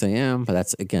the 6 a.m., but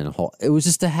that's again a whole. It was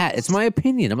just a hat. It's my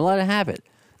opinion. I'm allowed to have it.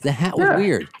 The hat was Yeah.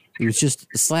 weird. It was just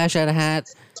Slash had a hat.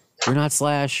 You're not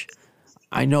Slash.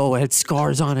 I know it had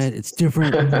scars on it. It's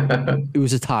different. It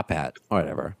was a top hat or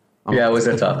whatever. yeah, it was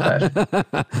a tough guy.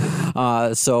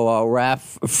 So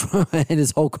Raph and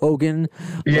his Hulk Hogan.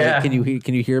 Yeah. Can you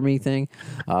hear me thing?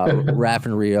 Raph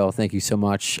and Rio, thank you so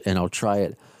much, and I'll try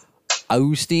it.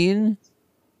 Agustin.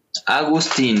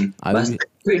 Agustin. But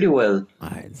pretty well. All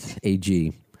right,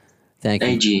 AG. Thank you.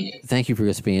 AG. Thank you for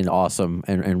just being awesome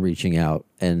and reaching out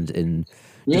and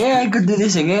Yeah, I could do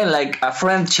this again. Like a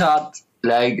friend chat,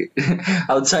 like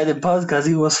outside the podcast.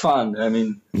 It was fun. I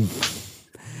mean,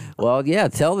 well, yeah.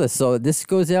 Tell this. So this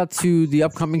goes out to the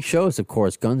upcoming shows, of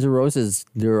course. Guns N' Roses.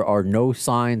 There are no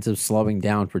signs of slowing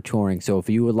down for touring. So if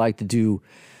you would like to do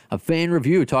a fan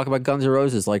review, talk about Guns N'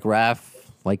 Roses, like Raph,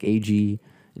 like AG.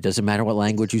 It doesn't matter what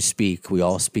language you speak. We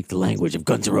all speak the language of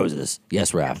Guns N' Roses.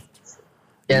 Yes, Raph.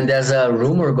 And there's a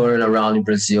rumor going around in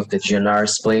Brazil that GNR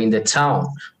is playing The Town,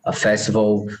 a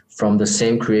festival from the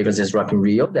same creators as Rock in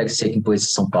Rio that is taking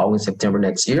place in São Paulo in September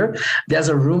next year. There's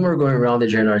a rumor going around that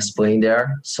GNR is playing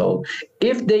there. So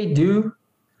if they do,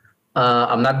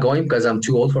 I'm not going because I'm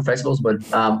too old for festivals, but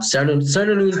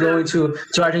certainly going to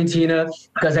Argentina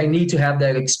because I need to have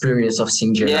that experience of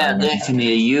seeing GNR. yeah,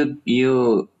 definitely.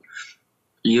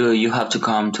 You have to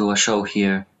come to a show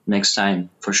here next time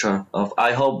for sure.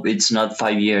 I hope it's not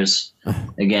 5 years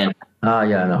again.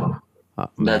 Yeah, no.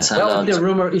 That's a Well, lot.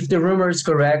 if the rumor is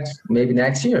correct, maybe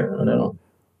next year. I don't know.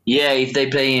 Yeah, if they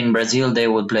play in Brazil, they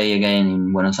would play again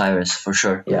in Buenos Aires for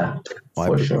sure. Yeah,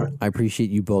 for sure. I appreciate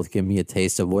you both giving me a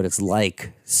taste of what it's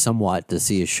like, somewhat, to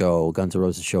see a show, Guns N'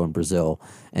 Roses show in Brazil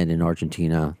and in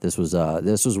Argentina. This was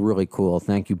really cool.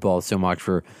 Thank you both so much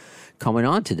for coming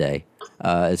on today.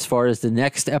 As far as the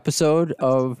next episode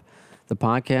of the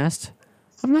podcast,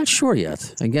 I'm not sure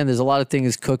yet. Again, there's a lot of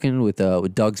things cooking with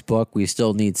Doug's book. We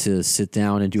still need to sit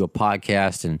down and do a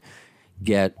podcast and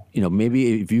get,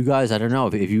 maybe if you guys, I don't know,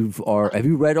 have you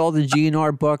read all the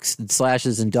GNR books,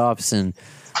 Slashes and Duffs, and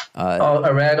I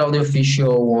read all the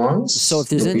official ones. so if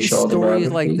there's the any official stories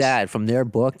like biographies. that from their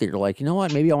book that you're like, you know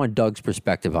what, maybe I want Doug's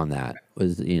perspective on that.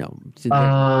 Was did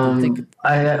they think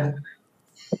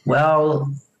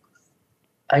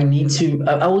I need to.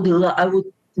 I would.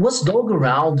 Was Doug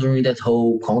around during that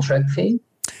whole contract thing?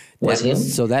 Was him?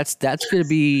 so that's going to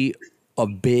be a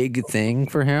big thing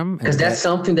for him Because that's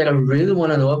something that I really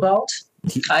want to know about.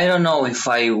 I don't know if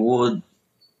I would.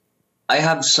 I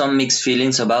have some mixed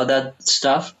feelings about that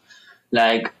stuff.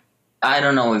 Like, I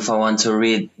don't know if I want to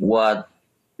read what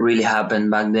really happened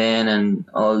back then and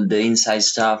all the inside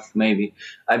stuff. Maybe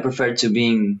I prefer to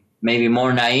being maybe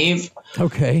more naive.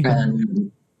 okay.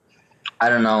 And I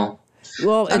don't know.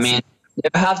 Well, I mean,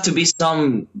 there have to be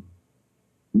some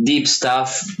deep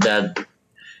stuff that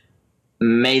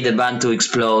made the band to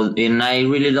explode, and I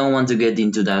really don't want to get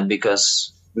into that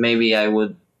because maybe I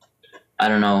would, I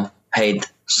don't know, hate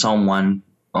someone,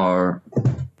 or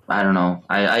I don't know.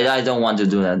 I don't want to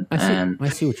do that. I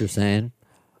see what you're saying.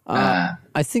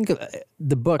 I think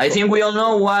the book. I think we all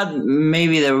know what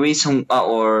maybe the reason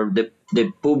or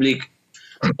the public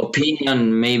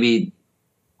opinion maybe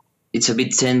it's a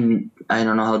bit I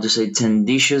don't know how to say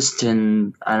tenditious, I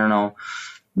don't know,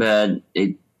 but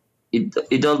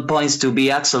it all points to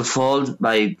be Axel's fault.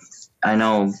 By I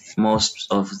know most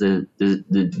of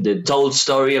the told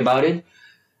story about it,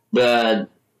 but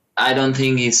I don't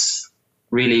think it's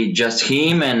really just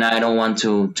him, and I don't want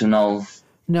to know.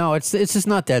 No, it's just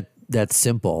not that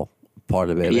simple part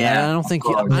of it. Yeah, I don't think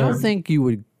course, I don't think you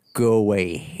would go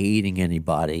away hating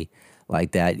anybody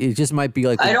like that. It just might be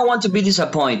like I don't want to be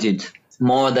disappointed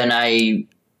more than I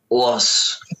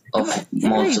was of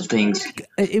most of things.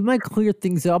 It might clear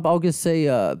things up. I'll just say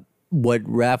what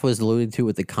Raph was alluding to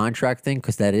with the contract thing,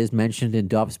 because that is mentioned in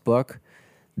Duff's book.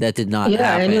 That did not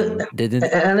happen.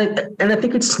 And I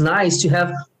think it's nice to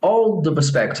have all the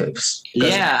perspectives.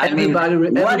 Yeah, everybody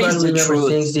remembers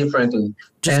things differently,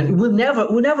 and we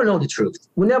never know the truth.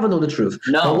 We never know the truth.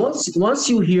 No. But once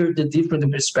you hear the different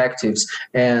perspectives,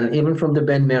 and even from the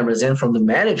band members and from the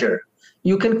manager,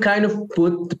 you can kind of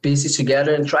put the pieces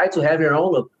together and try to have your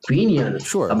own opinion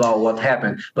about what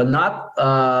happened, but not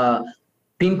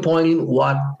pinpointing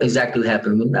what exactly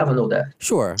happened. We'll never know that.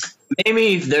 Sure.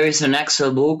 Maybe if there is an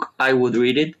Axel book, I would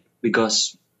read it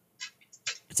because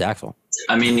it's Axel.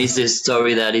 I mean, it's the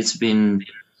story that it's been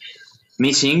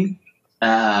missing.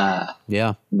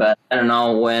 Yeah. But I don't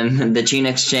know, when the Gene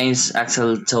Exchange,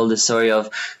 Axel told the story of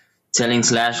telling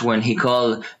Slash when he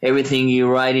called everything you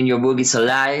write in your book is a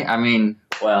lie. I mean,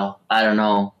 well, I don't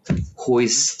know who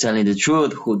is telling the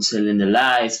truth, who's telling the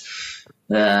lies.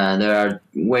 There are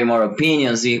way more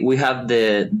opinions. We have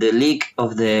the leak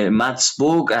of the Matt's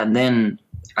book, and then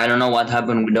I don't know what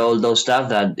happened with all those stuff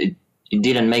that it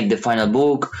didn't make the final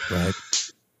book. Right.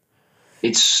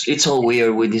 It's all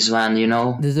weird with this band, you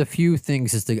know. There's a few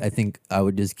things I think I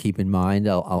would just keep in mind.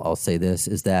 I'll say this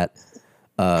is that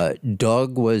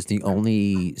Doug was the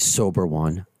only sober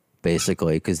one,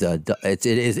 basically, because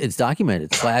it's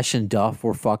documented. Slash and Duff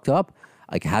were fucked up.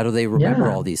 Like, how do they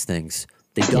remember all these things?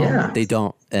 They don't. Yeah. They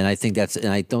don't. And I think and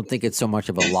I don't think it's so much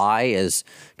of a lie as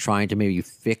trying to maybe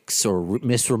fix or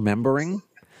misremembering.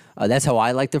 That's how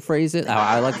I like to phrase it. How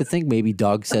I like to think. Maybe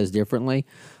Doug says differently,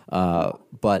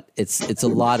 but it's a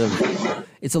lot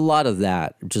of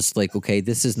that. Just like, okay,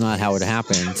 this is not how it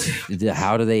happened.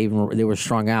 How do they were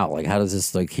strung out? Like, how does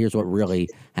this, like, here's what really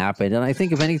happened. And I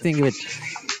think if anything,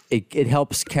 it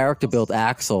helps character build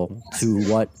Axel to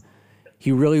what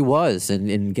he really was,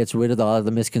 and gets rid of a lot of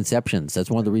the misconceptions.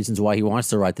 That's one of the reasons why he wants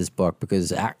to write this book,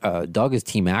 because Doug is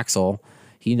Team Axel.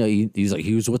 He's like,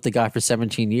 he was with the guy for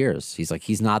 17 years. He's like,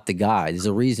 he's not the guy. There's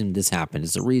a reason this happened.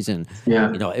 There's a reason.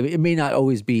 Yeah. It may not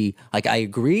always be like I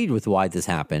agreed with why this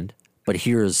happened, but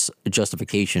here's a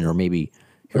justification, or maybe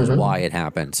here's why it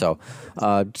happened. So,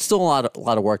 still a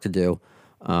lot of work to do.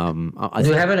 Do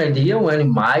you have an idea when it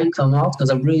might come out? Because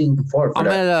I'm really looking forward to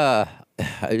that.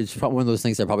 It's probably one of those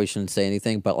things I probably shouldn't say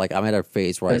anything, but like I'm at a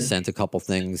phase where I sent a couple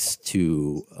things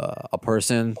to a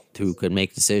person who could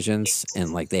make decisions,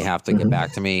 and like they have to get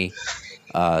back to me.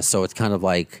 So it's kind of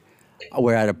like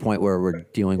we're at a point where we're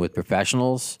dealing with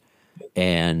professionals,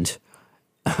 and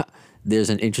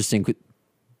there's an interesting,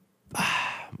 I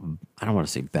don't want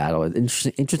to say battle,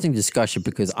 interesting discussion,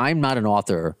 because I'm not an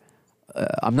author.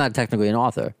 I'm not technically an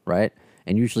author, right?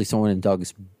 And usually someone in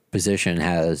Doug's position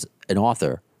has an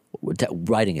author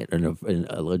writing it, and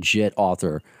a legit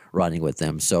author writing with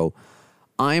them. So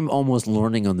I'm almost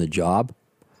learning on the job.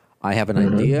 I have an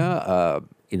idea.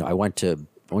 I went to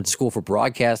school for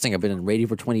broadcasting. I've been in radio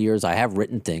for 20 years. I have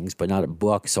written things, but not a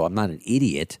book. So I'm not an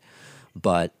idiot,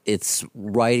 but it's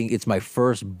my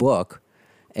first book.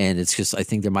 And it's just, I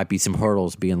think there might be some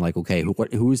hurdles being like, okay,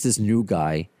 who is this new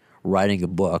guy writing a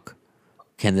book?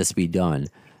 Can this be done?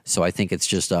 So I think it's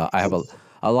just, I have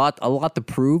a lot to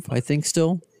prove, I think,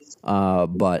 still.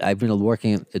 But I've been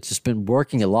working. It's just been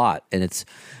working a lot, and it's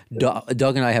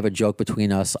Doug and I have a joke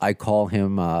between us. I call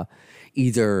him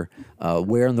either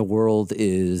where in the world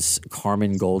is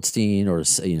Carmen Goldstein, or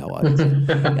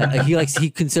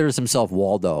he considers himself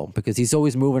Waldo, because he's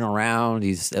always moving around.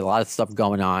 He's a lot of stuff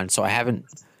going on, so I haven't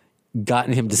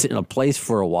gotten him to sit in a place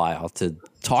for a while to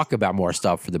talk about more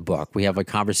stuff for the book. We have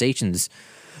like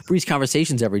brief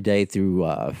conversations every day through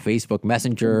Facebook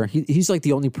Messenger. He's like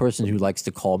the only person who likes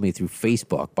to call me through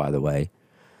Facebook, by the way.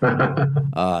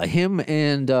 Him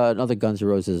and another Guns N'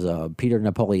 Roses, Peter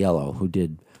Napoliello, who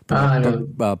did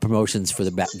promotions for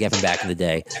the Geffen back in the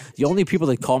day. The only people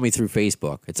that call me through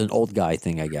Facebook. It's an old guy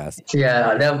thing, I guess.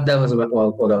 Yeah, that was what I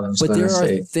was going to say. But there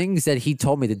are things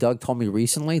that Doug told me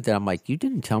recently, that I'm like, you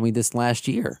didn't tell me this last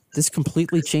year. This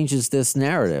completely changes this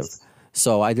narrative.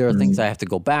 So there are things I have to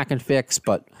go back and fix,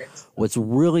 but what's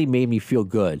really made me feel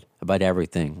good about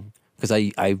everything, because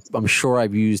I'm sure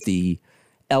I've used the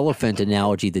elephant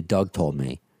analogy that Doug told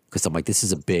me, because I'm like, this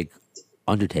is a big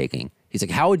undertaking. He's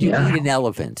like, how would you eat an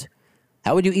elephant?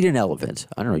 How would you eat an elephant?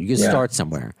 I don't know. You can start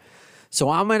somewhere. So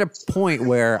I'm at a point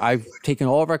where I've taken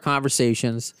all of our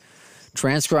conversations,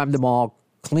 transcribed them all,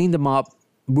 cleaned them up,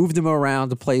 moved them around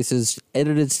to places,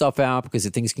 edited stuff out because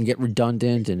things can get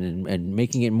redundant, and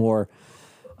making it more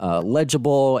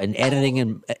legible, and editing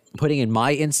and putting in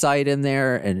my insight in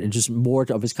there, and just more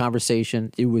of his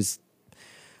conversation.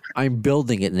 I'm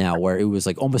building it now where it was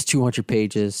like almost 200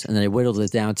 pages, and then I whittled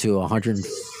it down to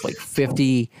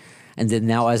 150. And then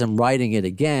now as I'm writing it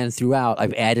again throughout,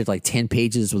 I've added like 10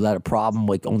 pages without a problem,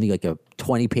 like only like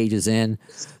 20 pages in.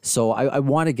 So I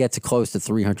want to get to close to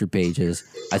 300 pages.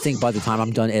 I think by the time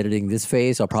I'm done editing this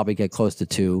phase, I'll probably get close to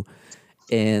 2.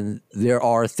 And there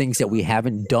are things that we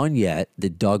haven't done yet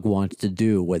that Doug wants to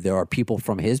do, where there are people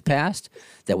from his past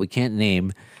that we can't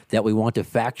name that we want to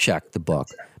fact check the book,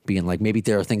 being like, maybe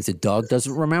there are things that Doug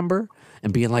doesn't remember,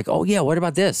 and being like, oh yeah, what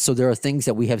about this? So there are things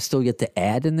that we have still yet to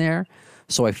add in there.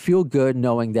 So I feel good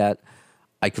knowing that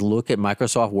I can look at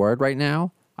Microsoft Word right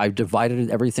now. I've divided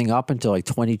everything up into like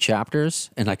 20 chapters,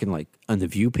 and I can like on the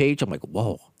view page, I'm like,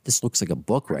 whoa, this looks like a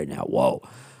book right now. Whoa.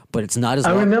 But it's not as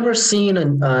I remember seeing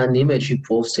an image you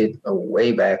posted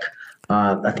way back.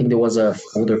 I think there was a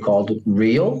folder called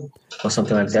Real or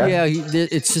something like that. Yeah,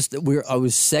 it's just I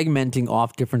was segmenting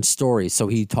off different stories. So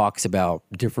he talks about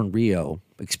different Rio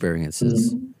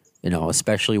experiences,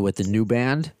 especially with the new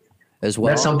band as well.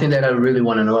 That's something that I really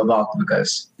want to know about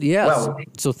because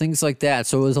so things like that.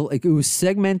 So it was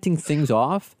segmenting things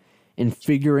off and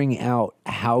figuring out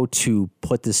how to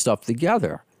put this stuff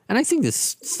together. And I think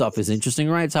this stuff is interesting,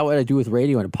 right? It's how I do with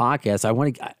radio and a podcast. I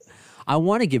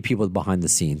want to give people the behind the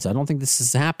scenes. I don't think this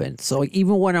has happened. So like,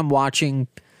 even when I'm watching,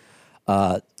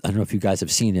 I don't know if you guys have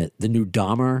seen it, the new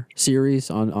Dahmer series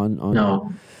on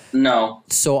No.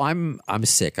 So I'm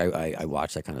sick. I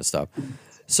watch that kind of stuff.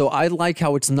 So I like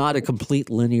how it's not a complete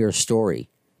linear story.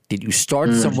 Did you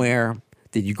start somewhere?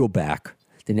 Did you go back?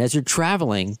 Then as you're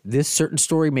traveling, this certain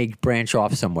story may branch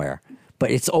off somewhere.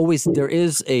 But it's always, there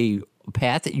is a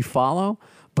path that you follow,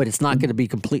 but it's not going to be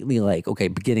completely like, okay,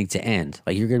 beginning to end.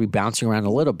 Like you're going to be bouncing around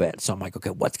a little bit. So I'm like,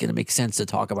 okay, what's going to make sense to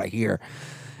talk about here?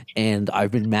 And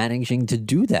I've been managing to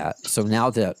do that. So now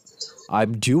that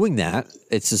I'm doing that,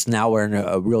 it's just now we're in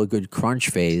a really good crunch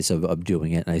phase of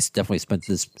doing it. And I definitely spent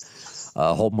this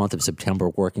whole month of September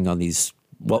working on these,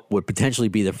 what would potentially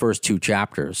be the first 2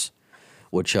 chapters,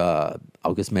 which I'll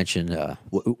just mention.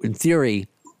 In theory,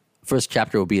 first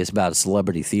chapter will be about a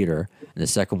celebrity theater, and the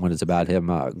second one is about him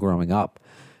growing up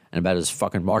and about his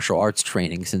fucking martial arts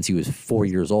training since he was 4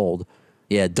 years old.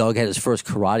 Yeah, Doug had his first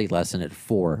karate lesson at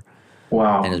 4.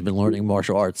 Wow. And has been learning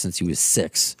martial arts since he was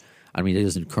 6. I mean, he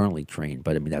doesn't currently train,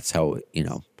 but I mean, that's how,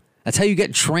 that's how you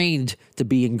get trained to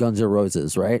be in Guns N'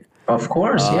 Roses, right? Of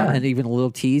course, yeah. And even a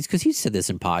little tease, because he said this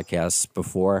in podcasts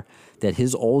before, that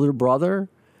his older brother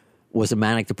was a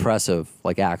manic depressive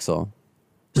like Axl.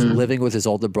 So living with his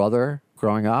older brother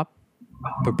growing up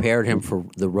prepared him for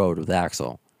the road with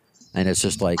Axl. And it's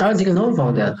just like, I didn't know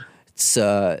about that. It's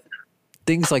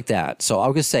things like that. So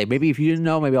I'll just say, maybe if you didn't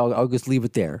know, maybe I'll just leave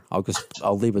it there.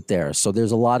 I'll leave it there. So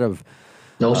there's a lot of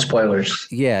no spoilers.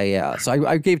 Yeah. So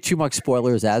I gave too much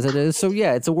spoilers as it is. So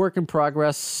yeah, it's a work in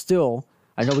progress still.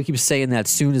 I know we keep saying that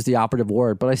soon is the operative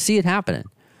word, but I see it happening.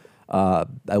 I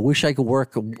wish I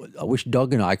wish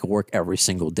Doug and I could work every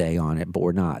single day on it, but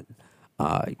we're not.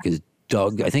 Because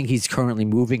Doug, I think he's currently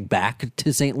moving back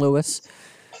to St. Louis.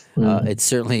 It's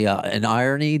certainly an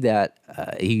irony that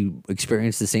he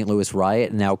experienced the St. Louis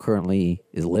riot and now currently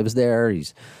lives there.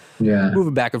 He's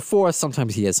moving back and forth.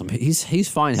 Sometimes he has he's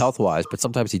fine health-wise, but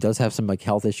sometimes he does have some like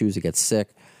health issues. He gets sick.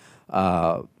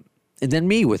 And then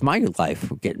me with my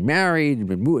life, getting married and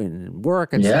moving and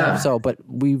work and stuff. So, but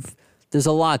there's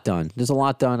a lot done. There's a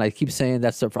lot done. I keep saying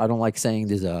that stuff. I don't like saying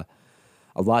there's a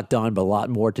lot done, but a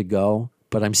lot more to go.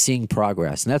 But I'm seeing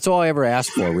progress, and that's all I ever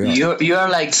asked for, really. You're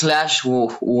like Slash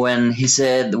when he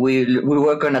said we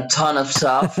work on a ton of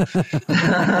stuff. And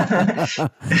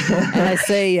I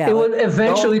say, yeah, it would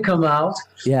eventually come out.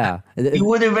 Yeah, it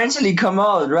would eventually come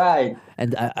out, right?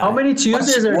 And how many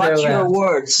Tuesdays are there? Watch your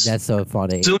words. That's so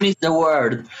funny. Soon is the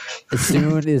word.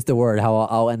 Soon is the word. How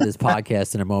I'll end this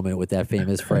podcast in a moment with that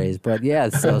famous phrase. But yeah,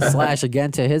 so Slash,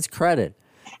 again, to his credit,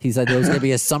 he said there was going to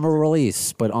be a summer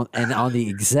release, but on the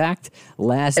exact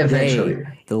last day,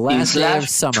 the last day of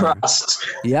summer. Trust.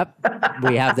 Yep,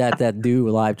 we have that new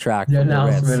live track. The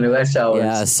announcement last hours.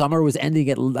 Yeah, summer was ending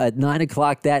at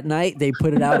 9:00 that night. They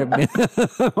put it out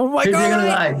at. Oh my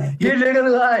God! You're gonna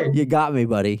lie. You got me,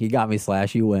 buddy. You got me,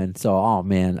 Slash. You win. So, oh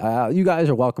man, you guys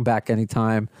are welcome back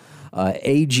anytime.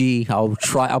 AG. I'll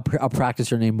try. I'll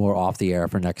practice your name more off the air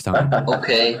for next time.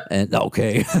 Okay. And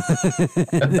okay.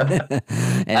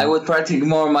 I would practice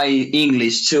more my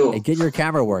English too. Get your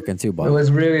camera working too, bud. It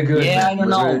was really good. Yeah, man. I don't It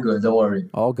was know. really good. Don't worry.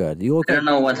 All good. You look I like, don't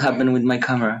know what happened with my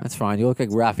camera. that's fine. You look like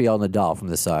Rafael Nadal from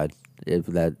the side. If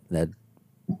that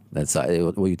side.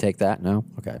 Will you take that? No.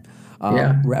 Okay.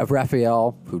 Yeah.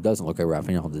 Rafael, who doesn't look like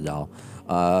Rafael Nadal.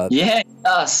 Yeah, it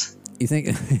does. You think,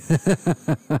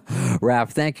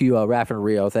 Raph? Thank you, Raph and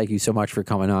Rio. Thank you so much for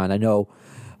coming on. I know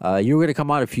you were going to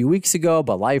come on a few weeks ago,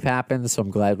 but life happened, so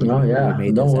I'm glad we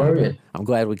made Don't this worry. happen. I'm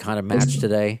glad we kind of matched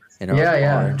today in our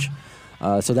Yeah. orange.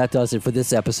 So that does it for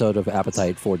this episode of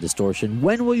Appetite for Distortion.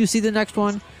 When will you see the next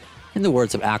one? In the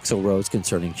words of Axl Rose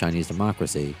concerning Chinese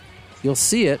democracy, you'll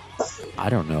see it. I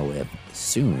don't know if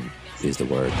soon is the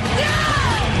word.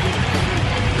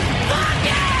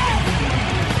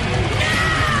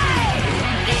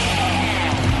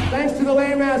 Thanks to the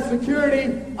lame ass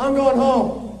security, I'm going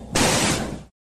home.